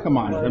know him? Come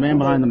on, the man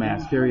behind the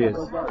mask. Here he is.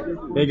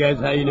 Hey guys,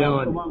 how you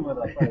doing?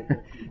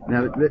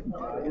 Now,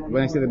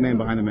 when I say the man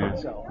behind the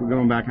mask, we're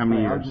going back how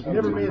many years?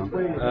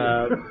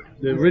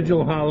 The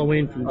original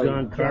Halloween from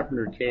John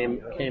Carpenter came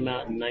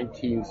out in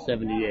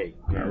 1978.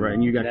 All right,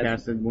 and you got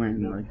casted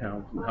when? Like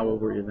how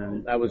old were you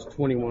then? I was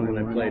 21 when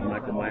I played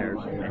Michael Myers.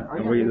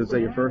 And was that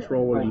your first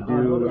role? What did you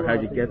do? Or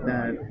how'd you get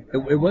that?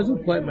 It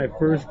wasn't quite my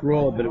first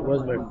role, but it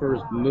was my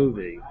first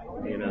movie.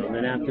 You know, and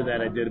then after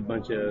that, I did a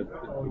bunch of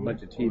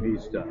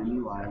TV stuff.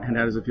 And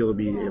how does it feel to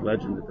be a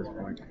legend at this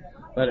point?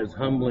 But as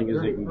humbling as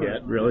it can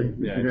get. Really?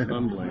 Yeah, it's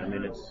humbling. I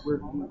mean,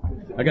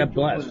 I got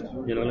blessed.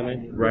 You know what I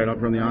mean? Right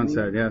up from the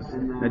onset, yes.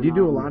 Now, do you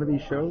do a lot of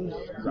these shows?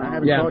 'Cause I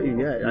haven't caught you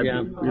yet.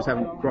 You just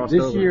haven't crossed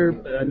over. This year,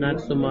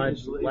 not so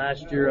much.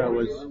 Last year, I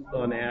was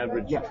on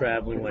average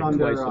traveling like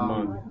twice a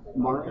month.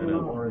 You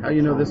know? How do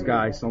you know this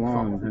guy so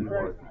long?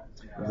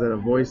 Is that a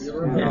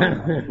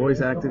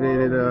voice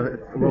activated?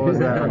 What was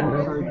that?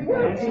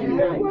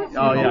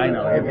 Oh yeah, I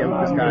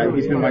know. This guy,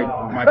 he's been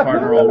my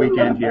partner all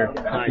weekend here,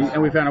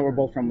 and we found out we're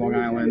both from Long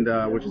Island,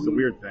 which is a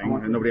weird thing,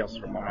 and nobody else is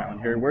from Long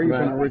Island here. Where are you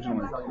from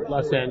originally?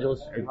 Los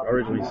Angeles.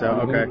 Originally, so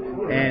okay.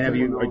 And do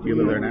you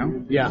live there now?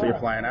 Yeah. So you're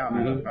flying out.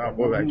 Mm-hmm. Oh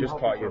boy, I just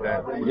caught you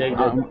that. Yeah, you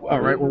did.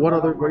 All right. Well,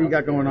 what do you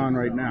got going on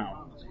right now?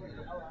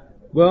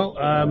 Well,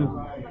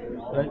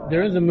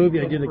 there is a movie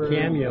I did a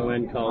cameo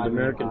in called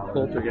American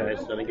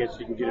Poltergeist, and I guess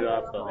you can get it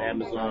off of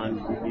Amazon,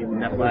 even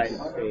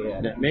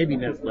Netflix. Maybe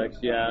Netflix.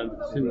 Yeah,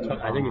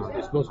 I think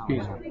it's supposed to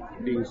be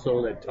being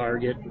sold at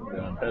Target,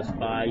 Best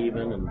Buy,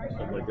 even, and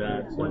stuff like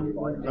that. So.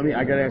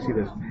 I gotta ask you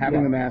this: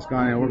 having the mask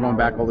on, and we're going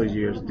back all these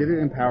years, did it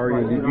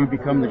empower you? Did you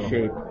become the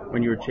shape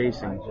when you were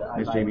chasing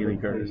as Jamie Lee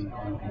Curtis?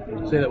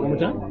 Say that one more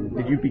time.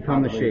 Did you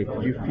become the shape?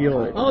 Did you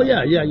feel it? Oh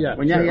yeah.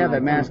 When you have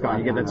that mask on,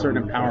 you get that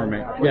certain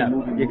empowerment. Yeah.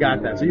 You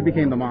got that. So you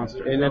became the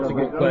monster. And that's a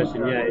good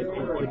question. Yeah,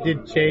 it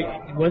did change.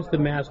 Once the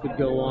mask would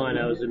go on,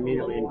 I was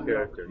immediately in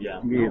character.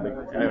 Yeah. Immediately.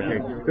 Okay.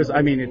 Because,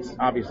 I mean, it's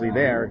obviously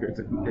there.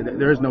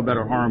 There is no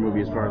better horror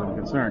movie as far as I'm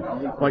concerned.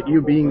 But you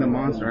being the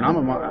monster,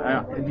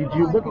 and did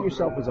you look at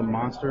yourself as a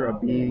monster, a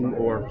being,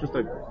 or just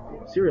a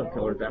serial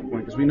killer at that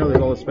point? Because we know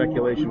there's all the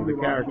speculation with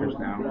the characters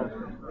now.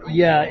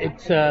 Yeah,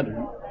 it's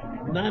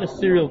not a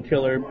serial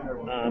killer,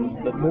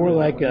 but more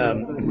like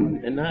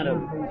and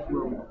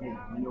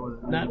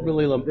not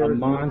really a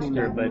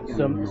monster, but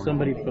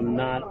somebody from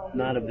not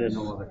of this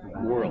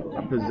world.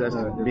 A possessed,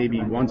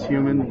 maybe once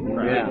human.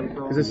 Right? Yeah.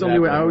 Because it's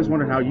something I always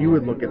wondered how you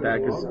would look at that,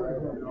 because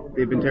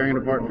they've been tearing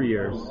it apart for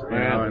years. You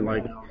know,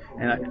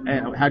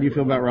 and how do you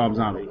feel about Rob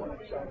Zombie?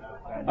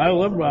 I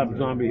love Rob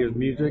Zombie, his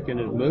music and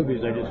his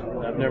movies.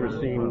 I've never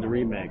seen the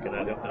remake, and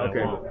I don't.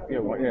 Okay. Yeah.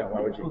 Why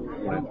would you?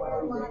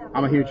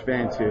 I'm a huge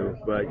fan too,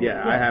 but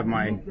yeah, I have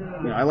my.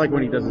 I like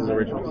when he does his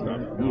original stuff.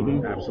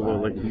 Mm-hmm.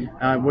 Absolutely.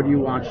 What do you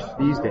watch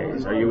these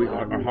days? Are you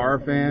a horror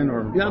fan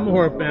or? Yeah, I'm a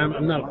horror fan.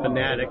 I'm not a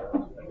fanatic,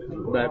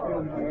 but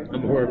I'm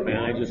a horror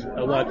fan.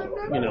 I watch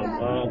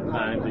all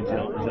kinds of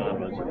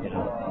genres.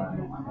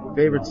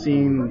 Favorite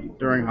scene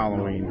during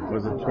Halloween?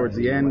 Was it towards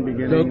the end,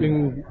 beginning?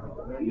 Choking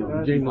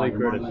Jamie Lee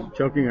Curtis.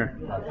 Choking her.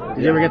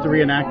 Did you ever get to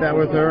reenact that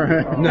with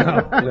her? No,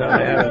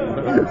 I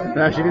haven't.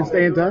 No, she didn't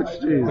stay in touch?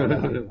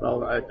 Jeez.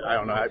 Well, I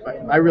don't know.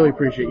 I really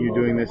appreciate you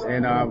doing this.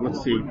 And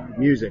let's see,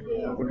 music.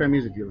 What kind of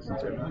music do you listen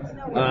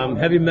to?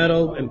 Heavy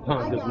metal and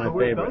punk is my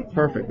favorite.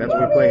 Perfect. That's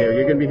what we play here.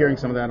 You're going to be hearing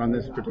some of that on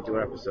this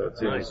particular episode,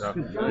 too. Nice. So,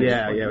 Nice.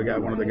 Yeah, we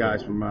got one of the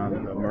guys from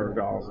the Murder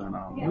Dolls. And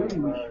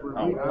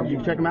did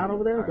you check him out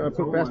over there?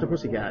 Faster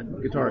Pussycat.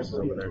 Guitarist is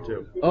over there,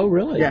 too. Oh,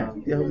 really? Yeah,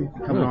 he'll be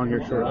coming on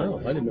here shortly. Oh,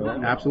 I didn't know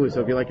that. Absolutely.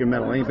 So if you like your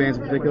metal, any bands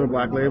in particular,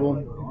 Black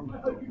Label?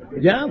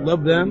 Yeah,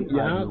 love them.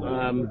 Yeah,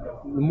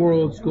 the more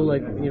old school,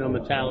 like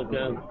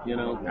Metallica.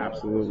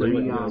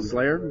 Absolutely.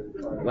 Slayer,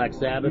 Black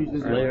Sabbath,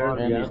 Slayer,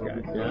 and yeah, these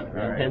guys. yeah.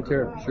 All right.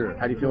 Pantera, for sure.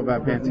 How do you feel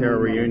about Pantera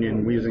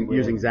reunion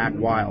using Zakk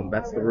Wylde?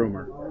 That's the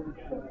rumor.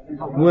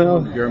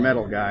 Well, you're a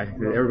metal guy.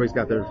 Everybody's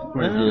got their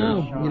point of view.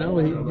 I don't know.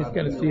 You just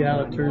got to see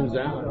how it turns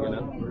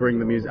out. Bring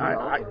the music.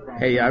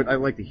 I'd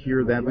like to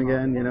hear them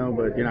again.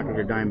 But you're not gonna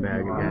hear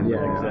Dimebag again.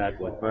 Yeah,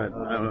 exactly. But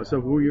I don't know. So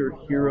who are your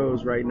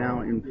heroes right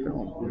now in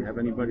film? Do you have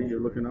anybody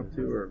you're looking up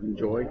to or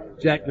enjoy?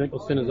 Jack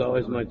Nicholson is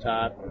always my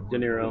top. De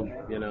Niro,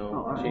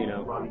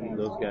 Pacino,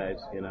 those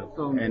guys.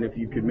 And if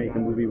you could make a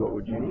movie, what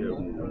would you do?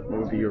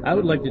 What would be your? I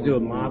would like to do a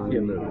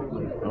mafia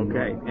movie.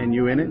 Okay. And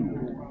you in it?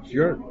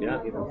 Sure, yeah.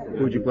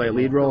 Who would you play? A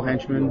lead role,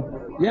 henchman?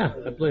 Yeah,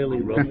 I play a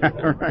lead role. I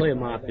play a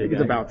mafia guy.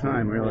 It's about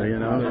time, really,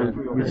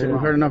 We've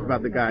heard enough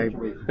about the guy,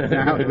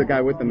 the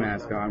guy with the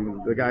mask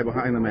on. The guy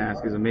behind the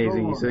mask is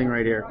amazing. He's sitting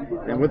right here,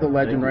 and with a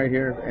legend right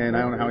here, and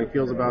I don't know how he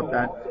feels about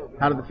that.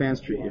 How do the fans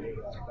treat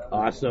you?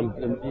 Awesome.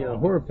 And,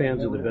 horror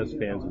fans are the best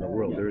fans in the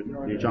world.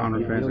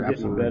 Genre fans are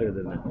absolutely better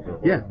than that.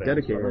 Yeah,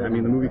 dedicated. I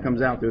mean, the movie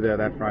comes out through there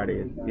that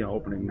Friday,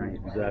 opening night.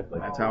 Exactly.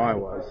 That's how I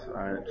was.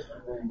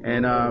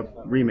 And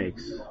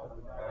remakes.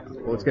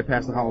 Well, let's get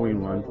past the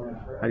Halloween one.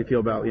 How do you feel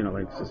about,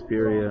 like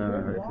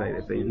Suspiria,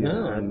 if they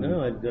No, I'm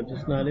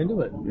just not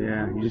into it.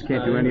 Yeah, you just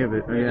can't do any of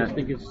it. I just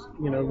think it's,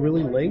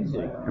 really lazy.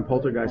 And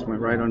Poltergeist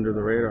went right under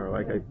the radar.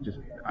 Why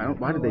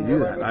did they do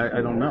that?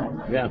 I don't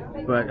know. Yeah.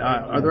 But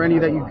are there any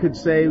that you could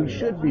say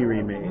should be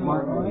remade?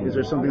 Is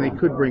there something they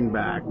could bring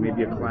back?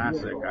 Maybe a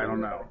classic? I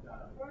don't know.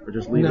 Or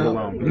just leave it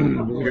alone?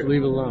 Just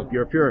leave it alone.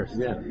 You're a purist.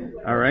 Yeah.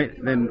 All right.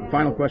 Then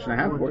final question I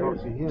have for you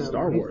is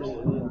Star Wars.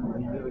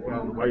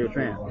 Are you a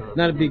fan?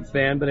 Not a big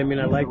fan, but I mean,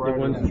 I like the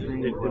ones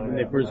when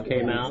they first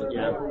came out.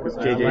 Yeah. It's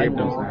J.J.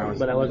 Abrams now.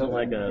 But I wasn't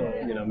like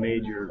a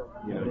major.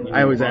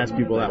 I always ask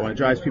people that one. It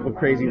drives people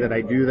crazy that I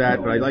do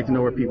that, but I'd like to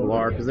know where people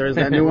are because there's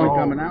that new one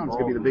coming out. It's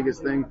gonna be the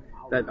biggest thing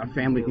that a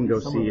family can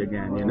go see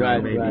again.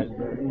 Right, maybe. Right.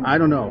 I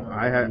don't know.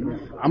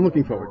 I'm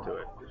looking forward to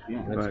it.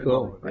 That's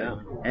cool.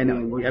 Yeah.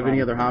 And you have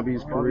any other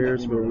hobbies,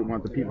 careers, where we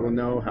want the people to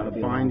know how to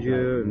find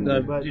you? And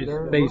just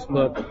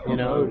Facebook, just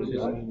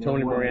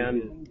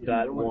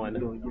TonyMoran.1.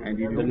 And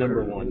you do the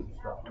number 1.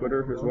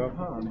 Twitter as well?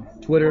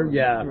 Twitter,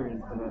 yeah.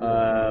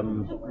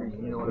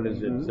 What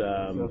is it?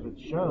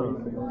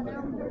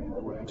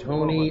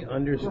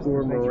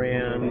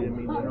 Tony_Moran,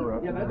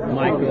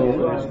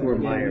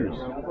 Michael_Myers.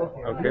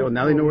 Okay, well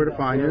now they know where to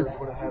find you.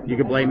 You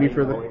can blame me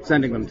for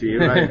sending them to you.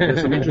 Right?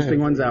 There's some interesting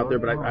ones out there,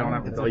 but I don't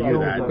have to tell you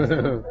that.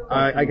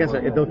 I guess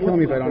they'll kill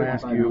me if I don't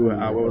ask you what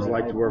it was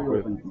like to work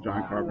with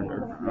John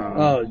Carpenter.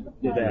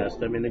 The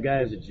best. I mean, the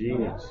guy is a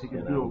genius.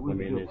 I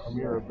mean,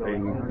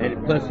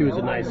 and plus he was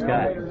a nice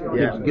guy.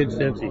 Yeah. Good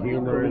sense of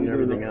humor and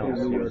everything else.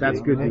 That's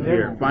good to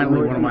hear.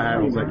 Finally, one of my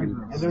idols I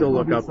can still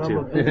look up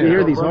to. You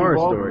hear these horror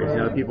stories,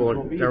 people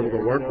are terrible to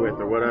work with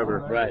or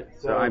whatever. Right.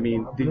 So, I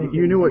mean,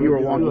 you knew what you were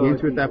walking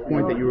into at that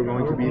point, that you were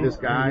going to be this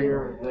guy,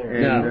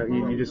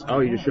 and you just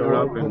showed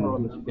up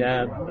and...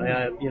 Yeah,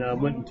 I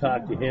went and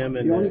talked to him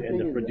and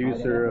the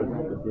producer of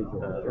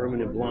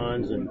Ermine and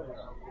Blondes, and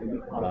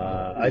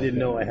I didn't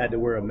know I had to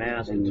wear a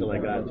mask until I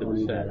got to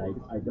the set.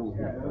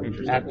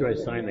 After I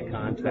signed the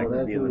contract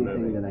to be in the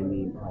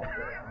movie.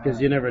 Because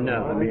you never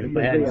know. I mean, if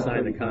I hadn't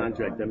signed the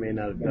contract, I may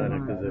not have done it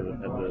because of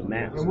the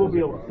mask.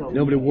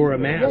 Nobody wore a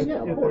mask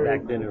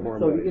back then in horror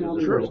movies. It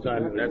was the first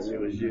time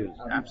it was used.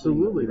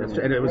 Absolutely. That's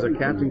true. And it was a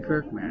Captain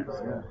Kirk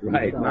mask.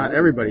 Right. Not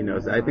everybody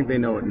knows that. I think they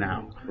know it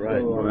now.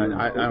 Right. But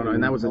I don't know.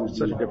 And that was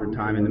such a different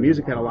time. And the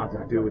music had a lot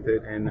to do with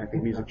it. And I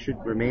think music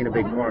should remain a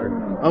big part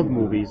of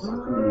movies.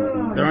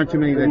 There aren't too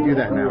many that do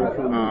that now.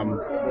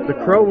 The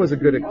Crow was a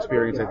good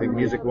experience, I think,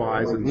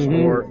 music-wise and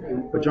score.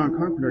 But John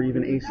Carpenter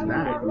even aced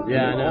that.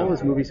 Yeah, I know. All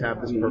his movies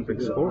have this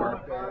perfect score.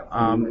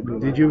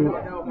 Did you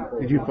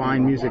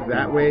find music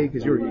that way?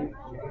 Because you were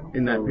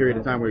in that period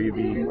of time where you'd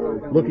be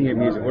looking at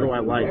music. What do I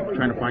like?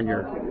 Trying to find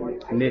your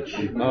niche.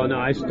 Oh no,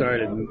 I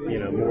started,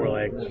 more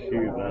like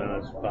when I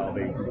was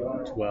probably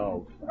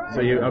 12.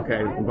 So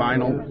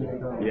vinyl.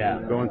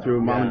 Yeah. Going through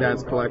mom and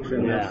dad's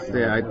collection.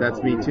 Yeah.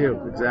 That's me too.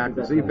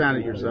 Exactly. So you found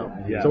it yourself.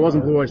 Yeah. So it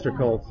wasn't Blue Oyster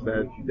Cult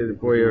that did it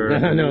for you.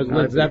 No, it was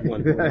Led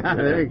Zeppelin.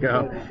 There you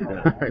go.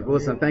 Yeah. All right. Well,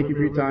 listen. Thank you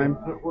for your time,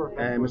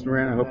 and Mr.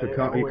 Moran. I hope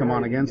you come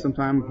on again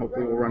sometime.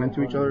 Hopefully, we'll run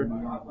into each other.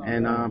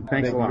 And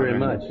thanks a lot. Thank you very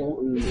much.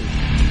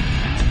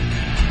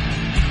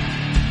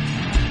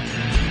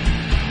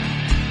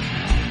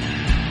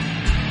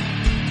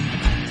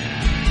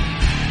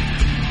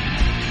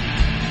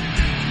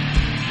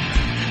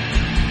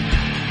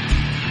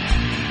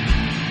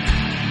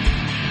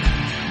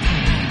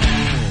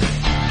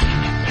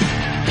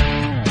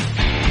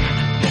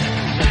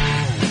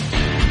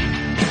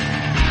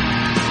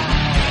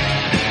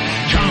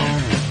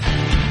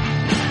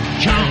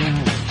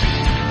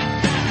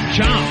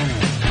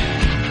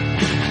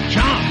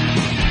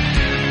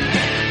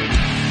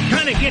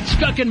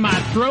 Stuck in my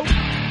throat,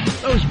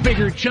 those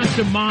bigger chunks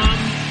of mom,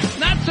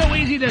 not so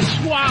easy to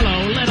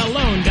swallow, let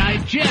alone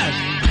digest.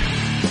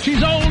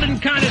 She's old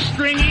and kind of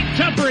stringy,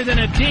 tougher than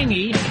a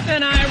dinghy,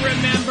 and I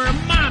remember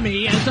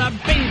mommy as a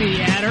baby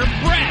at her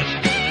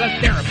breast. The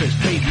therapist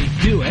made me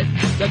do it,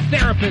 the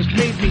therapist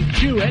made me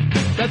chew it,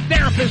 the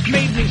therapist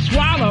made me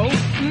swallow,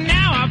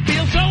 now I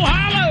feel so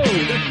hollow.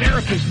 The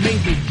therapist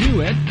made me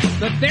do it,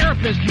 the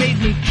therapist made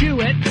me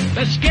chew it,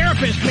 the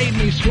scarapist made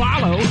me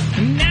swallow,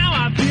 now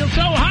I feel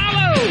so hollow.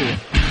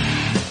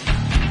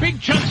 Big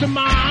chunks of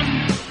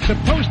mom,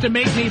 supposed to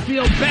make me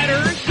feel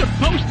better,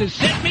 supposed to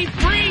set me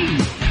free.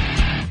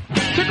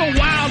 Took a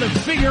while to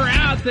figure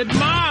out that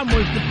mom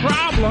was the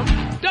problem.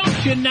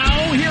 Don't you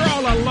know, here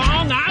all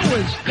along I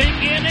was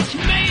thinking it's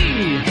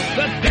me.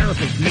 The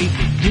therapist made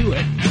me do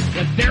it,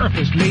 the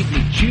therapist made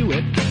me chew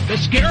it, the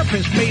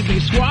scarapist made me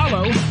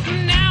swallow,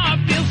 now I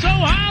feel so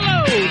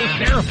hollow. The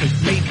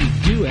therapist made me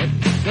do it,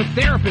 the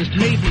therapist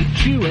made me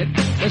chew it,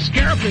 the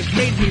scarapist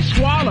made me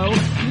swallow,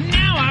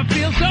 now I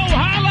feel so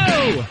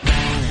hollow.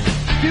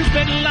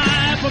 Stupid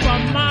life of a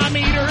mom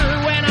eater,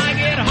 when I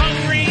get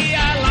hungry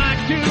I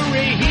like to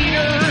reheat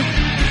her.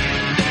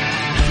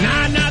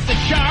 Nah, not the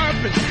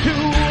sharpest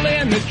tool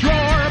in the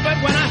drawer, but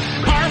when I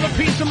carve a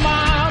piece of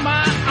mom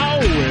I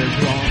always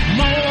want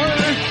more.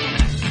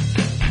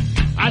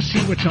 I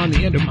see what's on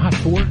the end of my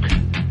fork.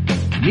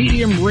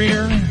 medium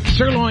rare,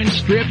 sirloin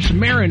strips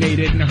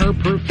marinated in her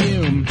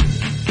perfume.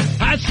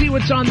 I see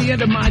what's on the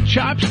end of my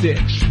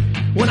chopsticks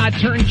when I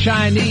turn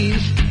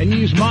Chinese and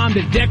use Mom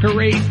to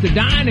decorate the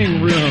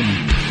dining room.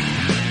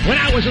 When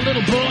I was a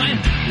little boy,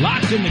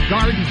 locked in the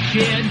garden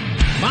shed,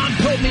 Mom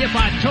told me if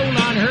I told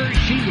on her,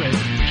 she would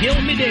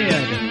kill me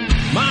dead.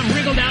 Mom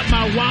wriggled out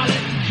my wallet,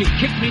 she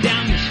kicked me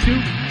down the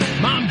stoop.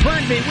 Mom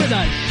burned me with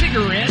a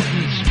cigarette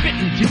and spit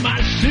into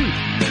my soup.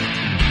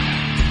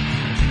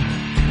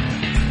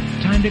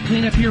 Time to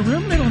clean up your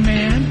room, little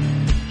man.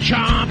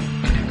 Chomp.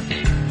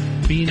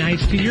 Be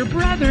nice to your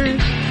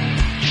brothers.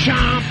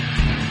 Chomp.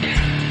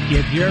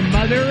 Give your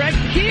mother a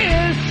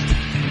kiss.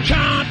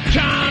 Chomp,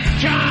 chomp,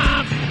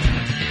 chomp.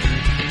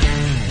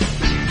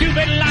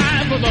 Stupid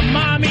life of a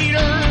mom eater.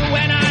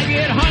 When I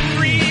get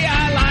hungry,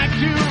 I like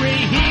to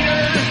reheat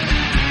her.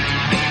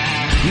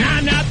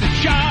 I'm not the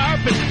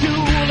sharpest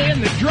tool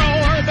in the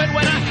drawer, but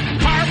when I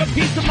carve a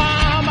piece of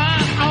mom, I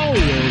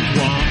always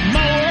want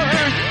more.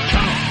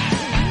 Chomp.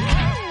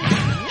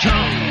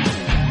 Chomp.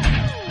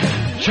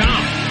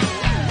 Chomp.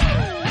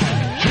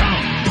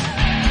 Chomp.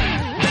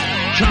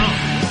 Chomp.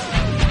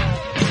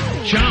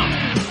 Chomp.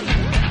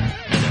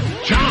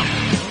 Chomp.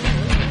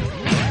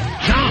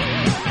 Chomp.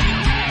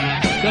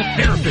 The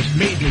therapist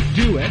made me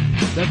do it.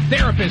 The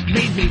therapist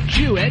made me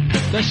chew it.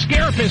 The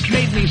scarapist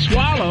made me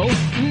swallow.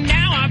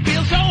 Now I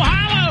feel so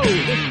hollow.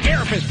 The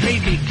therapist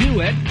made me do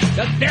it.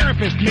 The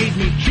therapist made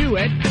me chew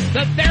it.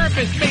 The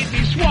therapist made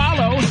me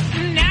swallow.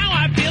 Now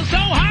I feel so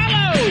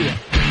hollow.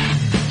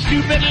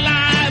 Stupid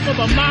life of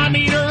a mom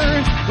eater.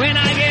 When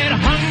I get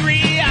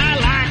hungry, I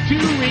like to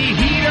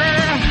reheat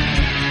her.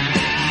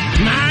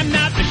 I'm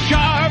not the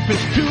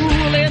sharpest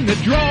tool in the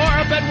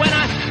drawer, but when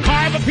I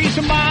carve a piece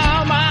of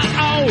mom, I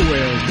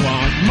always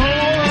want more.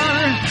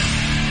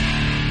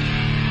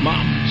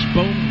 Mom's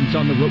bones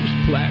on the roast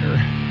platter.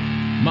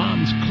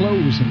 Mom's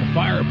clothes in the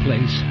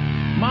fireplace.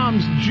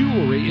 Mom's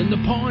jewelry in the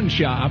pawn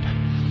shop.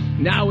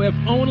 Now if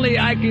only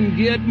I can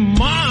get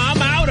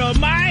Mom out of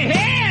my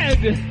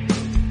head!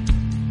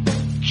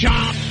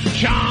 Chomp,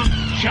 chomp,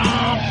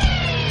 chomp.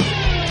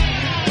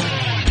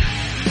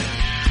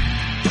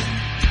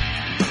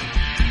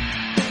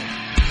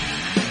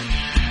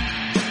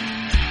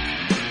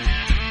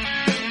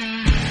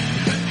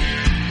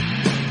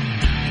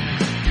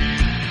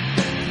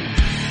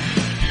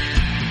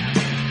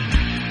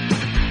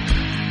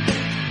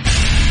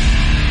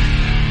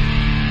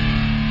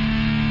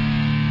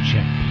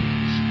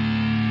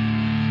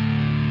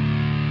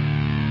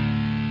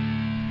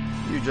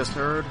 Just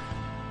heard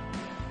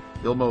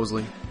Bill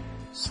Moseley,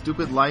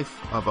 Stupid Life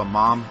of a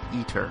Mom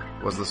Eater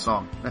was the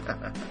song.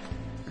 I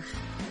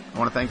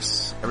want to thank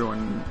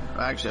everyone,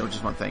 actually I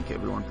just want to thank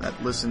everyone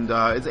that listened.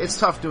 It's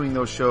tough doing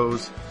those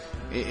shows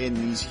in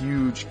these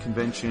huge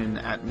convention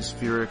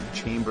atmospheric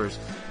chambers.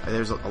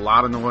 There's a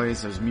lot of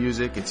noise, there's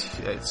music,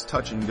 it's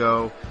touch and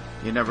go.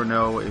 You never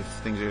know if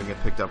things are going to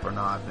get picked up or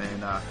not,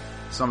 and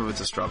some of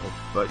it's a struggle,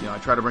 but I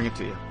try to bring it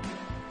to you.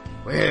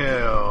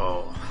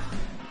 Well,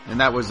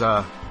 and that was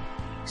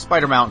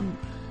Spider Mountain.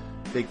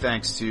 Big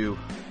thanks to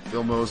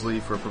Bill Moseley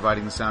for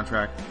providing the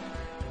soundtrack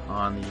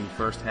on the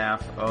first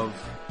half of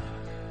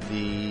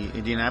the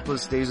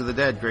Indianapolis Days of the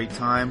Dead. Great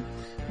time.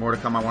 More to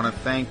come. I want to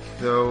thank,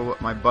 though,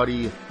 my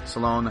buddy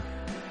Salone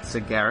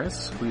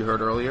Segaris, who you heard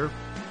earlier,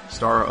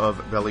 star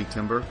of Belly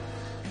Timber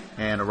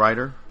and a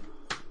writer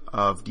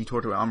of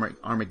Detour to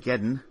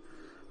Armageddon.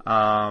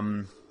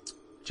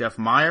 Jeff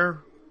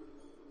Meyer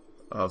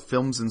of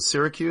Films in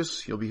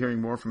Syracuse. You'll be hearing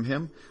more from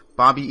him.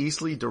 Bobby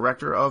Easley,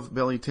 director of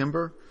Belly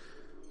Timber,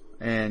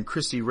 and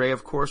Christy Ray,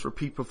 of course,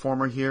 repeat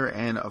performer here,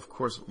 and of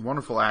course,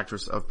 wonderful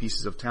actress of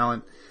Pieces of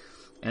Talent.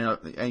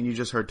 And you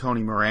just heard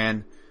Tony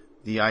Moran,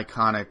 the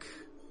iconic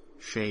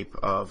shape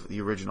of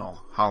the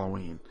original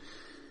Halloween.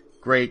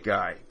 Great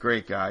guy,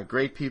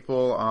 great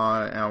people.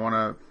 And I want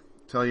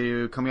to tell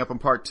you, coming up on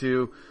part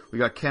 2, we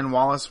got Ken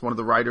Wallace, one of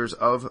the writers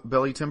of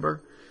Belly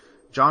Timber,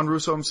 John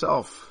Russo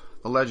himself,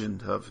 the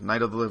legend of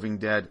Night of the Living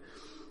Dead,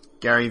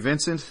 Gary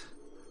Vincent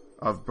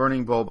of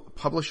Burning Bulb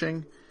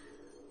Publishing.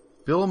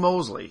 Bill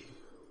Moseley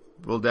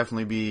will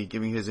definitely be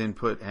giving his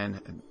input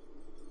and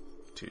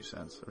 2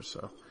 cents or so.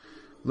 A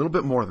little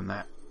bit more than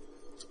that.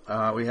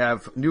 We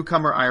have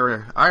newcomer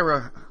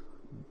Ira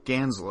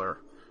Gansler.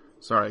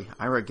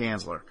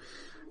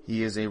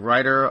 He is a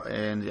writer,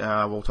 and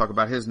we'll talk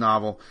about his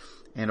novel.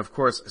 And of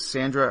course,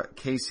 Sandra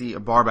Casey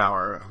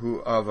Barbauer, who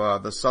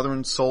of the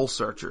Southern Soul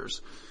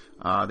Searchers.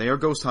 They are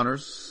ghost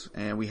hunters,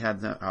 and we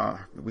had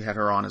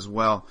her on as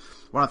well.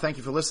 I want to thank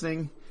you for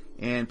listening,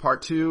 and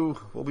part 2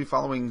 will be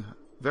following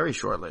very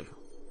shortly.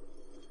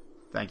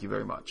 Thank you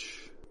very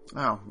much.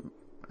 Oh,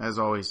 as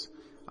always,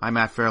 I'm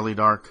at Fairly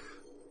Dark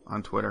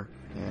on Twitter,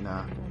 and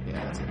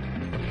that's it.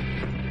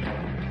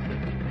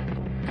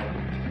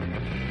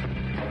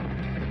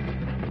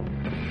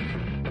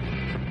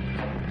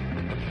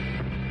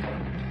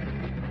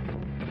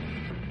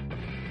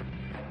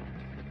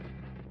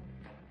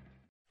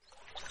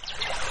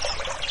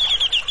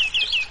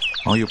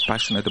 Are you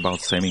passionate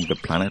about saving the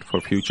planet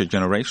for future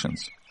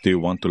generations? Do you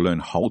want to learn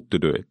how to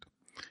do it?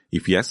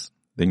 If yes,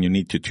 then you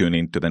need to tune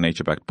in to the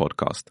Nature Back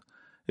podcast.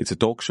 It's a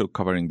talk show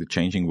covering the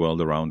changing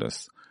world around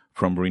us,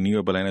 from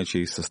renewable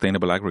energy,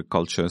 sustainable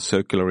agriculture,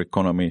 circular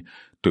economy,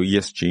 to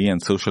ESG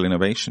and social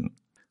innovation.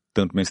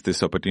 Don't miss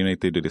this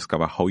opportunity to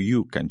discover how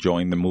you can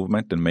join the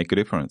movement and make a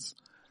difference.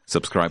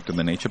 Subscribe to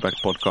the Nature Back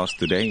podcast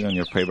today on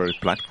your favorite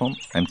platform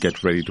and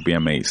get ready to be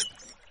amazed.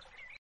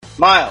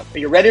 Miles, are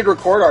you ready to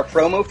record our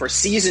promo for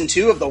Season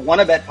 2 of the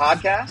Wanna Bet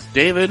podcast?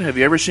 David, have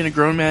you ever seen a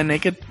grown man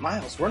naked?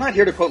 Miles, we're not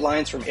here to quote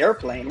lines from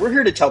Airplane. We're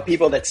here to tell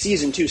people that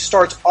Season 2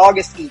 starts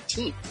August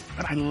 18th.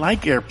 But I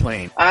like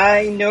Airplane.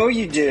 I know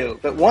you do,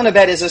 but Wanna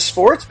Bet is a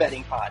sports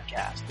betting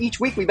podcast. Each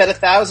week we bet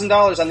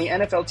 $1,000 on the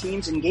NFL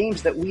teams and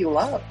games that we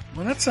love.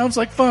 Well, that sounds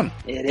like fun.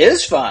 It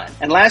is fun.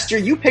 And last year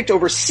you picked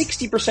over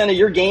 60% of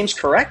your games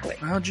correctly.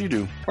 How'd you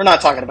do? We're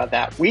not talking about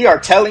that. We are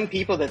telling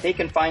people that they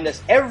can find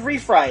us every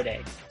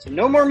Friday. So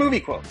no more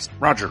movie quotes.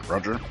 Roger.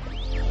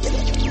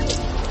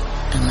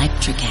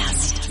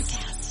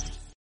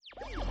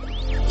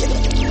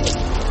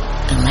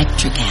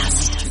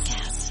 Electricast.